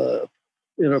to,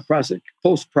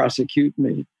 post-prosecute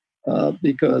me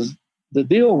because the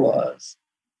deal was.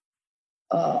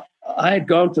 I had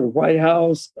gone to the White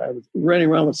House. I was running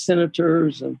around with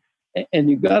senators, and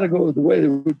you got to go the way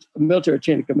the military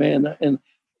chain of command. And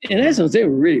in essence, they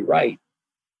were really right.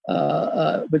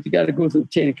 But you got to go through the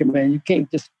chain of command. You can't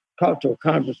just talk to a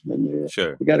congressman.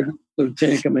 Sure. You got to go through the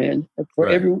chain of command for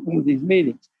every one of these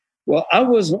meetings. Well, I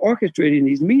wasn't orchestrating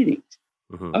these meetings.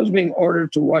 I was being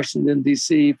ordered to Washington,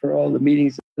 D.C. for all the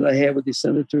meetings that I had with these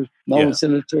senators. My own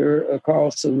Senator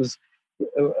Carlson was.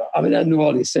 I knew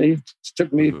all these things. It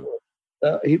took me.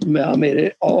 I made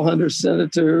it all 100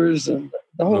 senators and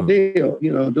the whole deal.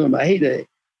 During my heyday.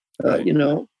 And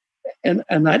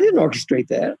I didn't orchestrate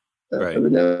that.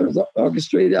 That was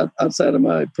orchestrated outside of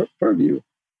my purview.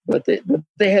 But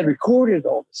they had recorded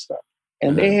all this stuff,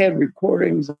 and they had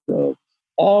recordings of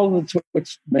all the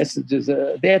Twitch messages.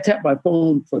 They had tapped my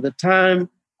phone for the time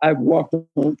I walked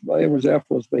on Edwards Air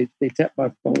Force Base. They tapped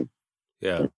my phone.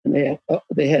 Yeah, and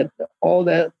they had all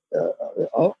that.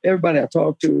 Everybody I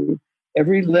talked to,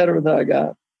 every letter that I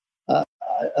got,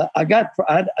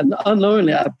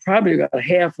 unknowingly, I probably got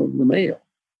half of the mail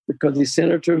because the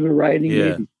senators were writing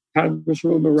me,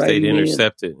 congressmen were writing me. They'd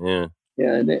intercept it. And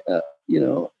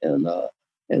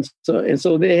and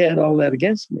so they had all that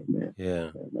against me, man.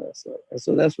 Yeah. And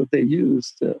so that's what they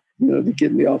used to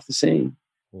get me off the scene.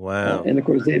 Wow. And of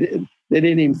course they didn't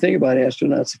even think about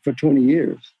astronauts for 20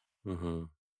 years.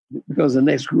 Because the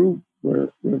next group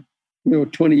were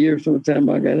 20 years from the time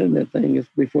I got in that thing is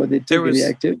before they took any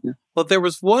activity. Well, there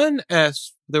was one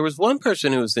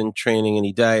person who was in training and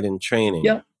he died in training.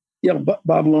 Yeah,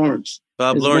 Bob Lawrence.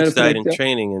 Bob Lawrence died in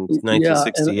training in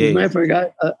 1968. As a matter of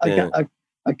fact,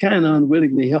 I kind of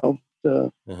unwittingly helped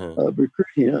recruit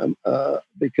him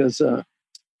because I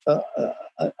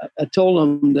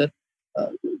told them that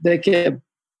they kept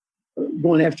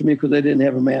going after me because they didn't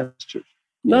have a master's.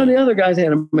 None of the other guys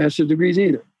had a master's degrees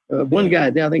either. One guy,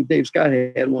 I think Dave Scott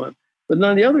had one, but none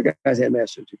of the other guys had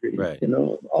master's degrees. Right.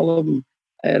 All of them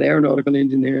had aeronautical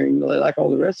engineering, like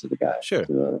all the rest of the guys. Sure.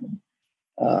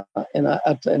 And when I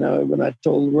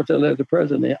wrote that letter to the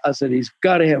president, I said he's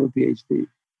got to have a PhD.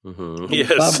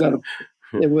 Yes.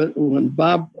 When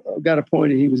Bob got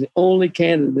appointed, he was the only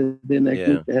candidate in that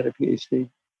group that had a PhD,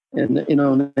 and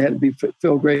they had to be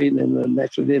Phil Graydon, and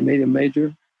actually they made him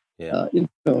major. Yeah.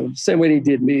 Same way they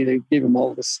did me, they gave him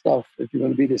all this stuff. If you're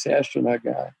going to be this astronaut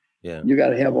guy, you got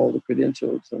to have all the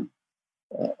credentials and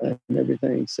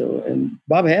everything. So, and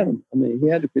Bob had them. I mean, he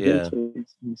had the credentials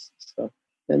and stuff.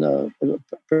 And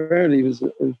apparently, he was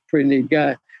a pretty neat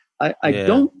guy. I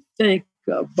don't think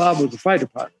Bob was a fighter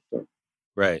pilot, though.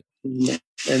 Right. And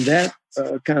that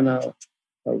kind of,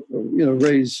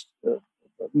 raised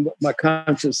my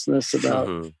consciousness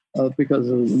about because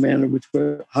of the manner in which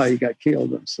how he got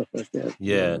killed and stuff like that.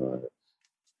 Yeah,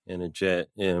 in a jet.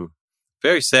 Yeah,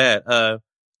 very sad.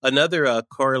 Another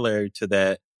corollary to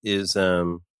that is,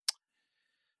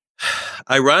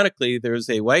 ironically, there's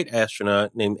a white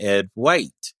astronaut named Ed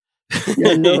White.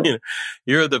 Yeah, no.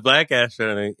 You're the black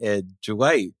astronaut, Ed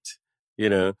Dwight.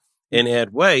 And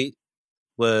Ed White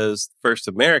was the first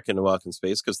American to walk in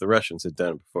space because the Russians had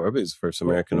done it before, but he was the first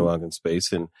American to walk in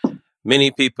space. And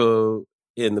many people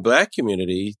in the black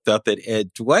community thought that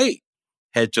Ed Dwight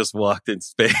had just walked in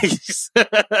space.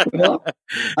 Well,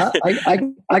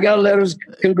 I got letters.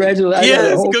 Congratulations.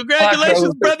 Yes,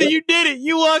 congratulations, brother. You did it.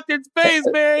 You walked in space,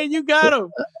 man. You got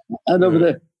him. I know,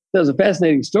 but there's a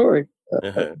fascinating story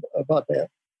about that.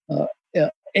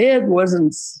 Ed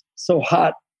wasn't so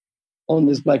hot on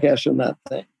this black astronaut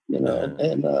thing, and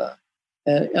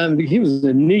I mean, he was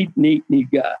a neat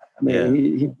guy. I mean,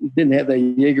 he didn't have that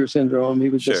Jaeger syndrome. He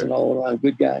was just an all-around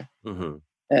good guy. Mm-hmm.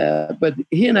 But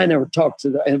he and I never talked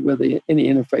with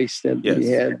any interface that we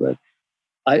had. But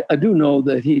I do know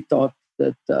that he thought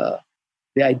that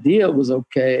the idea was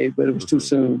okay, but it was too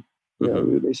soon.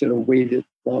 They should have waited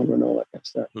longer and all that kind of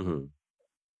stuff. Mm-hmm.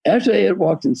 After Ed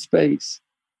walked in space,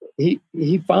 he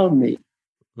found me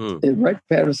at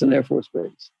Wright-Patterson Air Force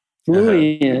Base, flew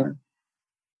in,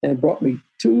 and brought me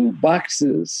 2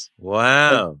 boxes.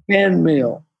 Wow! Of fan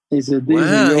mail. He said, "These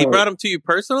are yours." He brought them to you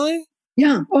personally?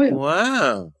 Yeah. Oh, yeah.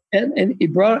 Wow. And he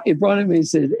brought him and he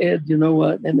said, "Ed, you know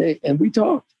what?" And we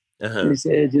talked. And he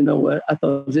said, "Ed, you know what? I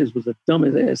thought this was the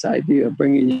dumbest ass idea of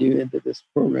bringing you into this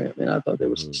program, and I thought that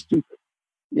was stupid.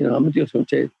 I'm just going to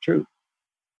tell you the truth.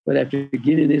 But after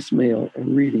getting this mail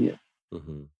and reading it,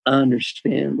 I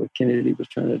understand what Kennedy was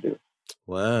trying to do.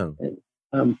 Wow. And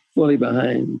I'm fully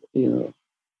behind. And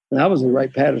I was in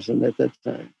Wright-Patterson at that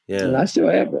time. Yeah. And I still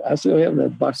have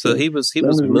that box. So he was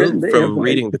moved from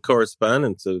reading the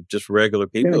correspondence of just regular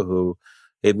people who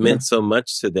it meant so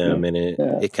much to them, and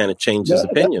it kind of changed his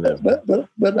opinion of it.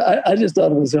 But I just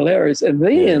thought it was hilarious. And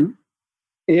then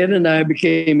Ed and I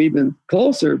became even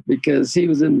closer because he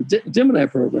was in the Gemini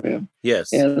program.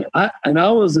 Yes. And I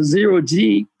was a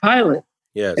 0G pilot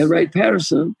at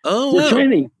Wright-Patterson for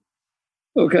training.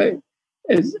 Okay.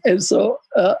 And so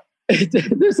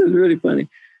this is really funny.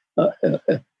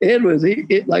 Ed was,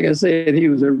 like I said, he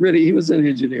was an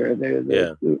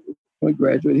engineer. One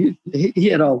graduate. He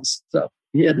had all the stuff.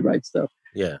 He had the right stuff.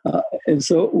 Yeah. And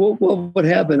so what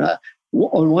happened?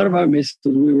 On one of our missions,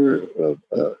 we were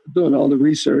doing all the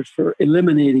research for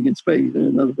eliminating in space.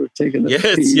 In other words, taking the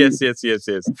yes.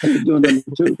 Doing number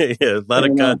 2. Yeah, a lot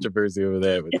of controversy over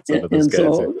that with some of those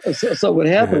guys. So what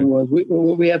happened was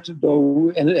we have to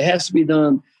go, and it has to be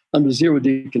done under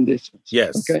 0G conditions.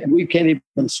 Yes. Okay. And we can't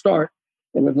even start.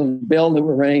 And with the bell that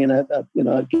were ringing, I'd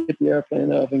get the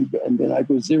airplane up, and then I'd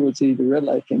go 0G. The red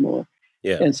light came on.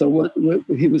 Yeah. And so what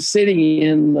he was sitting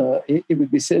in, he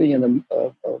would be sitting in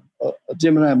a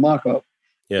Gemini mock-up.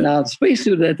 Yeah. Now, the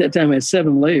spacesuit at that time had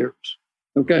 7 layers.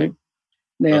 Okay.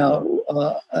 Now,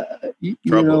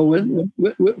 when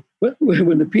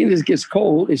the penis gets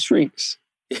cold, it shrinks.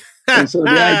 And so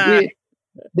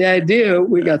the idea,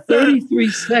 we got 33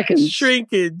 seconds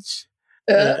shrinkage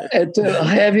to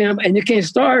have him, and you can't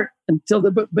start until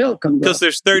the bell comes up. Because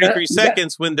there's 33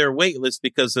 seconds when they're weightless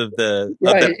because of the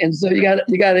and so you got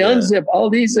to unzip all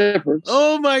these zippers.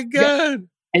 Oh my God!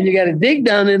 And you got to dig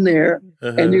down in there,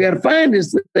 and you got to find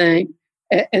this thing.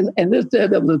 And this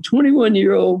that was a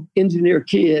 21-year-old engineer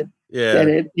kid. Yeah.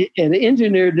 And the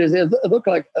engineer does it looked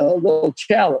like a little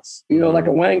chalice, like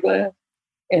a wine glass,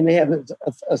 and they have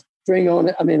a string on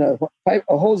it. I mean, a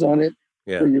hose on it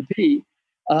for your pee.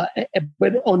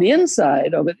 But on the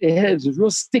inside of it, it has this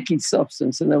real sticky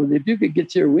substance. And if you could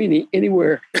get your weenie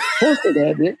anywhere close to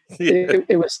that,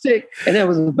 it would stick. And there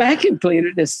was a vacuum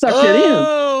cleaner that sucked it in.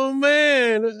 Oh,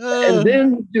 man. And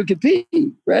then you could pee,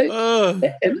 right?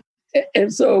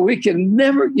 And so we can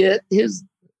never get his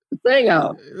thing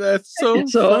out. That's so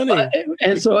funny.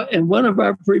 In one of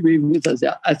our pre-briefings, I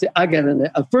said, I got in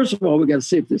there. First of all, we got to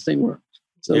see if this thing works.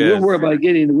 So we'll worry about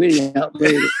getting the weenie out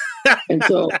later. And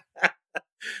so...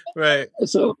 Right.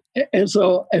 So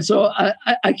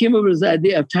I came up with this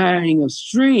idea of tying a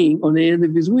string on the end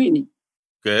of his weenie.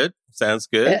 Good. Sounds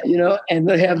good. And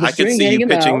they have the string I can see you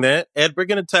pitching out. that. Ed, we're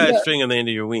going to tie a string on the end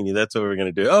of your weenie. That's what we're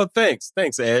going to do. Oh, thanks.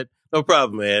 Thanks, Ed. No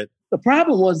problem, Ed. The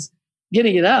problem was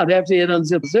getting it out after you had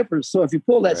unzipped the zippers. So if you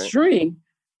pull that string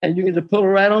and you can just pull it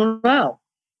right on out,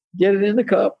 get it in the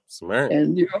cup. Smart.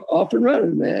 And you're off and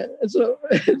running, man.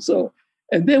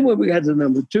 And then when we got to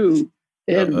number 2,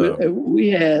 and we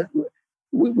had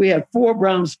 4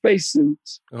 brown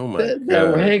spacesuits that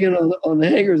were hanging on the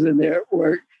hangers in there,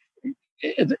 where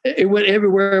it went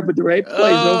everywhere but the right place.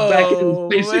 No back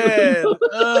in space. Man.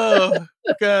 Oh,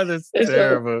 God, that's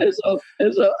terrible.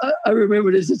 And so I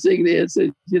remember this thing there and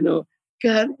said,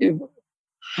 God,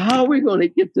 how are we going to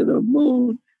get to the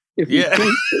moon if we can't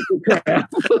take the crap?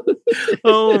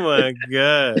 Oh my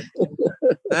God.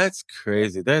 That's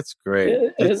crazy. That's great.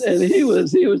 And he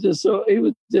was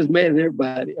just mad at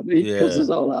everybody. I mean, he cussed us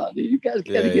all out. You guys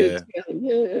got to get it together.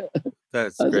 Yeah.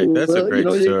 That's great. That's a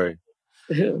great story.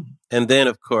 Yeah. And then,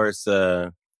 of course,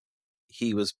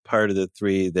 he was part of the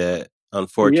 3 that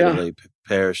unfortunately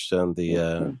perished on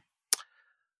the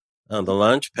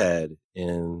launch pad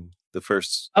in the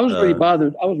first. I was really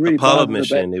bothered. I was really Apollo bothered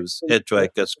mission. It was Ed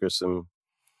Dwight, Gus Grissom.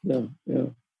 Yeah.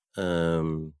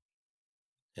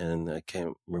 And I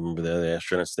can't remember the other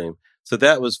astronaut's name. So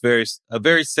that was a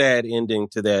very sad ending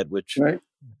to that, which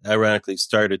ironically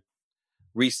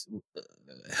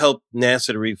helped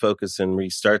NASA to refocus and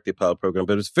restart the Apollo program.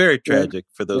 But it was very tragic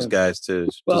for those guys to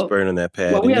just burn on that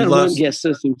pad. Well, we had a one-gas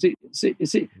system. You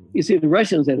see, the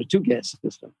Russians had a 2-gas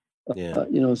system. So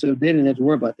they didn't have to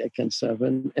worry about that kind of stuff.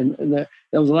 And there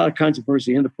was a lot of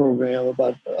controversy in the program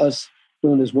about us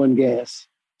doing this 1-gas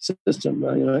system,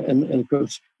 and of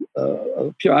course,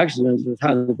 pure oxygen is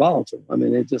highly volatile. I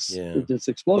mean, it just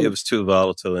exploded. It was too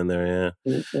volatile in there,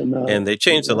 and they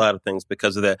changed a lot of things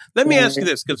because of that. Let me ask you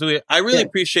this, because I really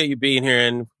appreciate you being here,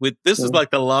 and this is like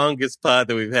the longest pod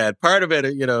that we've had. Part of it,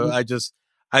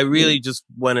 I really just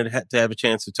wanted to have a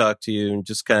chance to talk to you and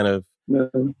just kind of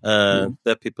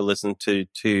let people listen to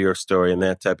your story and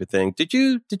that type of thing. Did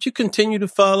you continue to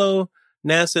follow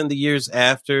NASA in the years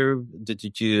after?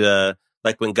 Did you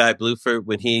like when Guy Bluford,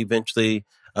 when he eventually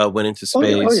went into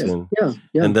space,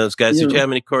 and those guys? Did you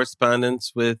have any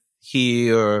correspondence with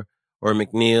he or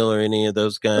McNeil or any of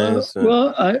those guys?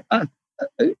 I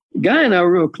Guy and I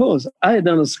were real close. I had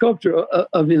done a sculpture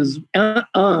of his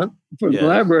aunt for the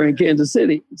library in Kansas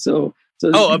City. So by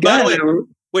the way,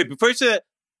 wait, before you say that,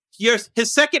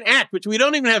 his second act, which we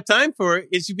don't even have time for,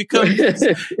 is you become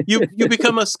you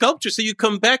become a sculptor. So you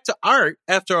come back to art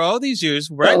after all these years,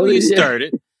 right where you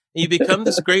started. And you become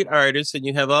this great artist, and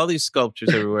you have all these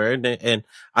sculptures everywhere. And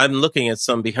I'm looking at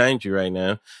some behind you right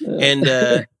now. And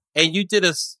you did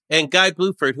and Guy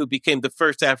Bluford, who became the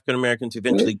first African American to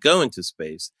eventually go into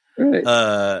space.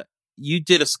 Right. You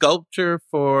did a sculpture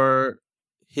for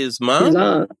his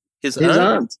mom. His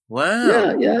aunt.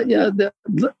 Wow. Yeah.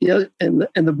 And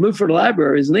the Bluford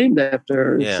Library is named after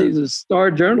her. Yeah. She's a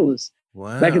star journalist.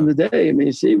 Wow. Back in the day. I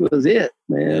mean, she was it,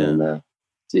 man.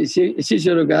 Yeah. She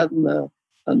should have gotten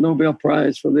a Nobel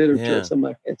Prize for literature or something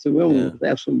like that. So woman was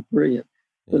absolutely brilliant.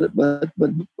 Yeah. But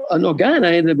I know Guy and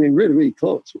I ended up being really, really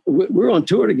close. We were on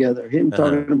tour together. Him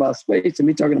talking about space and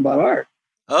me talking about art.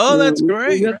 Oh, that's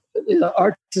great.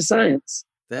 Art to science.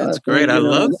 That's great. I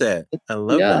love that. I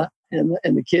love that. And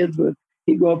the kids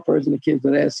he'd go up first, and the kids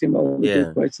would ask him all the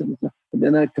good questions. And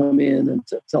then I'd come in and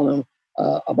tell him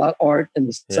about art and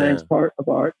the science part of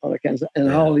art, all that kind of stuff, and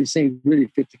how all these things really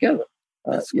fit together.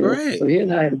 That's great. So he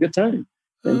and I had a good time.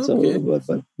 And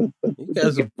but you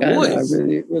guys are boys.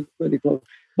 Really, really close.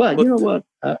 But you know what?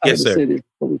 I would say this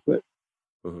before we quit.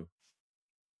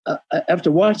 Mm-hmm.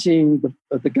 After watching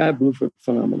the Guy Bluford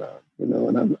phenomenon,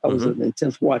 and I was an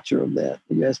intense watcher of that.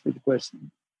 You asked me the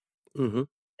question, and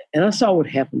I saw what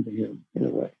happened to him in a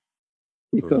way,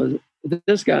 because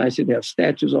this guy should have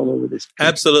statues all over this country.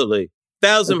 Absolutely,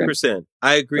 1,000%.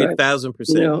 I agree,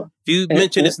 1,000%. If you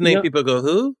mention his name, people go,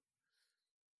 "Who?"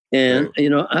 And,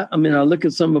 I look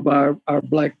at some of our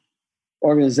Black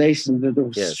organizations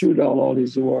that shoot all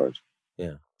these awards.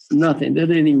 Yeah. Nothing. They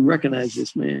didn't even recognize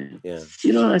this man. Yeah.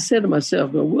 I said to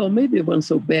myself, well, maybe it wasn't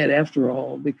so bad after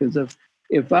all, because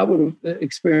if I would have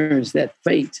experienced that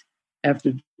fate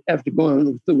after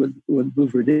going through what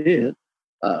Bluford did,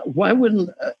 why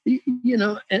wouldn't,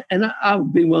 and I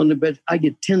would be willing to bet I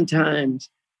get 10 times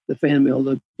the fan mail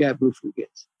that Guy Bluford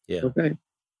gets. Yeah. Okay.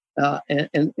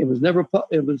 And it was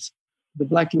the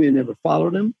Black community never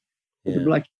followed him. Yeah. The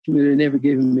Black community never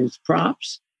gave him his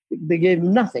props. They gave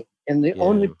him nothing. And the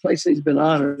only place he's been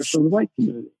honored is from the white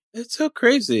community. It's so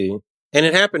crazy. And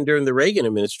it happened during the Reagan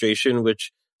administration,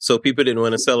 so people didn't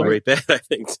want to celebrate that, I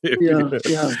think, too.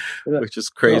 Yeah. Which is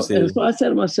crazy. And so I said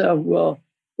to myself, well,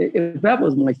 if that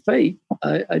was my fate,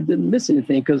 I didn't miss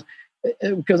anything, because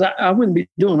I wouldn't be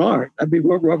doing art. I'd be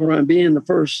walking around being the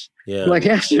first Black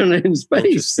astronaut in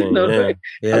space. I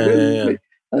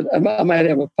might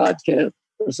have a podcast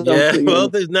or something. Yeah, well,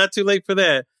 there's not too late for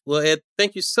that. Well, Ed,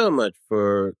 thank you so much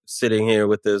for sitting here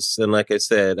with us. And like I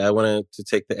said, I wanted to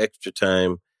take the extra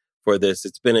time for this.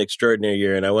 It's been an extraordinary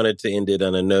year, and I wanted to end it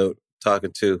on a note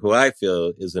talking to who I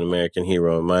feel is an American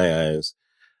hero in my eyes.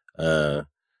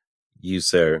 you,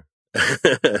 sir,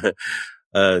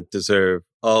 deserve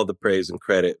all the praise and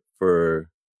credit for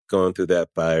going through that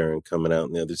fire and coming out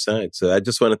on the other side. So I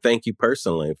just want to thank you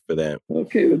personally for that.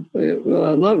 Okay. Well,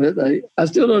 I love it. I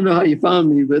still don't know how you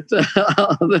found me, but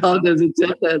I'll just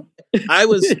accept that. I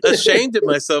was ashamed of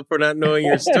myself for not knowing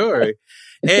your story.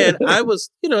 And I was,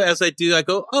 as I do, I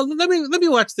go, oh, let me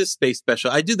watch this space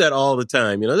special. I do that all the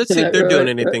time. Let's see if they're doing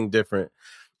anything different.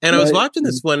 And I was watching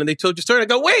this one and they told your story. And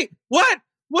I go, wait, what?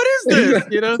 What is this?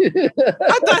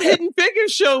 I thought Hidden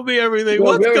Figures showed me everything.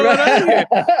 What's going on here?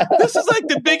 This is like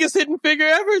the biggest hidden figure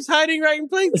ever. It's hiding right in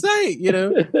plain sight.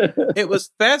 It was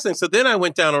fascinating. So then I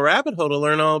went down a rabbit hole to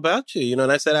learn all about you.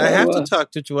 And I said, I have to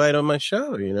talk to Dwight on my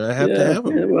show. I have to have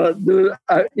him. Yeah. Well, dude,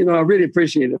 I really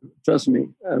appreciate it. Trust me.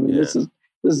 I mean, this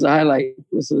is a highlight.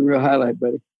 This is a real highlight,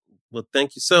 buddy. Well,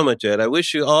 thank you so much, Ed. I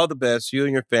wish you all the best, you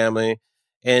and your family.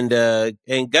 And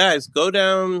guys, go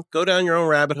down your own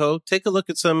rabbit hole. Take a look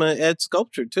at some Ed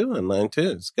sculpture too online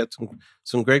too. It's got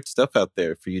some great stuff out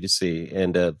there for you to see.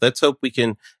 And let's hope we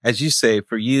can, as you say,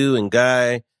 for you and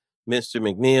Guy, Mr.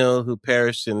 McNeil, who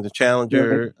perished in the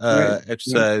Challenger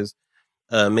exercise,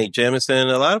 Mate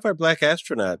Jemison, a lot of our Black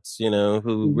astronauts,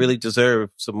 who really deserve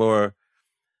some more,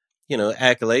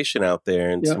 accolation out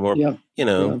there and some more,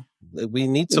 we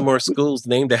need some more schools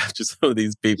named after some of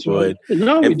these people. Right.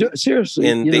 We do, seriously.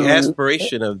 And the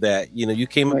aspiration of that, you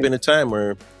came up in a time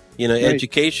where,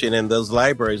 education and those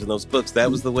libraries and those books,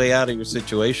 that was the way out of your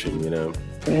situation,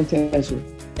 Fantastic.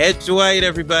 Ed Dwight,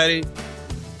 everybody.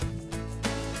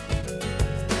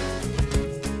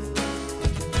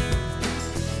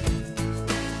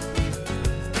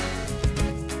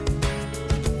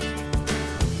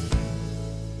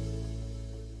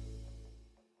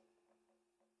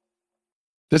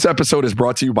 This episode is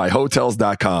brought to you by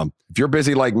Hotels.com. If you're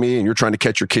busy like me and you're trying to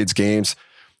catch your kids' games,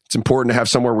 it's important to have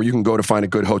somewhere where you can go to find a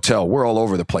good hotel. We're all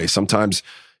over the place. Sometimes,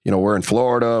 we're in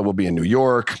Florida, we'll be in New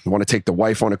York. You want to take the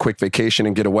wife on a quick vacation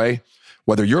and get away?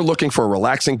 Whether you're looking for a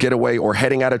relaxing getaway or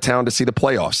heading out of town to see the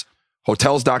playoffs,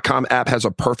 Hotels.com app has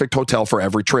a perfect hotel for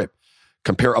every trip.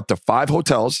 Compare up to 5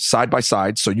 hotels side by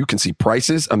side so you can see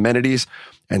prices, amenities,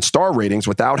 and star ratings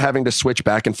without having to switch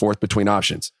back and forth between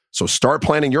options. So start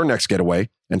planning your next getaway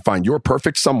and find your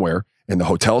perfect somewhere in the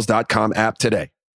Hotels.com app today.